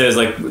trying to say is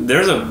like,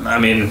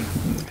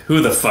 who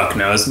the fuck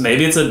knows?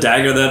 Maybe it's a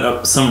dagger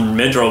that some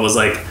Midril was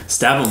like,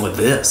 stab him with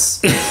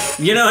this.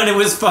 And it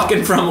was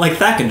fucking from like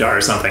Thakandar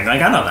or something.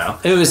 Like, I don't know.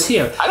 It was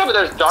him. I know, but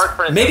there's Dark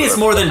Friends. Maybe it's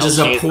more than just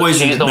a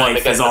poisoned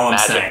knife is all I'm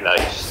saying.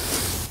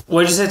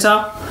 What'd you say,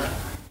 Tom?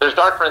 There's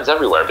Dark Friends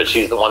everywhere, but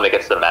she's the one that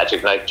gets the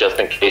magic knife just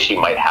in case she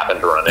might happen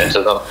to run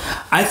into them.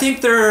 I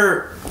think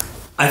the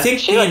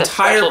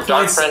entire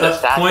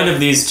point of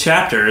these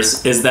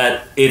chapters is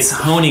that it's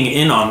honing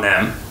in on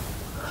them.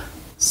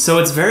 So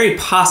it's very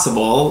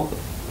possible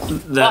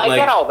that I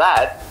get all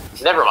that.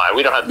 Never mind.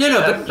 We don't have.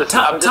 No. But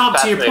Tom,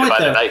 to your point, by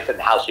though, the knife and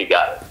how she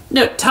got it.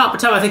 No, Tom.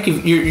 I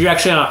think you're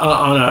actually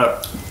on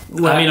a.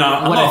 I'm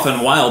off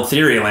in wild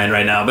theory land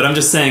right now, but I'm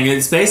just saying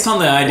it's based on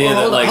the idea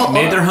that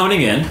maybe they're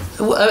honing in.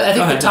 Well, I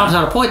think that Tom's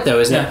on a point,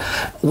 though, is that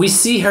we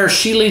see her.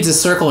 She leads a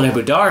circle in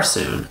Abu Dar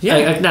soon. Yeah,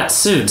 like, not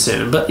soon,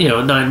 but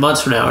 9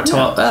 months from now or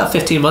 12,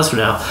 15 months from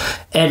now,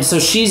 and so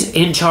she's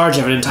in charge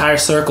of an entire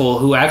circle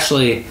who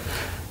actually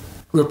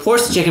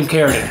reports to Jacob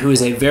Carradine, who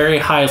is a very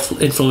high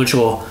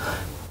influential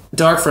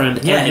Dark Friend.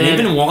 Yeah, and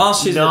even while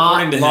she's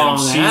reporting to him,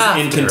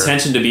 she's in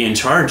contention to be in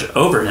charge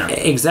over him.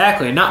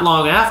 Exactly. Not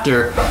long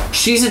after,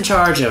 she's in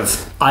charge of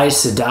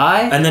Aes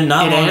Sedai. And then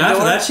not long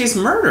after that, she's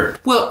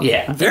murdered. Well,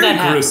 yeah. Very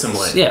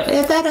gruesomely. Yeah,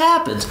 if that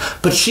happens.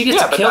 But she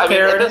gets to kill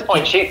Carradine. At this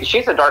point,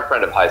 she's a Dark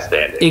Friend of high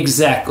standing.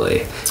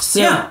 Exactly.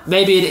 So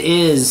maybe it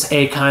is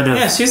a kind of...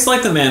 Yeah, she's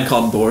like the man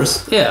called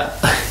Bors. Yeah.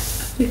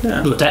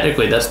 Well,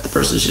 technically, that's the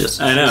person she's...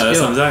 I know, that's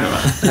what I'm talking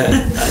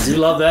about. I do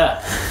love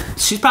that.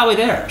 She's probably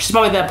there. She's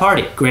probably at that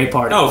party. Great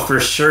party. Oh, for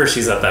sure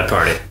she's at that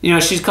party. You know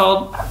what she's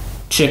called?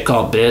 Chick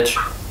called bitch.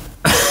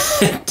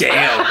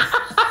 Damn.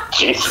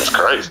 Jesus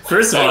Christ.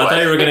 First of all, I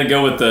thought you were going to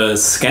go with the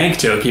skank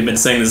joke you've been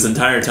saying this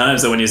entire time,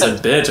 so when you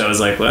said bitch, I was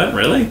like, what?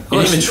 Really? You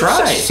didn't even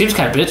try. She seems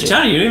kind of bitchy.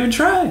 Johnny, you didn't even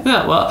try.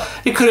 Yeah, well,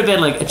 it could have been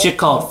like a chick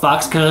called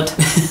Fox Cunt,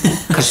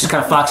 because she's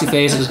got foxy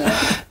faces.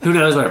 Who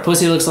knows what her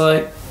pussy looks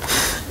like?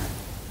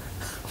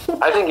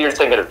 I think you're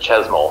thinking of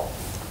Chesmol.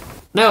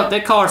 No, they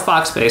call her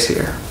Foxface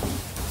here.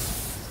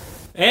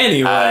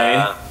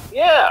 Anyway.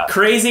 Yeah.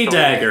 Crazy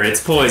dagger.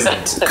 It's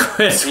poisoned.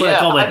 That's what I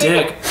call my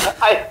dick.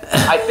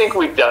 I think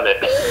we've done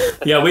it.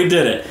 Yeah, we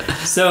did it.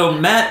 So,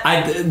 Matt,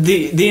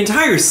 the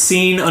entire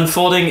scene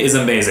unfolding is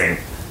amazing.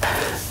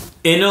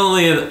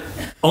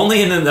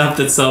 Only in and of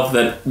itself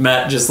that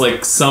Matt just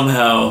like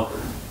somehow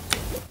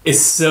is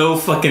so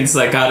fucking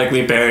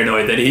psychotically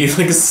paranoid that he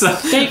like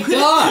Thank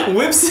God.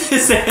 whips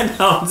his hand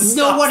out.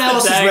 No one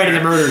else is ready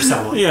to murder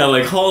someone. Yeah,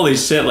 like holy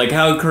shit, like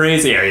how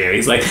crazy are you?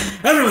 He's like,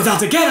 everyone's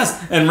out to get us,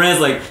 and Rand's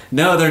like,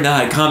 no, they're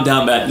not. Calm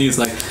down, Matt. And he's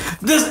like,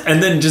 this,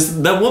 and then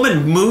just the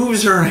woman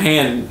moves her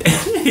hand,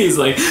 and he's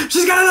like,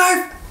 she's got a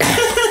knife,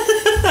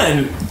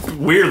 and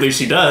weirdly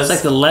she does. It's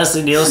like the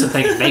Leslie Nielsen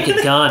thing,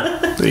 Naked Gun.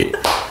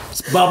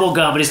 It's bubble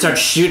gum, and he starts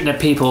shooting at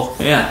people.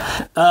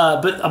 Yeah,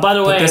 but by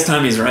the way, this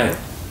time he's right.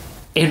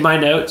 In my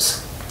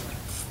notes,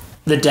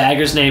 the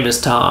dagger's name is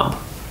Tom.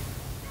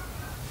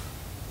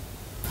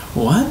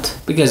 What?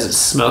 Because it's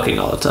smoking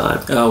all the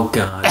time. Oh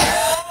god.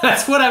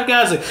 That's what I've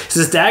got. Is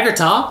this dagger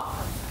Tom?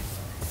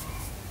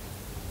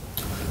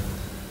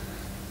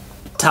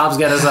 Tom's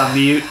got us on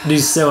mute.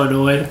 He's so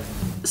annoyed.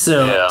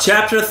 So, Yeah.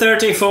 Chapter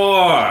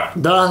 34.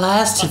 The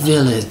Last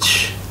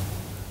Village.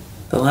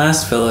 The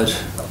Last Village.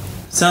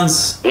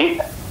 Sounds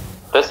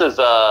This is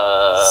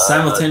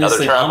simultaneously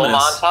another travel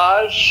ominous.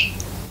 montage,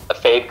 a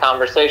fade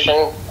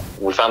conversation.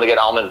 We finally get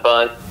almond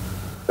bun.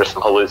 There's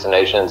some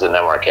hallucinations, and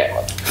then we're at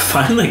Camelot.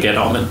 Finally get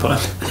almond bun.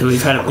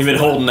 We've had it You've been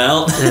holding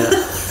out. Holding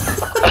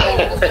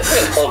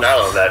out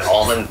on that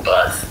almond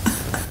bun.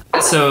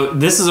 So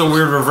this is a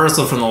weird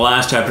reversal from the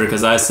last chapter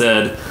because I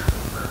said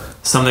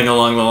something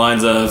along the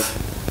lines of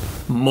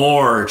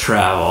more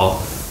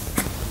travel.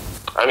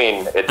 I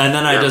mean, it's, And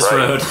then I you're just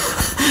right. wrote,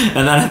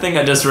 and then I think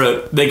I just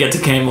wrote, they get to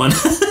Camelin.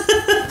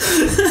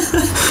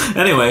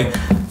 Anyway,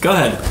 go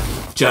ahead.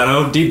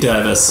 Jono, deep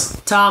dive us.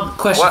 Tom,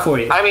 question What- for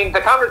you. I mean,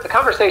 the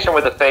conversation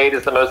with the fade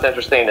is the most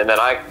interesting, and then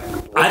I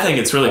think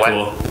it's really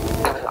cool.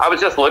 I was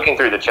just looking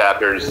through the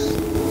chapters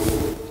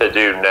to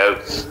do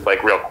notes,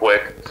 like real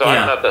quick. So I Yeah.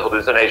 don't know if the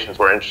hallucinations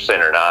were interesting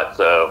or not.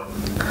 So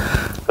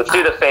let's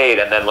do the fade,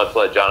 and then let's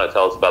let Jono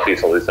tell us about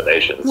these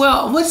hallucinations.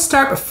 Well, let's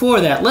start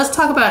before that. Let's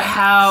talk about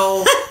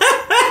how...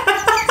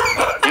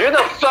 You're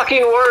the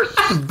fucking worst.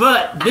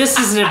 But this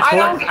is an I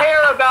don't important...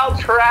 care about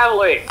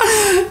traveling.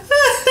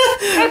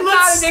 It's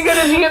not even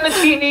going to be in the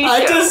TV show.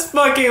 I just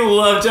fucking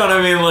love John.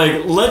 I mean,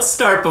 like, let's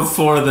start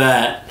before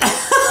that.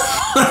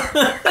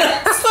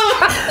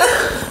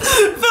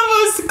 The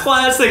most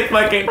classic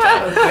fucking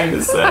kind of thing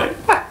to say.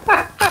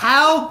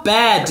 How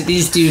bad do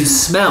these dudes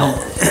smell?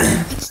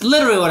 It's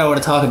literally what I want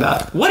to talk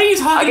about. What are you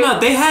talking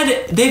about? They've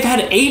had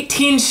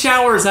 18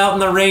 showers out in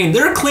the rain.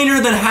 They're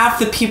cleaner than half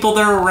the people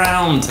they're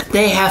around.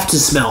 They have to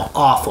smell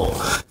awful.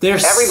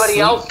 Everybody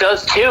else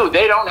does too.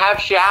 They don't have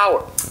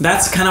showers.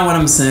 That's kind of what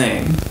I'm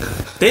saying.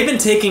 They've been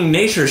taking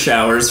nature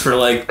showers for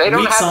like They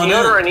don't weeks have on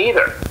deodorant end.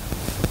 either.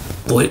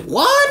 Wait,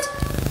 what?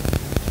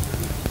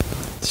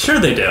 Sure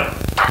they do.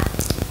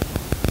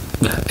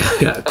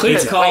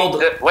 It's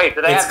called Wait,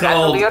 do they it's have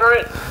natural called-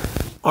 deodorant?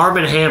 Arm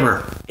and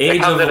Hammer.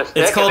 Age Comes in a of.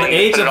 stick, It's called and then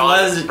you Age put of it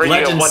on for you,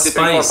 Legend 1, 2, 3,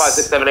 4, 5, 6,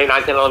 Spice. 7, 8,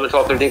 9, 10, 11,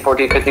 12, 13,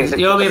 14, 15, 16,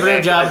 You owe me a 17,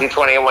 great job. 19,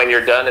 20, and when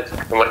you're done,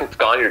 when it's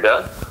gone, you're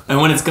done. And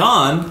when it's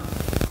gone,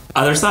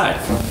 other side.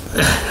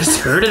 Just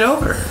turn it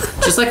over.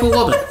 Just like a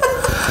woman.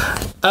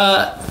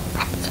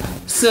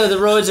 So the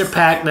roads are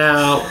packed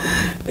now.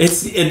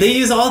 They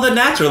use all the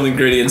natural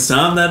ingredients,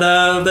 Tom, that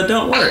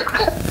don't work.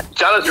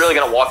 Jono's really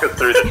going to walk us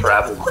through the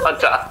travel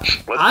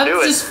montage. Let's I'm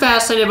do it. just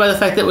fascinated by the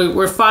fact that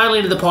we're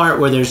finally to the part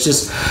where there's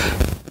just,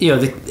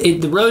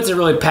 the roads are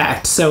really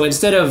packed. So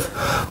instead of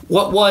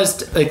what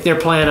was like their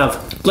plan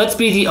of let's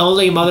be the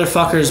only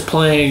motherfuckers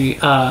playing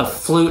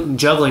flute and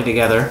juggling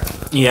together,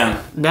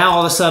 Yeah. now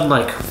all of a sudden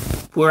like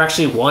we're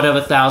actually one of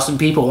 1,000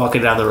 people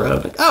walking down the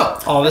road. Like, oh,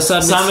 all of a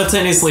sudden,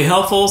 Simultaneously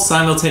helpful,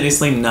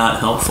 simultaneously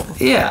not helpful.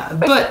 yeah.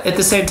 But at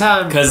the same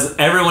time, Because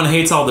everyone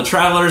hates all the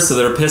travelers, so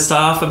they're pissed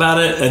off about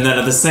it, and then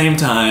at the same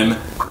time,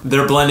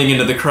 they're blending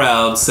into the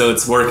crowd, so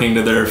it's working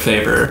to their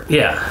favor.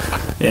 yeah.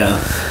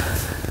 Yeah.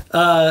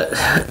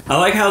 I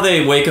like how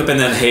they wake up in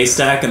that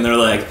haystack and they're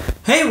like,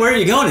 hey, where are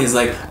you going? He's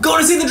like,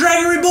 going to see the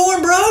Dragon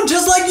Reborn, bro,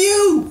 just like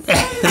you.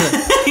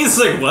 He's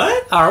like,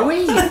 what? Are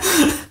we?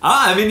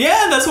 I mean,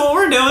 yeah, that's what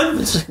we're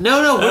doing.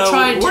 No, we're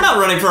trying to. We're not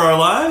running for our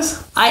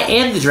lives. I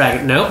am the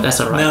dragon. Nope, that's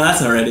not right. No,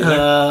 that's not right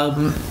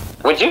either.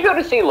 Would you go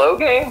to see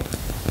Logan?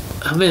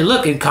 I mean,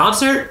 look, in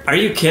concert, Are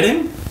you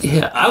kidding?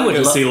 yeah, I would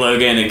go love. see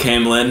Logan at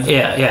Camelin.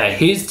 Yeah,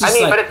 he's just I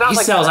mean, like but it's not he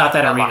like sells out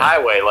that on the arena.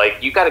 highway.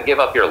 Like, you got to give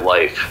up your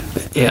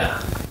life.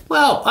 Yeah.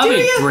 Well, I Do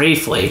mean, ya?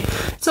 briefly.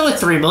 It's only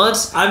 3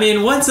 months. I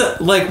mean, what's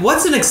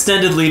an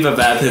extended leave of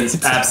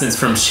absence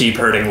from sheep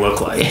herding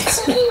look like?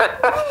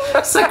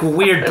 It's like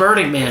weird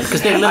Burning Man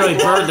because they literally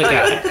burned the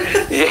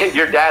guy.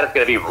 Your dad is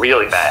going to be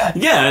really mad.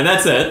 Yeah, and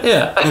that's it.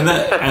 Yeah.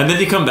 And then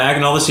you come back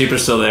and all the sheep are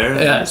still there.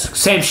 Yeah,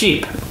 same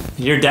sheep.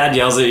 Your dad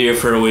yells at you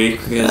for a week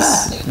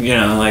because,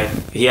 like,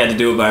 he had to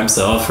do it by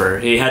himself or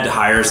he had to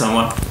hire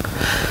someone.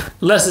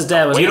 Unless his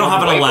dad was. You don't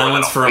have an Wait,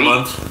 allowance wait, for a wait.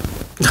 month.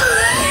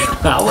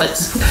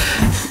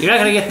 You're not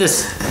gonna get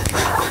this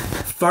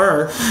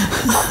fur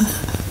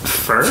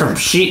from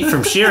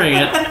shearing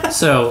it.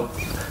 So,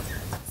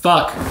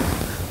 fuck.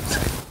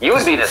 You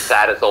would be the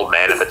saddest old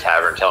man at the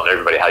tavern telling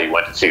everybody how you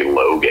went to see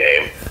Low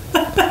Game.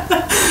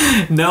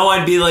 No,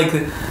 I'd be like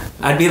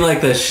I'd be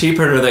like the sheep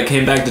herder that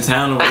came back to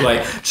town and was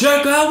like,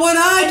 check out what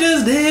I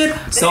just did.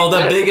 Saw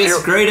the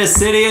biggest, greatest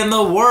city in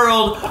the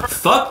world.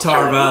 Fuck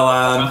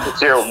Tar-Valon.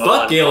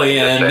 Fuck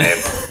Gillian.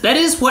 That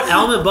is what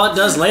Almond Butt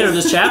does later in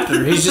this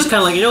chapter. He's just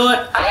kind of like, you know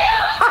what?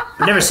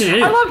 I've never seen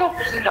it.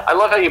 I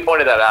love how you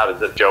pointed that out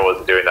as if Joe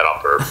wasn't doing that on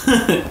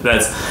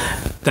purpose.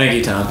 Thank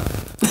you, Tom.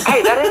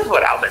 Hey, that is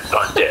what Almond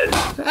Butt did.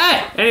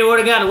 Hey, and he would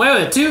have gotten away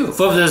with it too,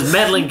 for those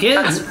meddling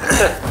kids.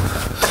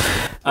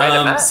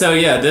 So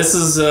yeah, this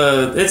is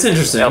it's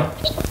interesting. Yep.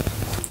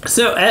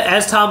 So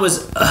as Tom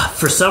was,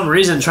 for some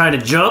reason, trying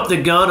to jump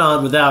the gun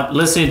on without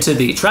listening to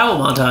the travel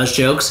montage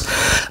jokes,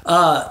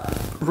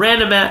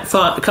 Rand and Matt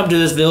come to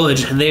this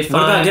village and they find...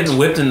 What about getting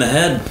whipped in the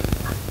head?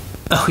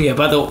 Oh yeah,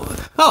 by the way...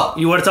 Oh,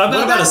 you want to talk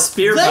about What about a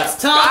spear butt? Let's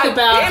talk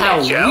about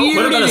how weird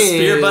What about a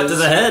spear butt to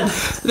the head?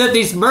 that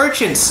these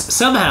merchants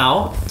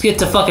somehow get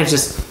to fucking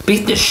just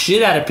beat the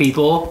shit out of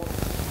people.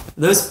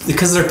 Those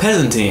because they're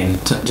peasantine,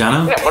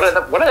 Jono. Yeah,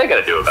 what are they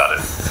going to do about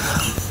it?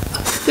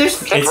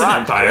 There's It's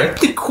an empire.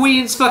 the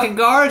Queen's fucking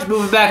guards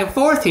moving back and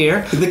forth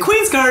here. The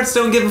Queen's guards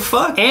don't give a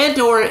fuck.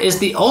 Andor is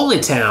the only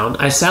town.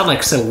 I sound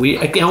like so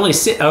weird. Like the only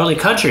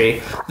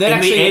country that In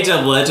actually. the Age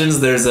of Legends,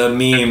 there's a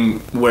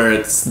meme where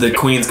it's the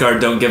Queen's Guard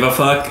don't give a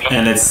fuck,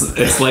 and it's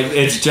just like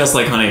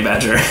Honey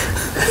Badger.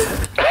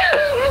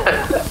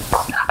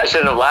 I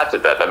shouldn't have laughed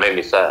at that. That made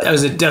me sad. That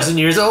was a dozen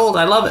years old.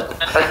 I love it.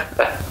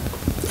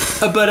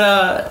 But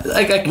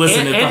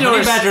Listen, if the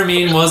Honey Badger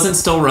meme wasn't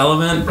still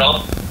relevant,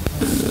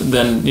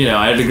 then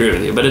I'd agree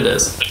with you. But it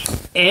is.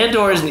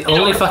 Andor is the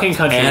only fucking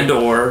country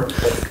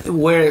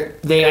where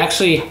they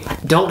actually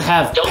don't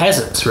have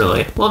peasants,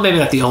 really. Well, maybe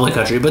not the only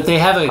country, but they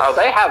have a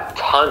they have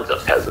tons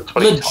of peasants.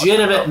 What are you talking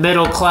legitimate about?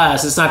 middle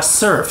class. It's not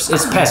serfs,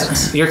 it's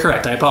peasants. You're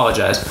correct, I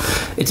apologize.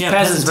 It's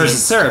peasants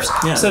versus serfs.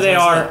 Yeah, so they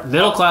are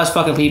middle class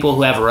fucking people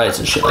who have rights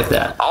and shit like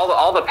that.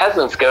 All the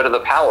peasants go to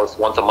the palace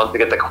once a month to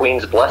get the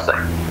Queen's blessing.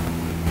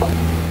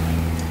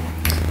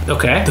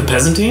 Okay. The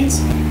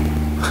peasantines?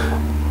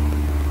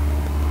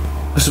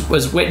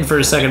 Was waiting for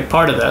a second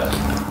part of that.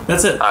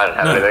 That's it. I didn't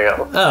have anything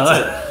else.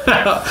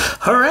 Oh,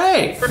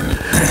 hooray!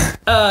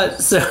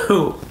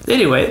 So,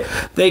 anyway,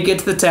 they get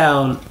to the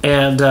town,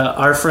 and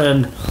our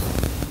friend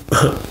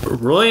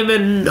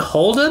Royman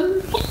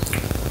Holden?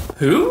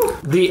 Who?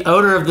 The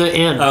owner of the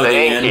inn. Oh, The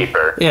inn.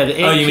 innkeeper. Yeah, the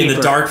innkeeper. Oh, you mean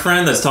the dark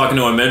friend that's talking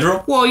to a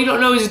midrel? Well, you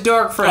don't know he's a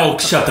dark friend. Oh,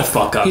 shut the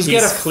fuck up. He's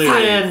got a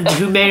friend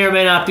who may or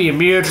may not be a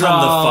Myrddraal.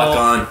 Come the fuck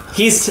on.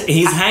 He's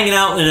hanging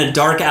out in a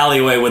dark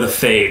alleyway with a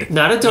fade.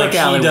 Not a dark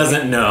alleyway. He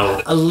doesn't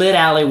know. A lit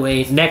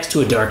alleyway next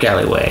to a dark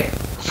alleyway.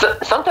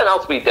 Something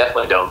else we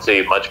definitely don't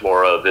see much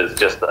more of is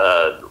just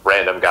a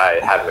random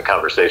guy having a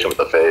conversation with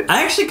a fade.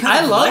 I actually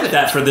kind of love like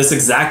that for this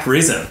exact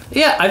reason.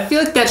 Yeah, I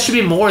feel like that should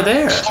be more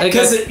there.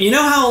 Because you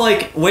know how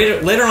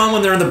later on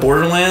when they're in the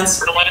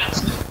Borderlands,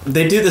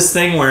 they do this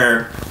thing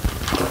where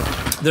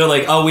they're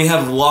like, oh, we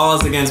have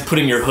laws against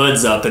putting your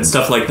hoods up and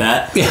stuff like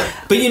that. Yeah.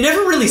 But you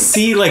never really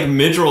see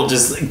Midril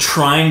just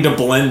trying to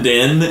blend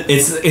in.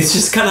 It's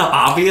just kind of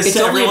obvious to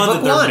everyone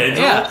that they're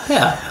Midril.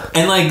 Yeah.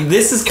 And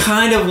this is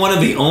kind of one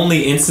of the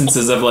only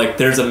instances of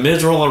there's a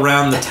Midril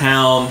around the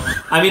town.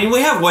 I mean,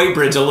 we have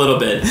Whitebridge a little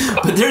bit,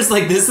 but there's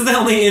this is the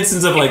only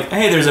instance of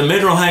hey, there's a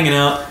Midril hanging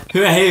out.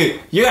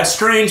 Hey, you got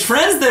strange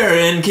friends there,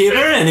 innkeeper,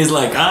 and he's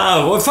like,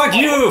 oh, well, fuck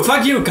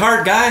you,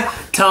 cart guy,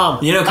 Tom,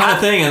 kind of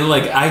thing. And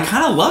I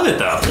kind of love it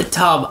though.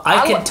 Tom,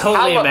 I can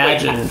totally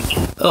imagine.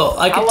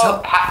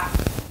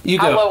 You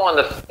go.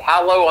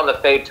 How low on the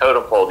fade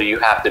totem pole do you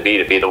have to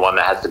be the one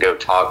that has to go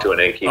talk to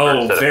an innkeeper?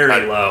 Oh,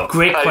 very low.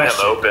 Great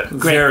question. Him open?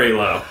 Very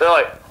low. They're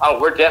like,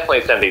 oh, we're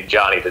definitely sending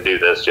Johnny to do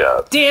this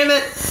job. Damn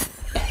it!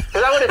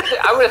 Because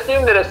I would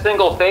assume that a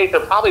single fade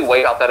could probably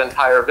wait out that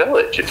entire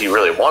village if you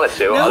really wanted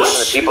to. Other than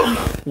the people,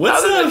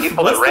 what's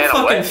the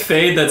fucking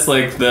fade that's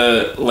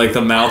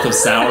the mouth of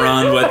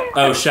Sauron?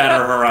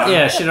 Shadowrun.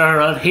 Yeah,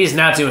 Shadowrun. He's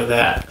not doing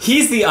that.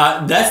 He's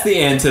that's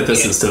the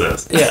antithesis to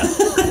this. Yeah.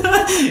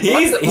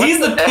 he's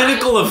the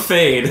pinnacle of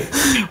fade,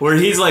 where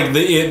he's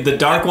the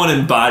dark one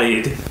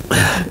embodied,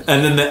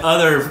 and then the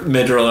other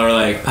Midril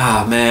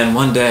are man,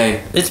 one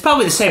day. It's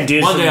probably the same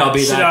dude. One day I'll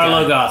be that guy.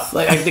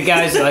 Logoth. The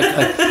guy's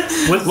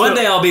one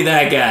day I'll be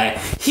that guy.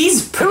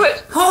 He's who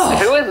is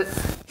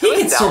he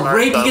gets to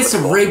rape. He gets to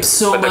rape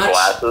so with much. The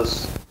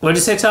glasses. What did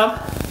you say, Tom?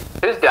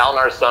 Who's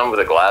Dalnar's son with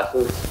the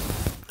glasses?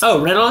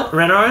 Oh,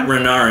 Renarin?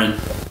 Renarin.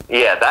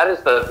 Yeah, that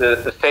is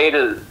the fade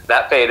is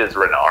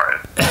Renarin.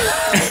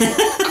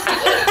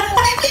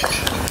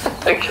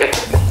 Okay.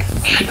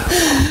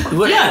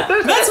 Yeah,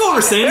 that's what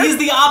we're saying. He's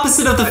the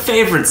opposite of the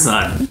favorite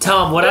son.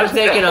 Tom, what I'm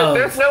thinking of...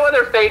 There's no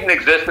other fade in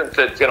existence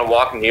that's going to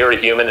walk near a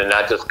human and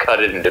not just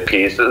cut it into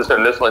pieces,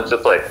 and this one's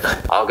just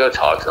I'll go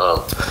talk to him.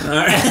 All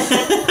right.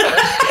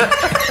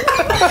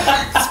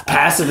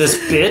 Passive, this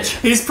bitch.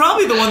 He's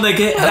probably the one that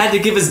had to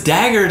give his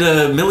dagger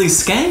to Millie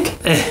Skank.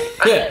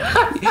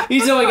 Yeah.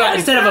 He's only got,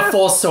 instead of a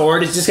full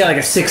sword, he's just got a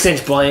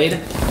 6-inch blade.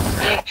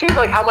 She's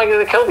like, how am I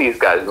going to kill these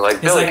guys? And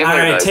like, He's like, all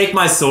right, take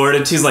my sword.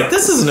 And she's like,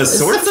 this isn't a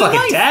sword. It's a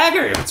fucking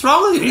dagger. What's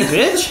wrong with you,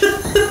 bitch?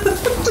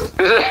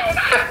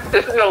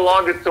 This is the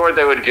longest sword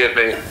they would give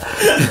me.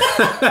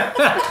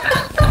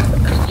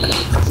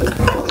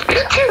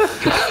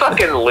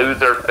 Fucking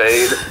loser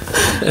fade.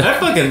 I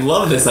fucking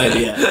love this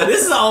idea.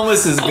 This is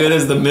almost as good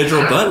as the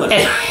Midgel Butler.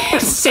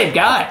 It's the same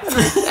guy.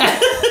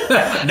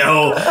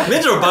 No,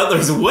 Midgel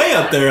Butler's way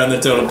up there on the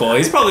totem pole.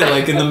 He's probably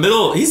like in the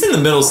middle. He's in the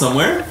middle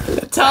somewhere.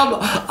 Tom,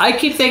 I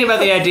keep thinking about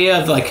the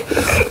idea of like,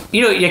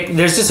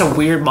 there's just a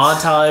weird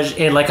montage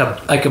in like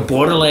a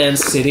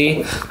Borderlands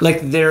city.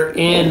 Like they're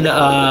in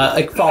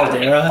like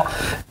Faldera,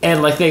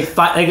 and like they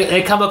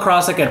come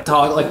across like a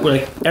talk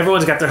like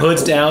everyone's got their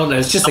hoods down, and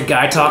it's just a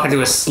guy talking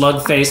to a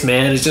slug-faced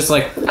man. It's just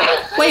like,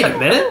 wait a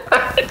minute.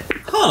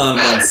 Hold on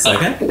 1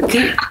 second.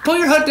 Can you pull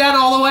your hood down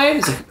all the way?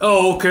 He's like,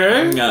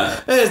 okay.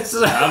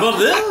 How about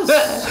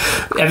this?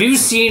 Have you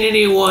seen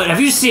anyone? Have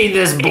you seen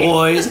this,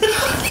 boys?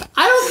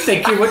 I don't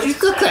think you're what you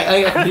look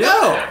like.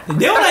 No.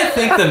 You know what I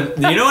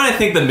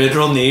think the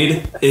Midgel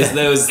need is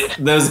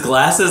those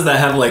glasses that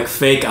have like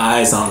fake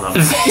eyes on them.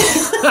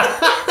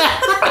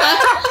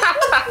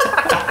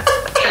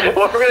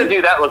 Well, if we're gonna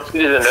do that, let's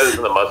do the nose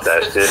and the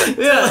mustache too.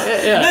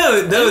 Yeah.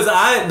 No, those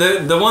eyes,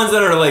 the ones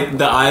that are like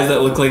the eyes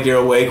that look like you're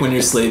awake when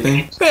you're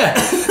sleeping. Yeah.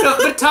 No,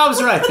 but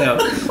Tom's right though.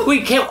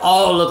 We can't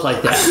all look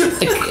like that.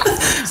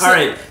 All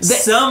right.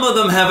 Some of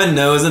them have a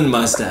nose and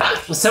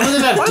mustache. Some of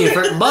them have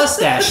different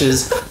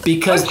mustaches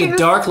because the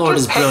Dark Lord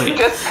is brilliant.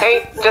 Just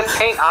paint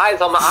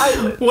eyes on the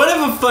eyelids. What if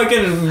a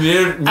fucking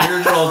Mirror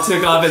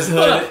took off his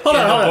hood Hold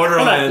on.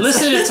 Borderlands?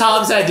 Listen to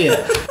Tom's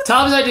idea.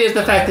 Tom's idea is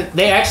the fact that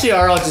they actually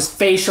are all just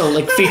facial,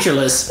 like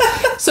featureless.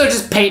 So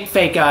just paint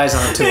fake eyes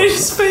onto them.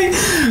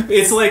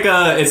 It's like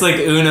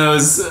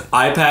Uno's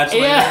eye patch.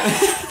 Yeah,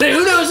 the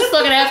Uno's a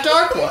fucking half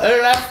dark one,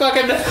 or half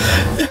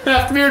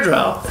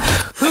Mirror.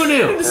 Who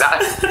knew? It's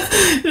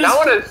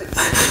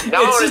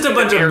just a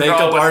bunch of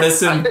makeup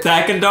artists, and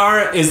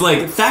Thakandar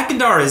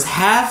is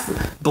half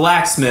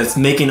blacksmiths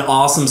making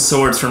awesome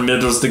swords for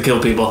Midgels to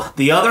kill people.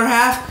 The other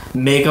half,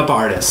 makeup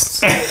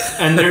artists,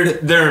 and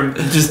they're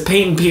just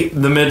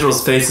painting the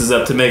Midgels' faces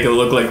up to make it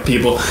look like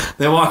people.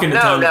 They walk into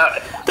town.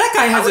 That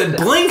guy hasn't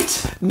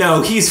blinked.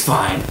 No, he's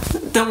fine.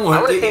 Don't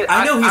worry.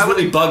 I know he's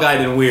really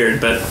bug-eyed and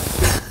weird, but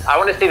I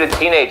want to see the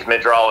teenage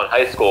Midgel in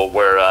high school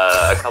where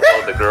a couple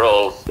of the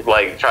girls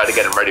like try to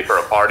get him ready for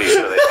a party,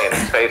 so they paint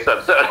his face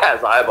up so it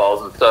has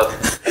eyeballs and stuff.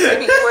 And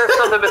maybe he wears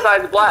something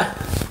besides black.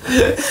 And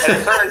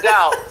it turns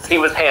out he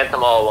was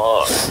handsome all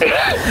along.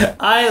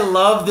 I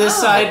love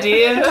this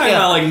idea. You're talking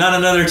about like not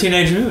another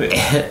teenage movie.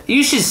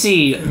 You should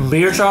see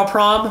Mirror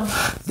Prom.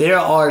 There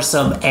are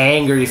some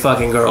angry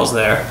fucking girls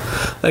there.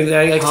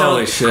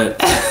 Holy shit.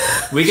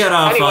 We got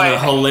off on a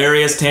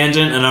hilarious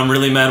tangent, and I'm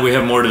really mad we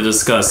have more to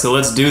discuss. So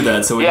let's do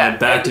that so we can get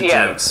back to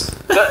jokes.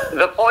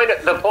 The point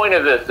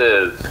of this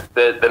is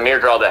that the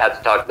Mirror that had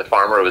to talk to the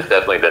farmer was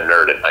definitely the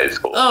nerd in high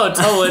school. Oh,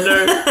 totally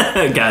nerd.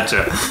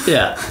 Gotcha.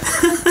 Yeah.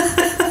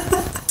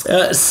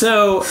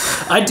 So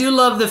I do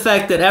love the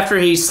fact that after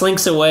he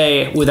slinks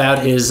away without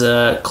his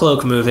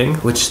cloak moving,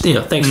 which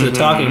thanks for the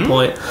talking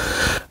point.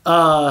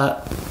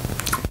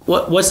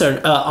 What's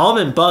her?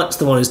 Almond Bunt's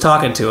the one who's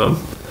talking to him.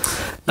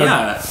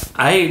 Yeah,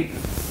 I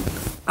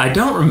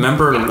don't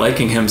remember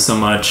liking him so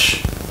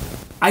much.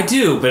 I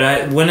do,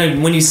 but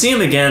when you see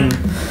him again,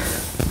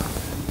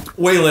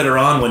 way later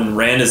on when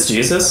Rand is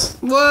Jesus.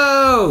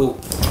 Whoa.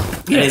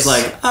 And he's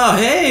like, oh,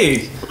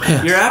 hey,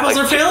 your apples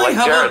are failing?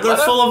 How about they're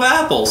full of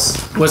apples?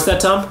 What's that,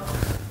 Tom?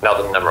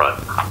 Nothing, never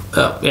mind.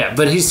 Oh, yeah,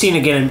 but he's seen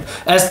again,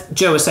 as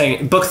Joe was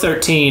saying, book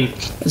 13.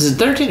 Is it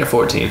 13 or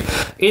 14?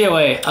 Either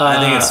way. I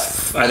think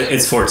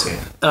it's 14.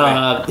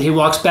 He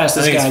walks past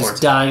this guy's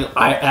dying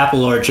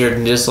apple orchard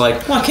and just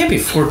like... Well, it can't be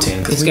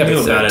 14 because we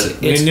knew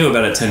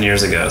about it 10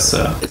 years ago,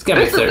 so... It's got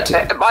to be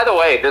 13. By the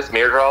way, this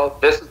Mirror,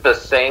 this is the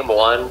same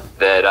one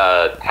that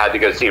had to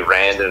go see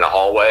Rand in a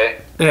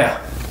hallway. Yeah.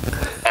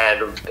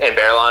 And in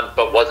Baerlon,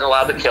 but wasn't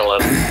allowed to kill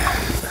him.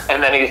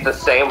 And then he's the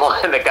same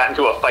one that got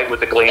into a fight with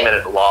the Gleeman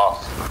and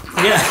lost.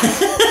 Yeah.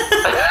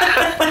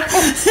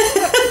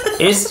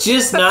 It's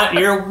just not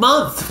your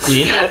month.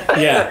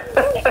 Yeah.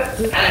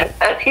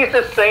 And he's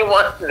the same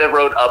one that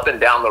rode up and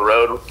down the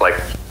road.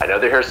 Like, I know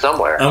they're here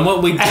somewhere. And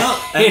what we didn't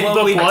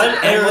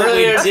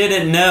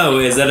know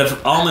is that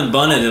if Almond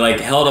Bun had like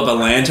held up a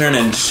lantern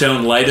and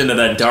shone light into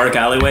that dark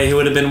alleyway, he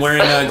would have been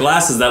wearing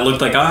glasses that looked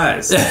like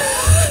eyes.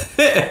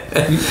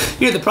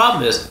 The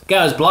problem is, the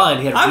guy was blind.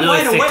 He had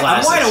really thick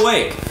glasses. I'm wide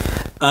awake.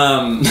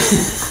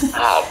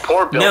 Oh,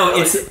 poor Bill. No,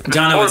 it's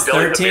Jono. It's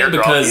 13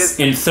 because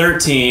in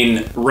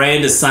 13,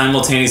 Rand is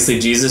simultaneously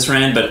Jesus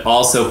Rand, but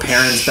also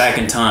parents back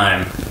in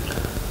time.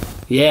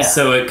 Yeah.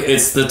 So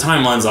it's the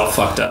timeline's all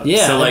fucked up.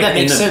 Yeah, so like that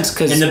makes sense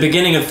because in the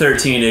beginning of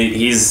 13,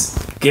 he's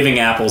giving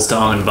apples to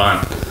Almond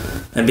Bun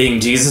and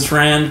being Jesus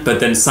Rand, but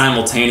then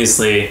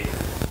simultaneously,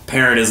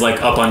 parent is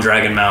like up on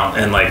Dragon Mount,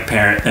 and like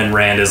parent and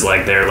Rand is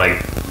like they're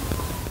like,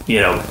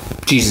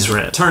 Jesus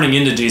Rand turning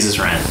into Jesus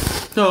Rand.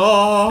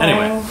 Oh.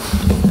 Anyway.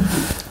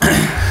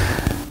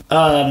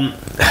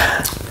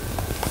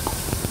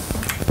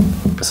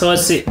 So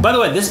let's see. By the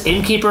way, this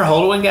innkeeper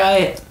Holdwin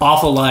guy,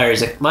 awful liar.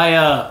 He's like,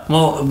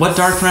 Well, what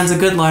dark friend's a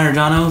good liar,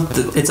 Jono?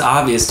 It's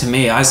obvious to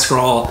me. I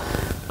scrawl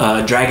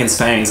dragon's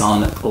fangs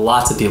on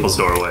lots of people's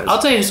doorways. I'll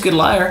tell you who's a good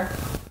liar.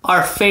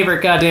 Our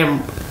favorite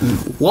goddamn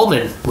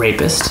woman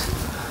rapist.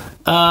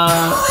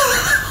 Well,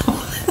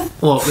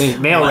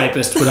 male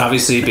rapist would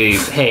obviously be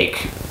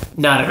Hake.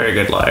 Not a very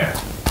good liar.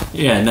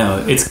 Yeah,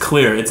 no, it's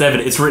clear. It's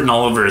evident. It's written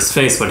all over his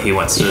face what he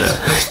wants to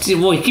do.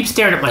 Well, he keeps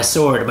staring at my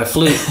sword, at my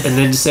flute, and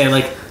then just saying,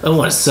 like, I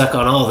want to suck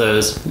on all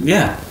those.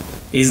 Yeah.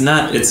 He's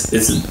not...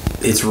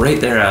 It's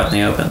right there out in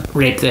the open.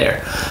 Rape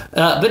there.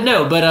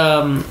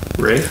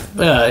 Rape?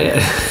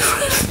 Yeah.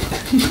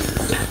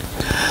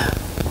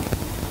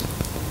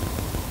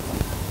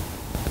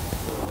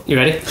 You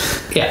ready?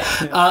 Yeah.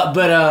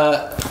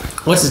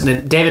 What's his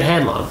name? David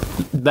Hanlon.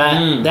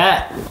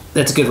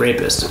 That's a good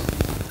rapist.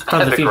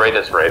 The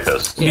greatest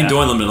rapist. You mean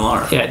Doyle and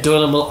Millar? Yeah,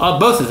 Doyle and Millar.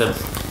 Both of them.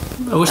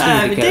 I wish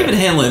they were David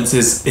Hanlon's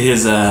his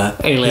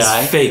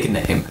fake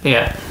name.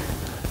 Yeah.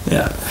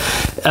 Yeah.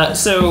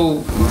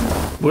 So,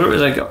 where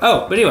was I going?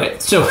 Oh, but anyway,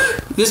 so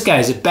this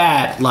guy's a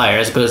bad liar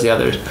as opposed to the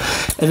others.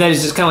 And then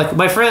he's just kind of like,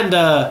 my friend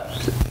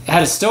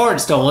had a sword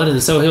stolen,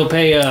 and so he'll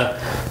pay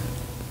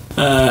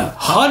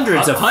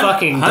hundreds of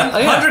fucking...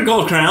 100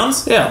 gold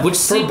crowns? Yeah, which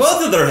for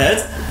both of their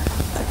heads.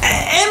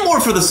 And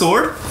more for the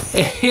sword.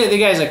 The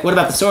guy's like, what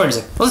about the sword? He's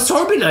like, well, the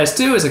sword would be nice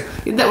too. He's like,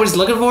 isn't that what he's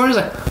looking for? He's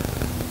like,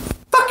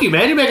 fuck you,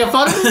 man. You're making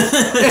fun of me.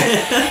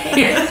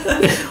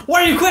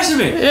 Why are you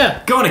questioning me?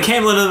 Yeah. Going to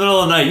Camelin in the middle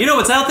of the night. You know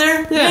what's out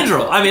there? Yeah.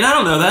 Mindril. I mean, I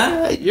don't know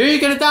that. You're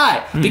going to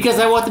die because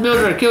I want the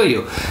Mildred to kill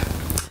you.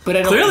 But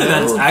I don't Clearly know.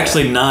 that's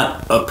actually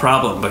not a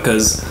problem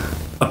because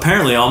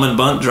apparently Almond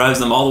Bunt drives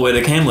them all the way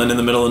to Camelin in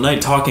the middle of the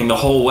night talking the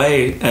whole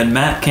way and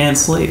Matt can't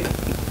sleep.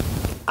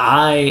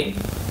 I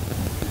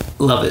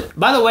love it.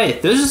 By the way,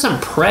 those are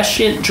some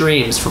prescient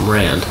dreams from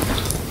Rand.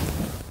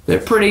 They're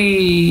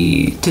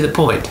pretty to the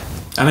point.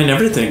 I mean,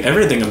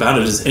 everything about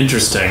it is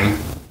interesting.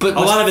 But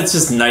a lot of it's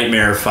just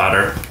nightmare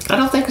fodder. I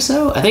don't think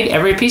so. I think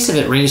every piece of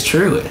it rings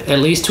true, at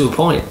least to a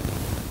point.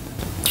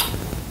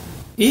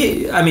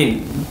 Yeah, I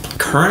mean,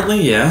 currently,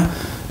 yeah.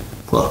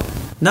 Well,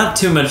 not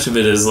too much of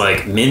it is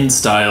like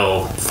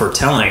Min-style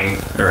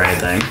foretelling or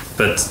anything,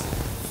 but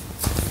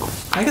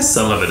I guess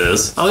some of it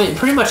is. I mean,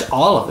 pretty much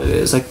all of it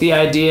is. Like, the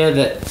idea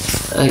that...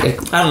 I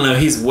don't know,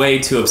 he's way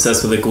too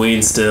obsessed with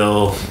Egwene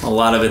still. A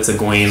lot of it's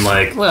Egwene,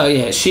 like... Well,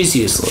 yeah, she's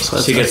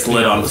useless. She gets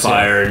lit on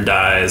fire and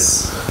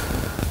dies.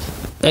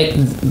 Like,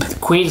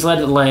 Queen's led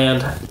to the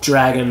land,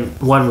 dragon,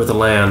 one with the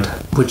land,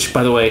 which,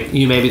 by the way,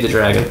 you may be the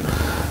dragon.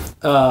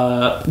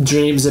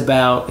 Dreams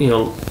about,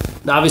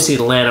 obviously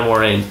the land of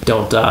Moraine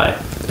don't die,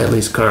 at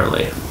least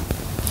currently.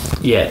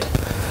 Yet.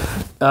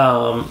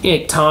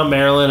 Tom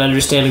Maryland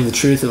understanding the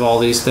truth of all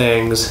these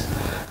things.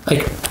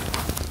 Like,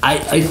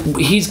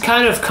 he's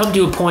kind of come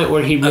to a point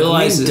where he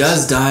realizes... Egwene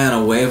does die on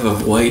a wave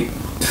of white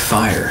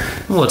fire.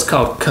 Well, it's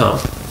called cum.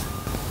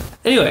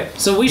 Anyway,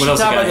 so we should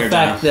talk about the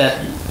fact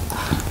that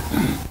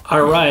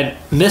our ride,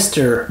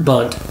 Mr.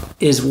 Bunt,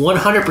 is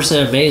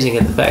 100% amazing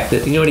at the fact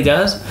that, you know what he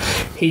does?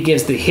 He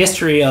gives the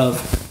history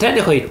of,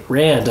 technically,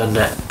 Rand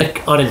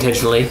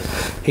unintentionally.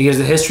 He gives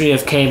the history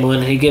of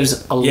Camelin. He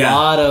gives a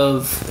lot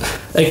of,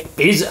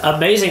 he's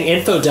amazing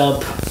info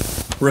dump.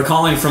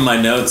 Recalling from my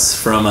notes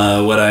from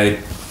what I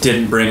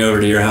didn't bring over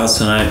to your house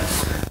tonight,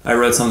 I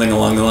wrote something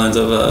along the lines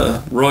of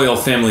a royal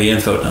family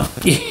info dump.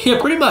 Yeah,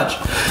 pretty much.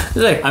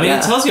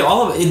 It tells you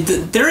all of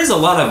it. There is a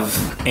lot of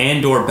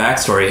Andor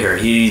backstory here.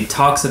 He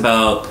talks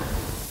about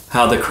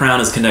how the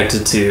crown is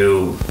connected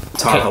to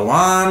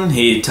Tarkalan.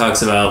 He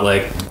talks about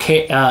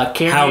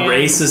how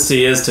racist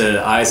he is to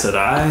Aes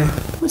Sedai.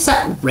 What's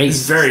that racist?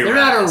 He's very They're racist.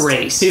 not a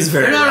race. He's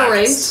very They're not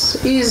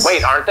racist. a race.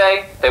 Wait, aren't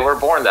they? They were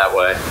born that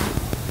way.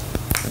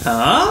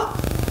 Huh?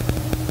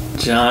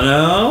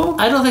 Jono?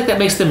 I don't think that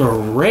makes them a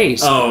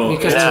race. Oh,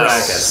 because it's they're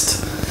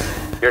racist.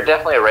 You're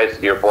definitely a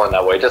racist. You're born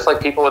that way, just like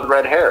people with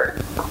red hair.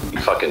 You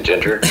fucking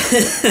ginger.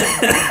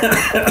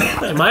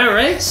 Am I a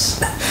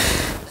race?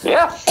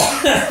 Yeah.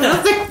 I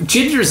don't think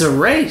ginger's a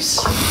race.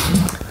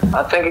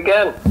 I think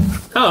again.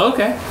 Oh,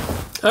 okay.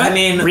 All right. I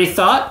mean,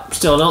 rethought.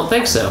 Still don't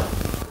think so.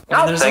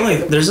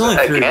 there's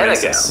only three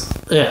races.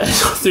 Yeah,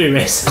 three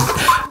races: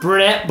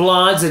 brunette,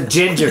 blondes, and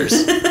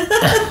gingers.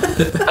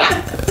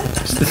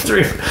 The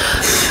three.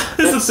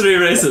 There's the three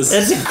races.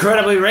 That's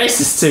incredibly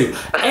racist too.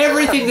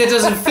 Everything that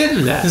doesn't fit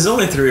in that. There's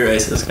only three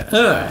races, guys.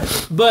 All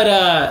right, but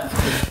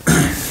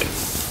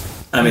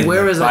I mean,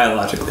 where was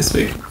biologically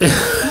speaking.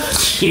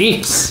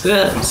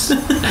 Jesus.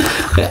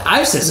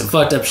 I've said some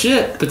fucked up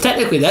shit, but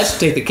technically that should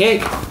take the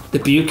cake. The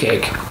Butte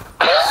cake.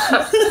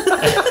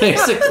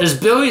 There's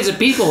billions of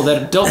people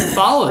that don't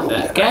fall in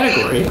that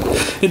category,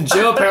 and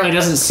Joe apparently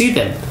doesn't see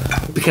them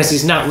because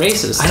he's not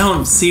racist. I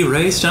don't see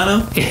race,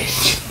 Jono.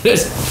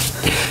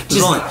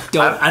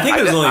 I think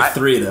there's only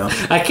three, though.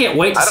 I can't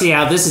wait to see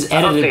how this is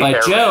edited by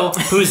Joe,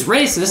 who's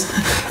racist.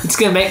 It's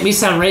gonna make me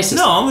sound racist.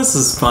 No, this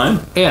is fine.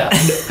 Yeah,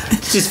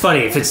 it's just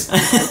funny. It's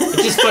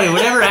just funny.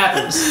 Whatever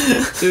happens,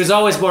 there's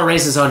always more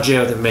racist on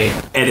Joe than me.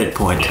 Edit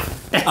point.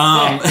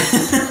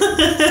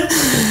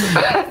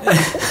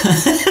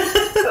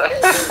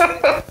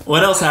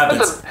 What else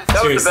happens?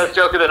 That was the best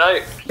joke of the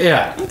night.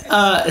 Yeah.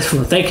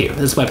 Well, thank you.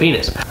 This is my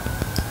penis.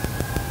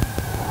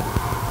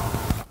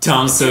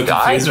 Tom's so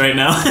confused right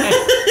now.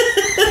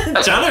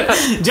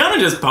 Jono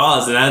just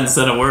paused and hadn't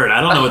said a word. I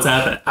don't know what's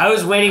happening. I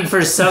was waiting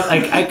for some.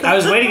 I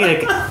was waiting to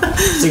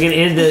get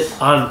end it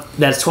on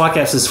that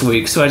tWoTcast this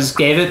week, so I just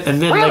gave it,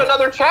 and then We have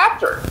another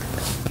chapter.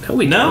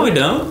 No, we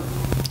don't.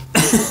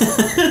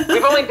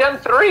 We've only done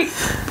 3.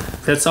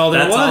 That's all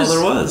there was. That's all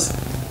there was.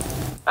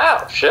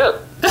 Oh shit!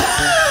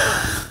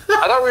 I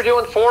thought we were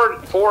doing for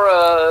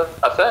a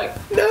thing.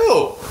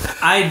 No,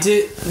 I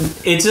did.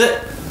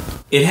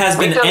 It has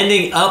been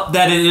ending up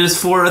that it is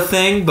for a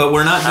thing, but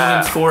we're not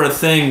doing for a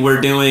thing.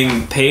 We're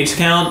doing page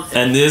count,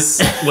 and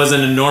this was an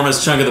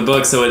enormous chunk of the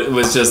book, so it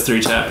was just 3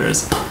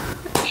 chapters.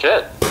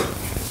 Shit.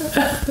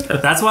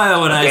 That's why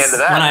when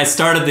I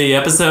started the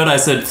episode, I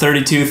said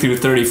 32 through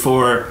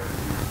 34.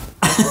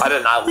 I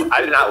did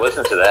not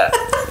listen to that.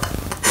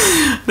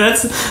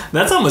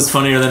 That's almost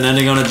funnier than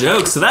ending on a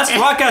joke. So that's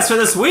tWoTcast for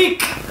this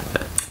week.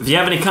 If you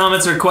have any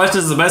comments or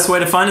questions, the best way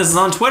to find us is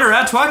on Twitter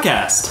at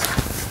tWoTcast.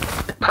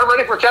 I'm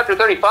ready for chapter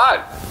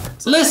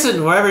 35.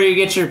 Listen wherever you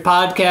get your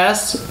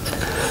podcasts.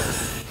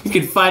 You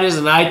can find us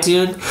on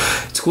iTunes,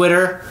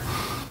 Twitter,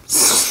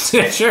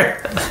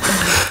 Stitcher.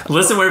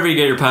 Listen wherever you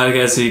get your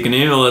podcast, so you can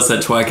email us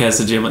at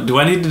tWoTcast@gmail.com. Do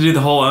I need to do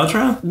the whole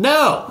outro? No.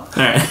 All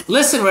right.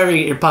 Listen wherever you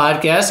get your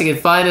podcast. You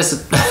can find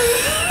us.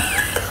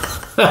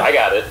 I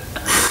got it.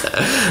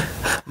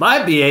 My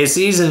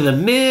BAC's in the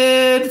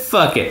mid.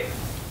 Fuck it.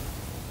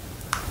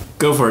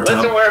 Go for it, Tom.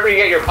 Listen wherever you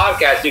get your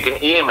podcast. You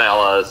can email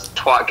us,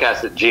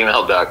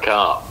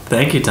 twotcast@gmail.com.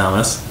 Thank you,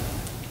 Thomas.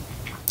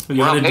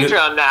 We're on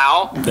Patreon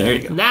now. There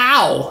you go.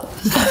 Now.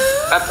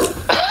 That's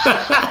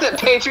at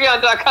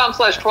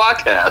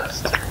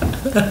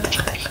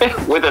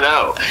patreon.com/twotcast. With an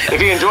O.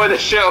 If you enjoy the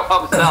show,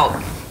 help us out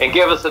and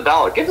give us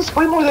 $1. Give us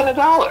way more than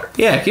 $1.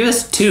 Yeah, give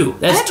us 2.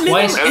 That's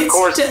twice. And of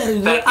course,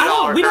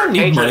 we don't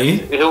need money.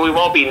 Who we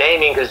won't be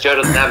naming because Joe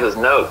doesn't have his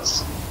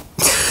notes.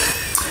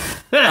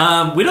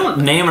 We don't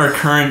name our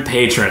current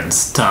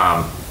patrons,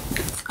 Tom.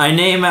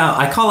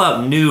 I call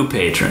out new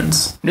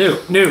patrons. New.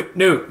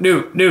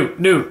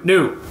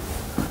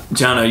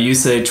 Jono, you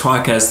say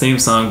tWoTcast theme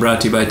song brought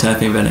to you by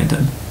Taffy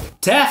Bennington.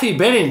 Taffy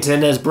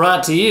Bennington has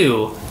brought to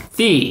you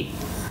the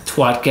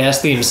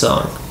tWoTcast theme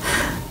song.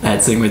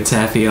 At Sing with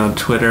Taffy on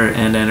Twitter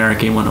and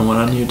Anarchy 101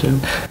 on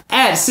YouTube.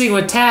 At Sing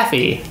with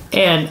Taffy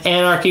and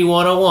Anarchy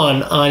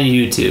 101 on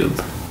YouTube.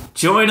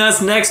 Join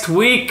us next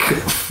week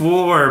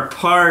for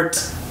part...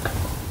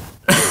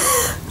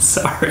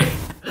 Sorry.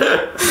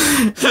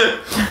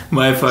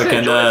 My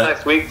fucking... Join us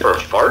next week for a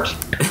fart?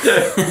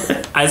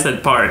 I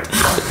said part.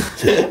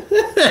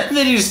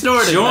 Then you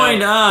snorted.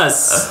 Join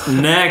us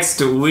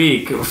next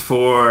week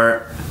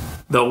for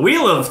The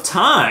Wheel of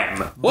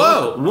Time.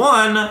 Whoa! Book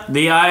 1,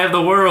 The Eye of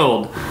the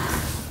World.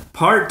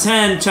 Part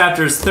 10,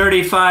 chapters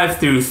 35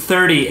 through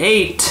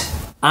 38.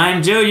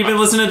 I'm Joe. You've been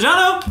listening to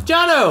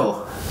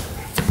Jono.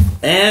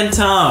 And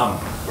Tom.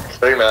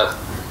 Hey, man.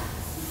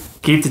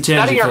 Keep the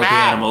change, you filthy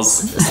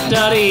animals.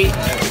 Study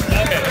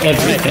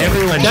everything.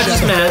 Not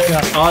just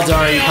math. Odds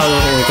are you probably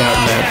won't work out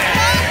in math.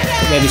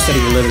 Maybe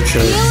study literature,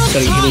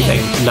 study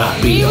anything,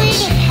 not be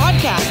honest.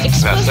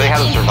 Podcast, They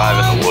had to survive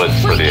in the woods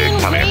for the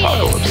coming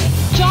apocalypse.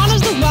 John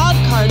is the wild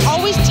card,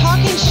 always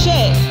talking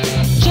shit.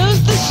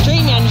 Joe's the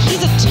straight man,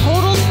 he's a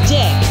total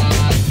dick.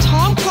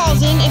 Tom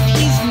calls in if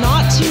he's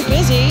not too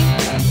busy.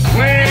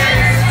 We are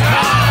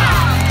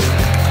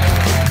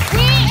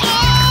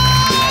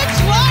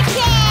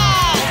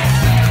tWoTcast!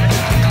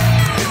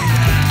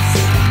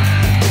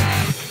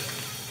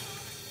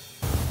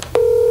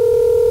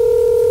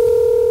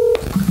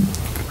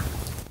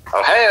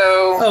 Oh,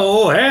 hey-o.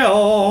 Oh,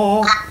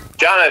 hell.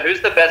 Jono,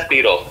 who's the best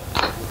Beatle?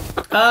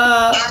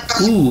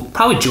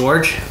 Probably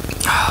George.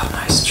 Oh,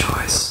 nice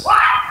choice.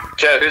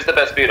 Joe, who's the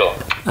best Beatle?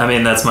 I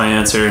mean, that's my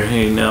answer.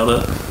 He nailed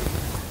it.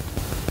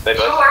 They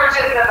both, George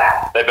is the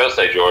best. they both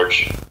say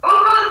George. Who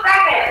goes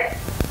second?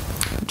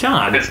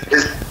 John. Who's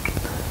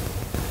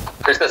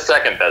the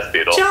second best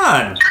Beatle?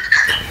 John.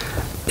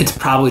 It's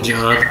probably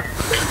John.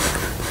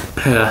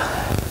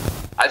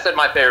 I said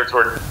my favorites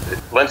were...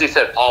 Lindsay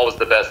said Paul was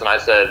the best, and I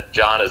said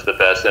John is the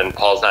best, and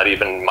Paul's not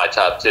even my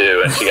top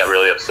 2, and she got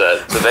really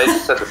upset. So they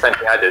said the same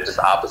thing I did, just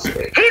opposite.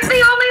 He's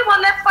the only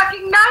one that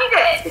fucking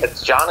knighted.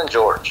 It's John and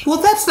George.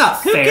 Well, that's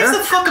not Who gives a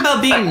fair. fuck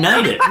about being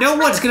knighted? No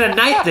one's gonna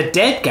knight the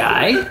dead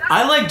guy.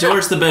 I like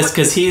George the best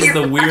because he's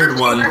the weird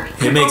one.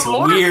 He makes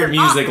weird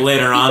music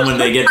later on when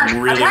they get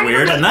really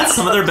weird, and that's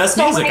some of their best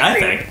music, I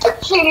think. I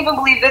can't even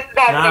believe this.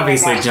 And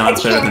obviously,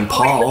 John's better than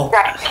Paul.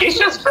 He's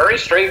just very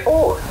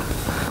straightforward.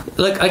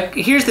 Look,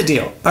 here's the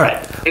deal. All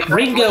right,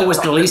 Ringo was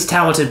the least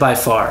talented by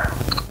far.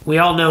 We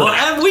all know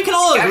that. Well, we can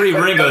all agree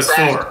Ringo's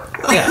 4.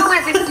 Yeah. Who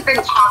has this been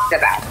talked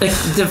about? Like,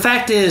 the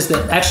fact is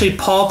that actually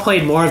Paul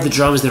played more of the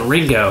drums than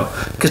Ringo,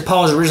 because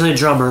Paul was originally a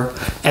drummer,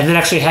 and then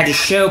actually had to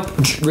show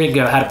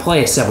Ringo how to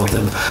play some of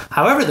them.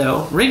 However,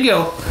 though,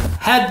 Ringo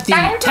had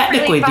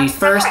technically the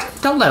first.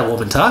 Don't let a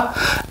woman talk.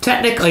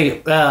 Technically,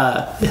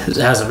 that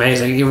was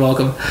amazing. You're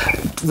welcome.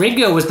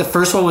 Ringo was the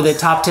first one with a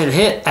top 10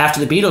 hit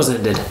after the Beatles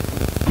ended.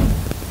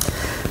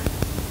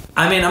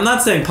 I mean, I'm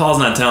not saying Paul's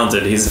not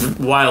talented. He's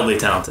wildly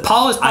talented.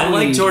 Paul is I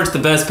probably... like George the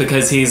best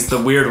because he's the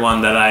weird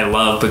one that I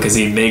love because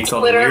he makes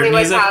all the Literally weird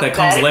like music Tom that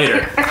comes said.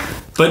 later.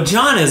 But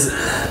John is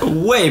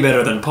way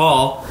better than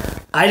Paul.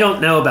 I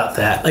don't know about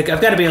that. Like,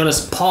 I've got to be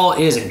honest, Paul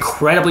is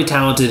incredibly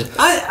talented.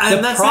 I'm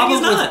The not saying problem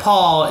he's not. with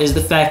Paul is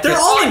the fact They're that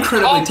all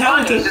incredibly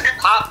talented. He's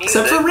pop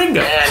music, Except for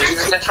Ringo. And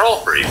he's a control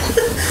freak.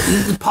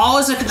 Paul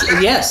is a...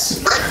 Yes.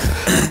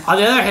 On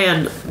the other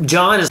hand,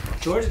 John is...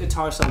 George's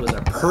guitar solos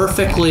are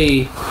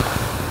perfectly...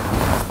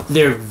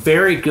 They're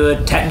very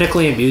good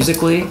technically and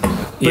musically.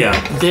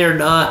 But they're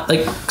not...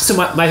 Like, so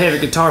my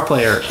favorite guitar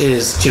player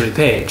is Jimmy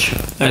Page.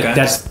 Like, Okay.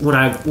 that's when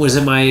I was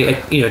in my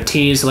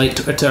teens, late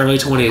to early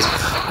 20s.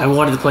 I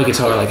wanted to play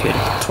guitar like him.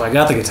 That's why I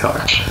got the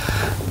guitar.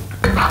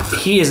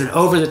 He is an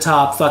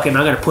over-the-top fucking...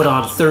 I'm going to put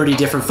on 30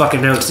 different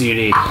fucking notes that you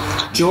need.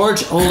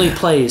 George only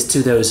plays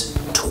to those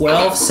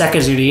 12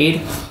 seconds you need.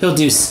 He'll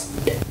do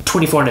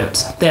 24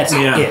 notes. That's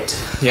it.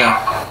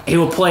 Yeah. He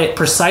will play it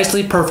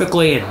precisely,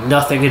 perfectly, and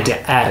nothing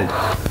added.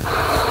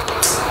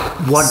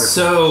 Wonderful.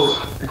 So,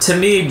 to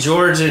me,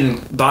 George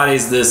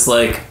embodies this,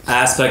 like,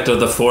 aspect of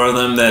the four of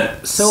them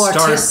that So starts,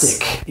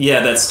 artistic.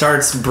 Yeah, that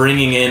starts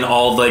bringing in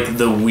all, like,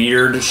 the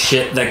weird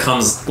shit that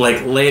comes,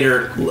 like,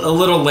 later, a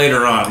little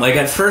later on. Like,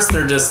 at first,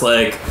 they're just,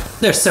 like...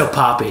 They're so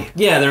poppy.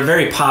 Yeah, they're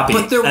very poppy.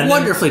 But they're And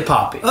wonderfully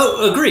poppy.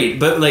 Oh, agreed.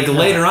 But, like,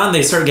 later on,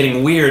 they start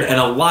getting weird, and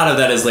a lot of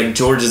that is, like,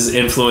 George's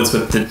influence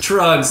with the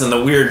drugs and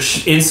the weird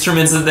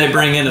instruments that they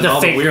bring in and The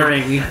all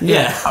fingering. the weird...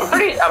 Yeah.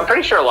 I'm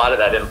pretty sure a lot of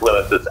that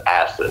influence is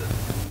acid.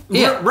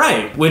 Yeah.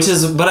 Right, which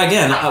is, but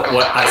again,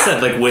 what I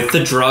said, like, with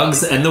the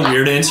drugs and the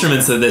weird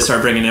instruments that they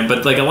start bringing in,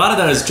 but, like, a lot of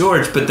that is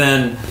George, but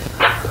then,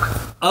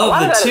 of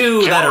the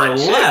two that are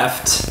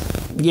left,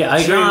 Yeah,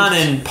 I John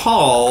agree. and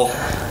Paul,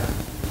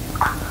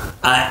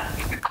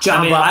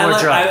 John brought more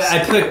drugs. I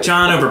picked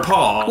John over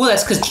Paul. Well,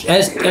 that's because,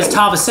 as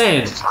Tom was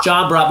saying,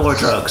 John brought more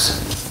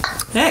drugs.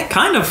 Yeah,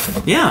 kind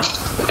of, yeah.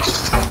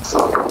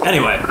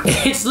 Anyway.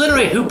 It's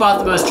literally who bought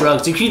the most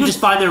drugs. You can just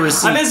find their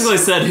receipts. I basically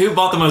said, who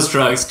bought the most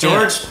drugs?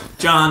 George,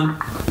 John,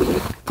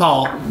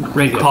 Paul,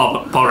 Ringo.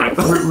 Paul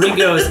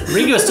Ringo.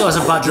 Ringo still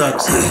hasn't bought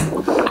drugs.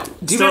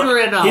 Do you remember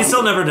in... he's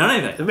still never done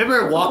anything.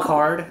 Remember in Walk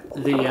Hard,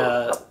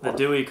 the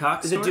Dewey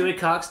Cox story? The Dewey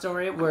Cox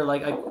story, where,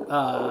 like,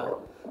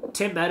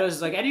 Tim Meadows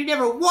is like, and you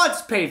never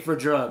once paid for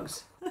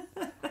drugs.